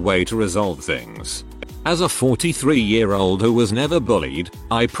wrong way to resolve things. As a 43-year-old who was never bullied,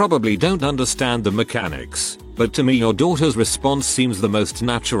 I probably don't understand the mechanics, but to me your daughter's response seems the most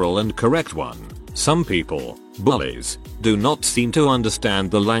natural and correct one. Some people, bullies, do not seem to understand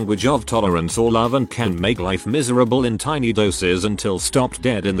the language of tolerance or love and can make life miserable in tiny doses until stopped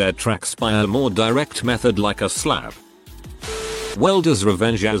dead in their tracks by a more direct method like a slap. Well, does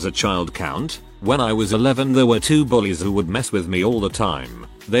revenge as a child count? When I was 11 there were 2 bullies who would mess with me all the time.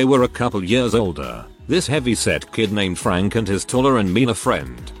 They were a couple years older. This heavy-set kid named Frank and his taller and meaner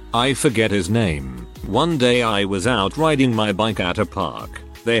friend. I forget his name. One day I was out riding my bike at a park.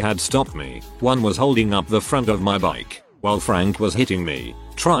 They had stopped me. One was holding up the front of my bike, while Frank was hitting me,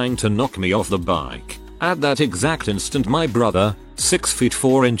 trying to knock me off the bike. At that exact instant my brother, 6 feet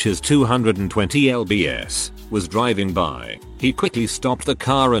 4 inches 220 lbs, was driving by. He quickly stopped the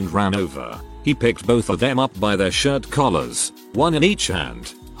car and ran over. He picked both of them up by their shirt collars, one in each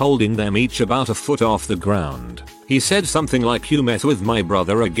hand, holding them each about a foot off the ground. He said something like, "You mess with my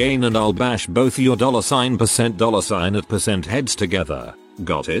brother again and I'll bash both your $% at percent heads together.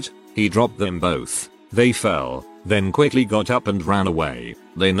 Got it?" He dropped them both. They fell, then quickly got up and ran away.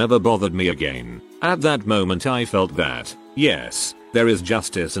 They never bothered me again. At that moment I felt that, yes, there is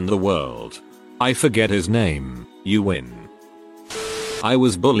justice in the world. I forget his name. You win. I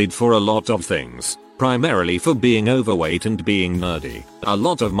was bullied for a lot of things, primarily for being overweight and being nerdy. A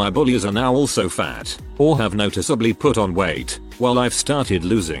lot of my bullies are now also fat, or have noticeably put on weight, while I've started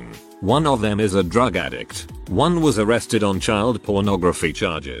losing. One of them is a drug addict. One was arrested on child pornography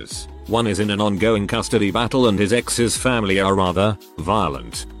charges. One is in an ongoing custody battle and his ex's family are rather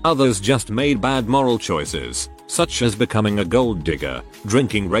violent. Others just made bad moral choices, such as becoming a gold digger,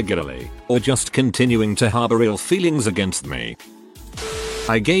 drinking regularly, or just continuing to harbor ill feelings against me.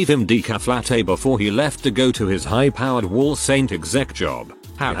 I gave him decaf latte before he left to go to his high-powered wall Saint exec job.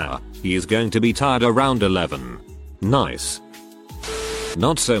 Haha, he is going to be tired around 11. Nice.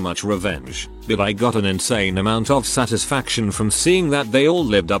 Not so much revenge, but I got an insane amount of satisfaction from seeing that they all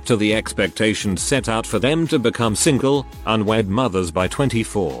lived up to the expectations set out for them to become single, unwed mothers by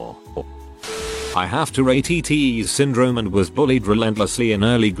 24. I have Tourette syndrome and was bullied relentlessly in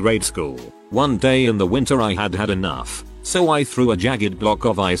early grade school. One day in the winter I had enough, so I threw a jagged block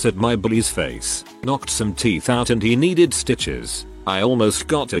of ice at my bully's face, knocked some teeth out and he needed stitches. I almost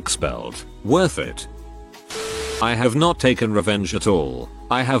got expelled. Worth it. I have not taken revenge at all.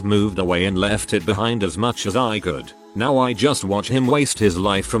 I have moved away and left it behind as much as I could. Now I just watch him waste his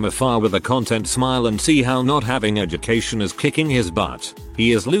life from afar with a content smile and see how not having education is kicking his butt.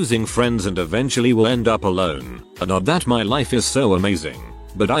 He is losing friends and eventually will end up alone. And not that my life is so amazing,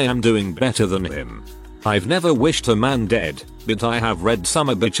 but I am doing better than him. I've never wished a man dead, but I have read some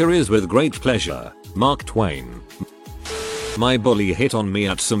obituaries with great pleasure. Mark Twain. My bully hit on me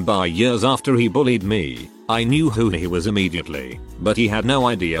at some bar years after he bullied me. I knew who he was immediately, but he had no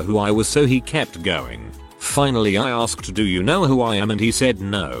idea who I was, so he kept going. Finally I asked, "Do you know who I am?" and he said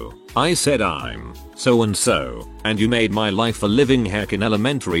no. I said, "I'm so and so, and you made my life a living heck in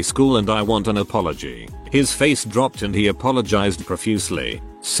elementary school and I want an apology." His face dropped and he apologized profusely,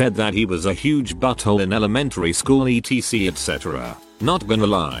 said that he was a huge butthole in elementary school etc etc. Not gonna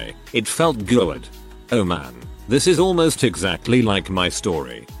lie, it felt good. Oh man. This is almost exactly like my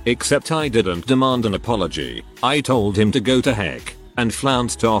story, except I didn't demand an apology. I told him to go to heck, and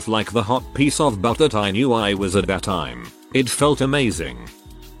flounced off like the hot piece of butt that I knew I was at that time. It felt amazing.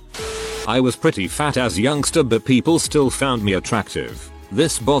 I was pretty fat as a youngster, but people still found me attractive.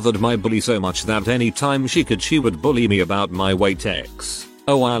 This bothered my bully so much that anytime she could she would bully me about my weight ex.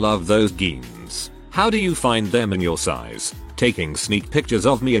 Oh, I love those genes. How do you find them in your size? Taking sneak pictures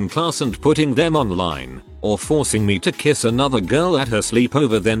of me in class and putting them online, or forcing me to kiss another girl at her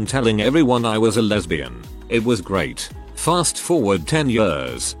sleepover then telling everyone I was a lesbian. It was great. Fast forward 10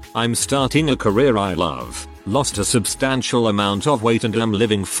 years, I'm starting a career I love, lost a substantial amount of weight and am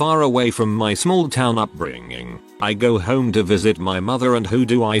living far away from my small town upbringing. I go home to visit my mother and who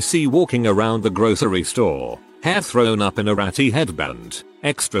do I see walking around the grocery store? Hair thrown up in a ratty headband,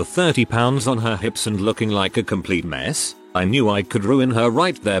 extra 30 pounds on her hips and looking like a complete mess? I knew I could ruin her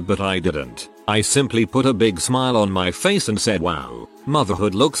right there, but I didn't. I simply put a big smile on my face and said, "Wow,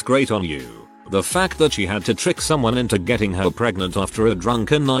 motherhood looks great on you." The fact that she had to trick someone into getting her pregnant after a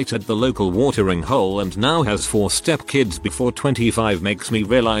drunken night at the local watering hole and now has 4 stepkids before 25 makes me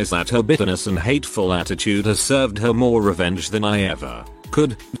realize that her bitterness and hateful attitude has served her more revenge than I ever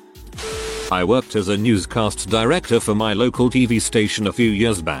could. I worked as a newscast director for my local TV station a few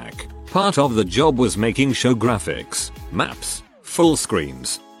years back. Part of the job was making show graphics, maps, full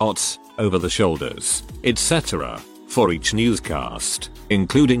screens, OTS, over the shoulders, etc. for each newscast,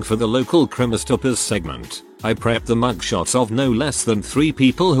 including for the local Crime Stoppers segment. I prepped the mugshots of no less than 3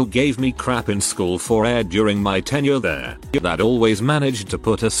 people who gave me crap in school for air during my tenure there. That always managed to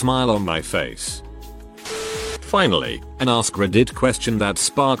put a smile on my face. Finally, an Ask Reddit question that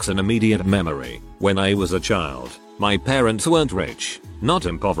sparks an immediate memory. When I was a child, my parents weren't rich, not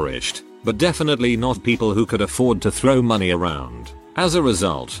impoverished, but definitely not people who could afford to throw money around. As a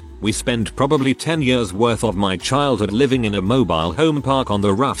result, we spent probably 10 years worth of my childhood living in a mobile home park on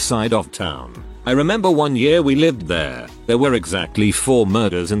the rough side of town. I remember one year we lived there. There were exactly 4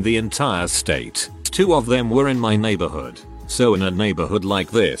 murders in the entire state. 2 of them were in my neighborhood. So in a neighborhood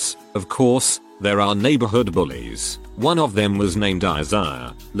like this, of course, there are neighborhood bullies. One of them was named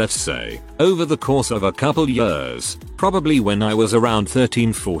Isaiah, let's say. Over the course of a couple years, probably when I was around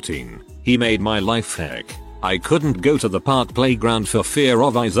 13-14, he made my life heck. I couldn't go to the park playground for fear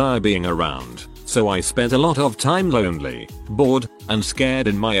of Isaiah being around, so I spent a lot of time lonely, bored, and scared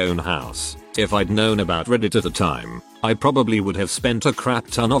in my own house. If I'd known about Reddit at the time, I probably would have spent a crap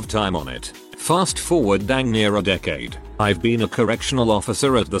ton of time on it. Fast forward dang near a decade, I've been a correctional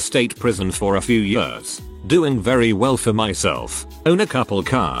officer at the state prison for a few years, doing very well for myself, own a couple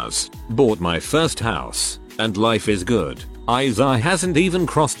cars, bought my first house, and life is good. Isaiah hasn't even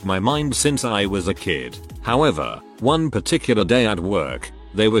crossed my mind since I was a kid. However, one particular day at work,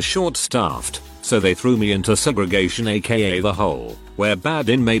 they were short-staffed, so they threw me into segregation, aka the hole, where bad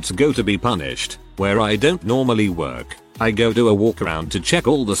inmates go to be punished, where I don't normally work. I go to a walk around to check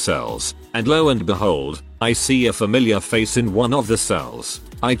all the cells, and lo and behold, I see a familiar face in one of the cells.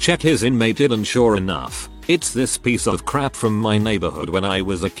 I check his inmate ID and sure enough, it's this piece of crap from my neighborhood when I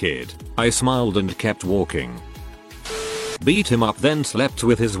was a kid. I smiled and kept walking. Beat him up, then slept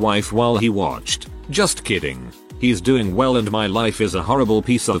with his wife while he watched. Just kidding. He's doing well and my life is a horrible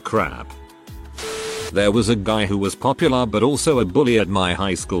piece of crap. There was a guy who was popular but also a bully at my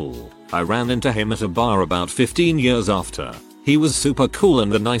high school. I ran into him at a bar about 15 years after. He was super cool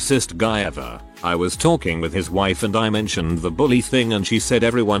and the nicest guy ever. I was talking with his wife and I mentioned the bully thing and she said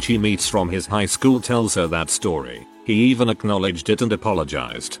everyone she meets from his high school tells her that story. He even acknowledged it and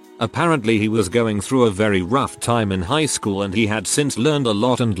apologized. Apparently he was going through a very rough time in high school and he had since learned a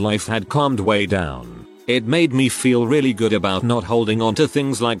lot and life had calmed way down. It made me feel really good about not holding on to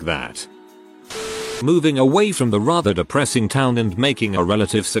things like that. Moving away from the rather depressing town and making a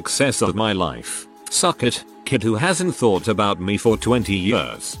relative success of my life. Suck it, kid who hasn't thought about me for 20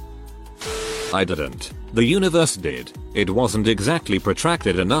 years. I didn't. The universe did. It wasn't exactly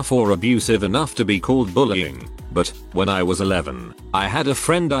protracted enough or abusive enough to be called bullying. But, when I was 11, I had a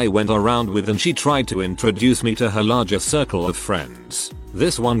friend I went around with and she tried to introduce me to her larger circle of friends.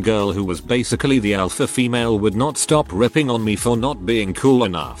 This one girl who was basically the alpha female would not stop ripping on me for not being cool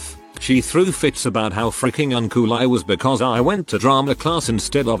enough. She threw fits about how freaking uncool I was because I went to drama class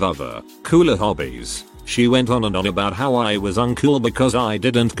instead of other, cooler hobbies. She went on and on about how I was uncool because I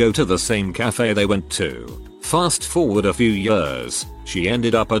didn't go to the same cafe they went to. Fast forward a few years, she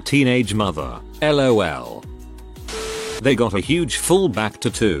ended up a teenage mother, LOL. They got a huge full back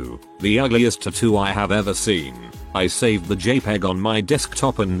tattoo, the ugliest tattoo I have ever seen. I saved the JPEG on my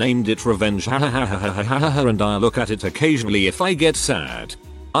desktop and named it Revenge and I look at it occasionally if I get sad.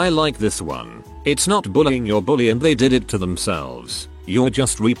 I like this one. It's not bullying your bully and they did it to themselves. You're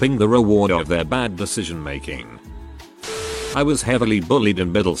just reaping the reward of their bad decision making. I was heavily bullied in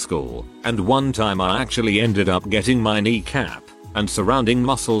middle school, and one time I actually ended up getting my kneecap and surrounding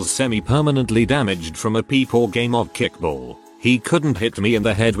muscles semi-permanently damaged from a pee-poor game of kickball. He couldn't hit me in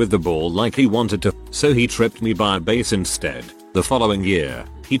the head with the ball like he wanted to, so he tripped me by a base instead. The following year,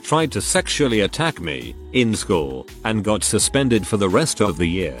 he tried to sexually attack me in school and got suspended for the rest of the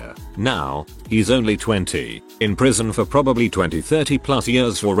year. Now, he's only 20, in prison for probably 20-30 plus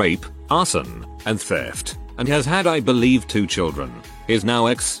years for rape, arson, and theft, and has had I believe 2 children. His now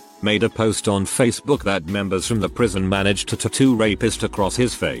ex made a post on Facebook that members from the prison managed to tattoo rapist across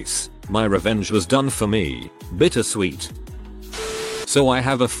his face. My revenge was done for me. Bittersweet. So I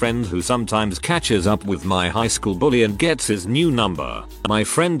have a friend who sometimes catches up with my high school bully and gets his new number. My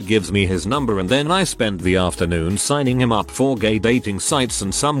friend gives me his number and then I spend the afternoon signing him up for gay dating sites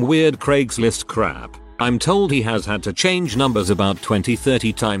and some weird Craigslist crap. I'm told he has had to change numbers about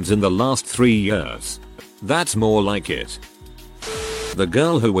 20-30 times in the last 3 years. That's more like it. The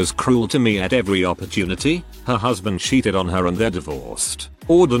girl who was cruel to me at every opportunity, her husband cheated on her and they're divorced.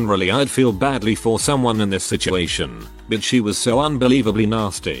 Ordinarily I'd feel badly for someone in this situation, but she was so unbelievably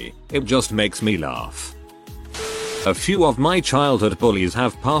nasty, it just makes me laugh. A few of my childhood bullies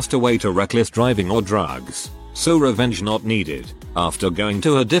have passed away to reckless driving or drugs, so revenge not needed. After going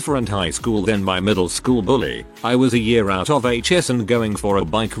to a different high school than my middle school bully, I was a year out of HS and going for a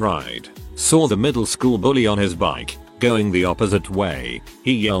bike ride. Saw the middle school bully on his bike, going the opposite way.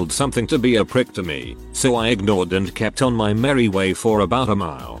 He yelled something to be a prick to me, so I ignored and kept on my merry way for about a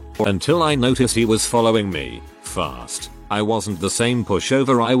mile, until I noticed he was following me, fast. I wasn't the same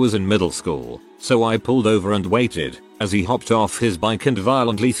pushover I was in middle school, so I pulled over and waited, as he hopped off his bike and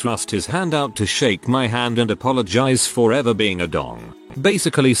violently thrust his hand out to shake my hand and apologize for ever being a dong.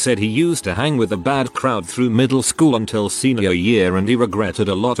 Basically said he used to hang with a bad crowd through middle school until senior year and he regretted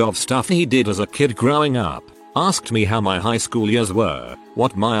a lot of stuff he did as a kid growing up. Asked me how my high school years were,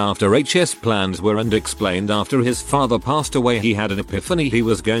 what my after HS plans were, and explained after his father passed away he had an epiphany he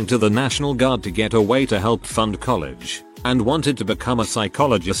was going to the National Guard to get away to help fund college, and wanted to become a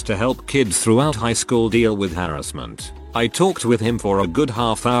psychologist to help kids throughout high school deal with harassment. I talked with him for a good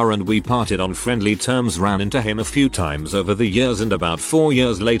half hour and we parted on friendly terms, ran into him a few times over the years, and about 4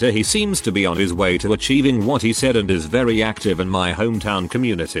 years later he seems to be on his way to achieving what he said and is very active in my hometown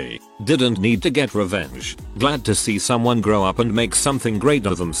community. Didn't need to get revenge. Glad to see someone grow up and make something great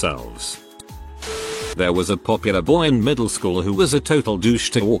of themselves. There was a popular boy in middle school who was a total douche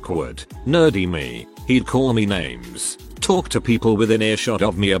to awkward, nerdy me. He'd call me names, talk to people within earshot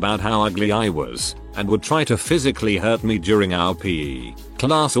of me about how ugly I was, and would try to physically hurt me during our PE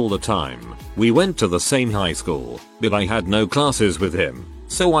class all the time. We went to the same high school, but I had no classes with him,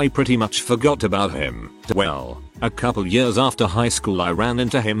 so I pretty much forgot about him. Well, a couple years after high school I ran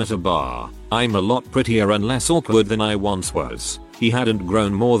into him at a bar. I'm a lot prettier and less awkward than I once was. He hadn't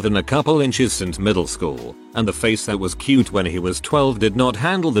grown more than a couple inches since middle school, and the face that was cute when he was 12 did not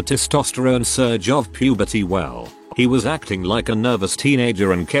handle the testosterone surge of puberty well. He was acting like a nervous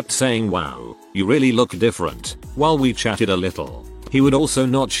teenager and kept saying, "Wow, you really look different," while we chatted a little. He would also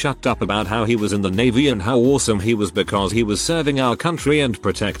not shut up about how he was in the Navy and how awesome he was because he was serving our country and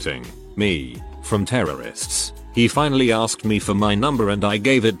protecting me from terrorists. He finally asked me for my number and I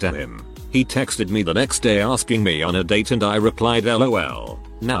gave it to him. He texted me the next day asking me on a date and I replied LOL.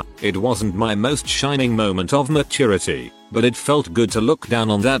 Nah, it wasn't my most shining moment of maturity, but it felt good to look down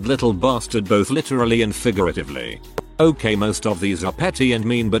on that little bastard both literally and figuratively. Okay, most of these are petty and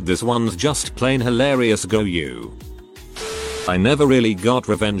mean, but this one's just plain hilarious. Go you. I never really got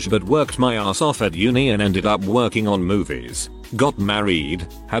revenge but worked my ass off at uni and ended up working on movies. Got married,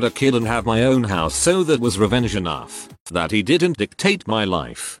 had a kid and have my own house, so that was revenge enough that he didn't dictate my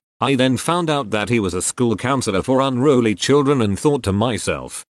life. I then found out that he was a school counselor for unruly children and thought to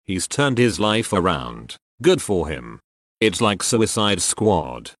myself, he's turned his life around. Good for him. It's like Suicide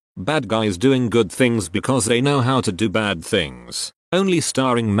Squad. Bad guys doing good things because they know how to do bad things. Only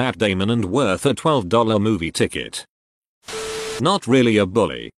starring Matt Damon and worth a $12 movie ticket. Not really a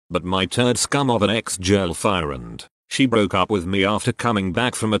bully, but my turd scum of an ex-girlfriend. She broke up with me after coming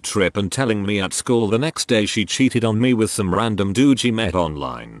back from a trip and telling me at school the next day she cheated on me with some random dude she met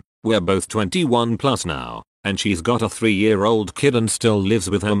online. We're both 21 plus now, and she's got a 3-year-old kid and still lives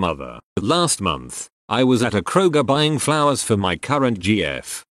with her mother. Last month, I was at a Kroger buying flowers for my current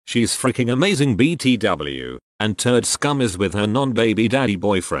GF. She's freaking amazing BTW, and turd scum is with her non-baby daddy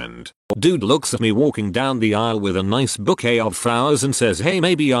boyfriend. Dude looks at me walking down the aisle with a nice bouquet of flowers and says, "Hey,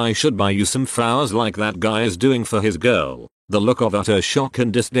 maybe I should buy you some flowers like that guy is doing for his girl." The look of utter shock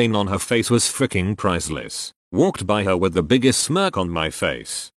and disdain on her face was freaking priceless. Walked by her with the biggest smirk on my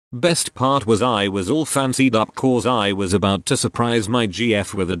face. Best part was I was all fancied up cause I was about to surprise my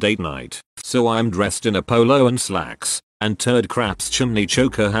GF with a date night. So I'm dressed in a polo and slacks, and turd crap's chimney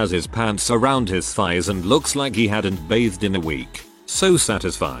choker has his pants around his thighs and looks like he hadn't bathed in a week. So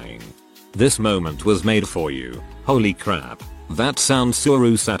satisfying. This moment was made for you. Holy crap. That sounds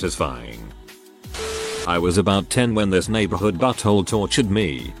so satisfying. I was about 10 when this neighborhood butthole tortured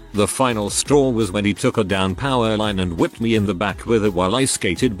me. The final straw was when he took a down power line and whipped me in the back with it while I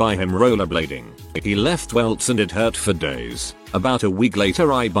skated by him rollerblading. He left welts and it hurt for days. About a week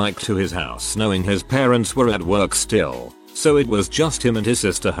later I biked to his house knowing his parents were at work still, so it was just him and his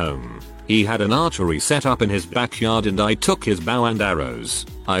sister home. He had an archery set up in his backyard and I took his bow and arrows.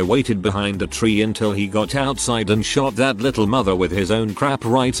 I waited behind a tree until he got outside and shot that little mother with his own crap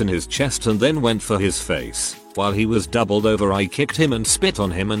right in his chest and then went for his face. While he was doubled over I kicked him and spit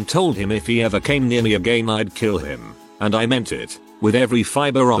on him and told him if he ever came near me again I'd kill him. And I meant it, with every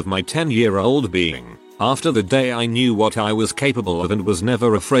fiber of my 10-year-old being. After the day I knew what I was capable of and was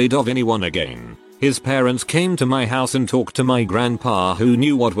never afraid of anyone again. His parents came to my house and talked to my grandpa who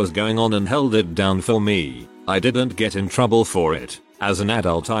knew what was going on and held it down for me. I didn't get in trouble for it. As an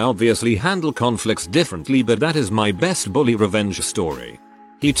adult I obviously handle conflicts differently, but that is my best bully revenge story.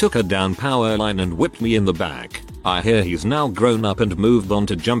 He took a down power line and whipped me in the back. I hear he's now grown up and moved on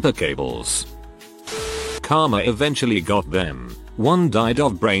to jumper cables. Karma eventually got them. One died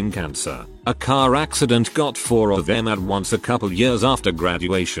of brain cancer. A car accident got 4 of them at once a couple years after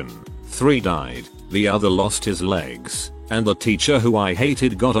graduation. 3 died. The other lost his legs. And the teacher who I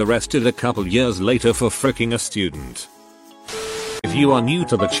hated got arrested a couple years later for fricking a student. If you are new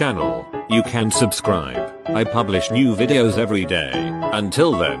to the channel, you can subscribe. I publish new videos every day.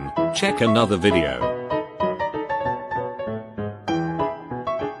 Until then, check another video.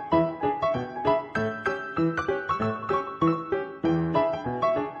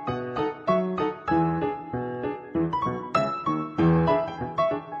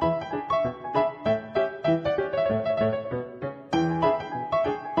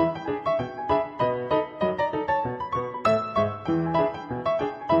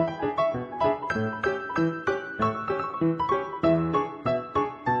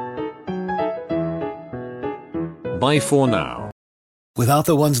 Bye for now. Without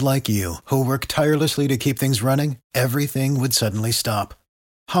the ones like you, who work tirelessly to keep things running, everything would suddenly stop.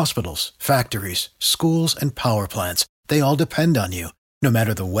 Hospitals, factories, schools, and power plants, they all depend on you. No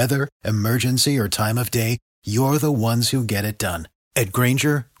matter the weather, emergency, or time of day, you're the ones who get it done. At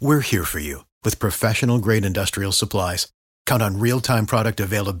Grainger, we're here for you with professional-grade industrial supplies. Count on real-time product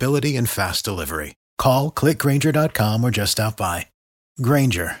availability and fast delivery. Call, click Grainger.com, or just stop by.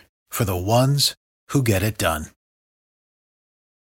 Grainger, for the ones who get it done.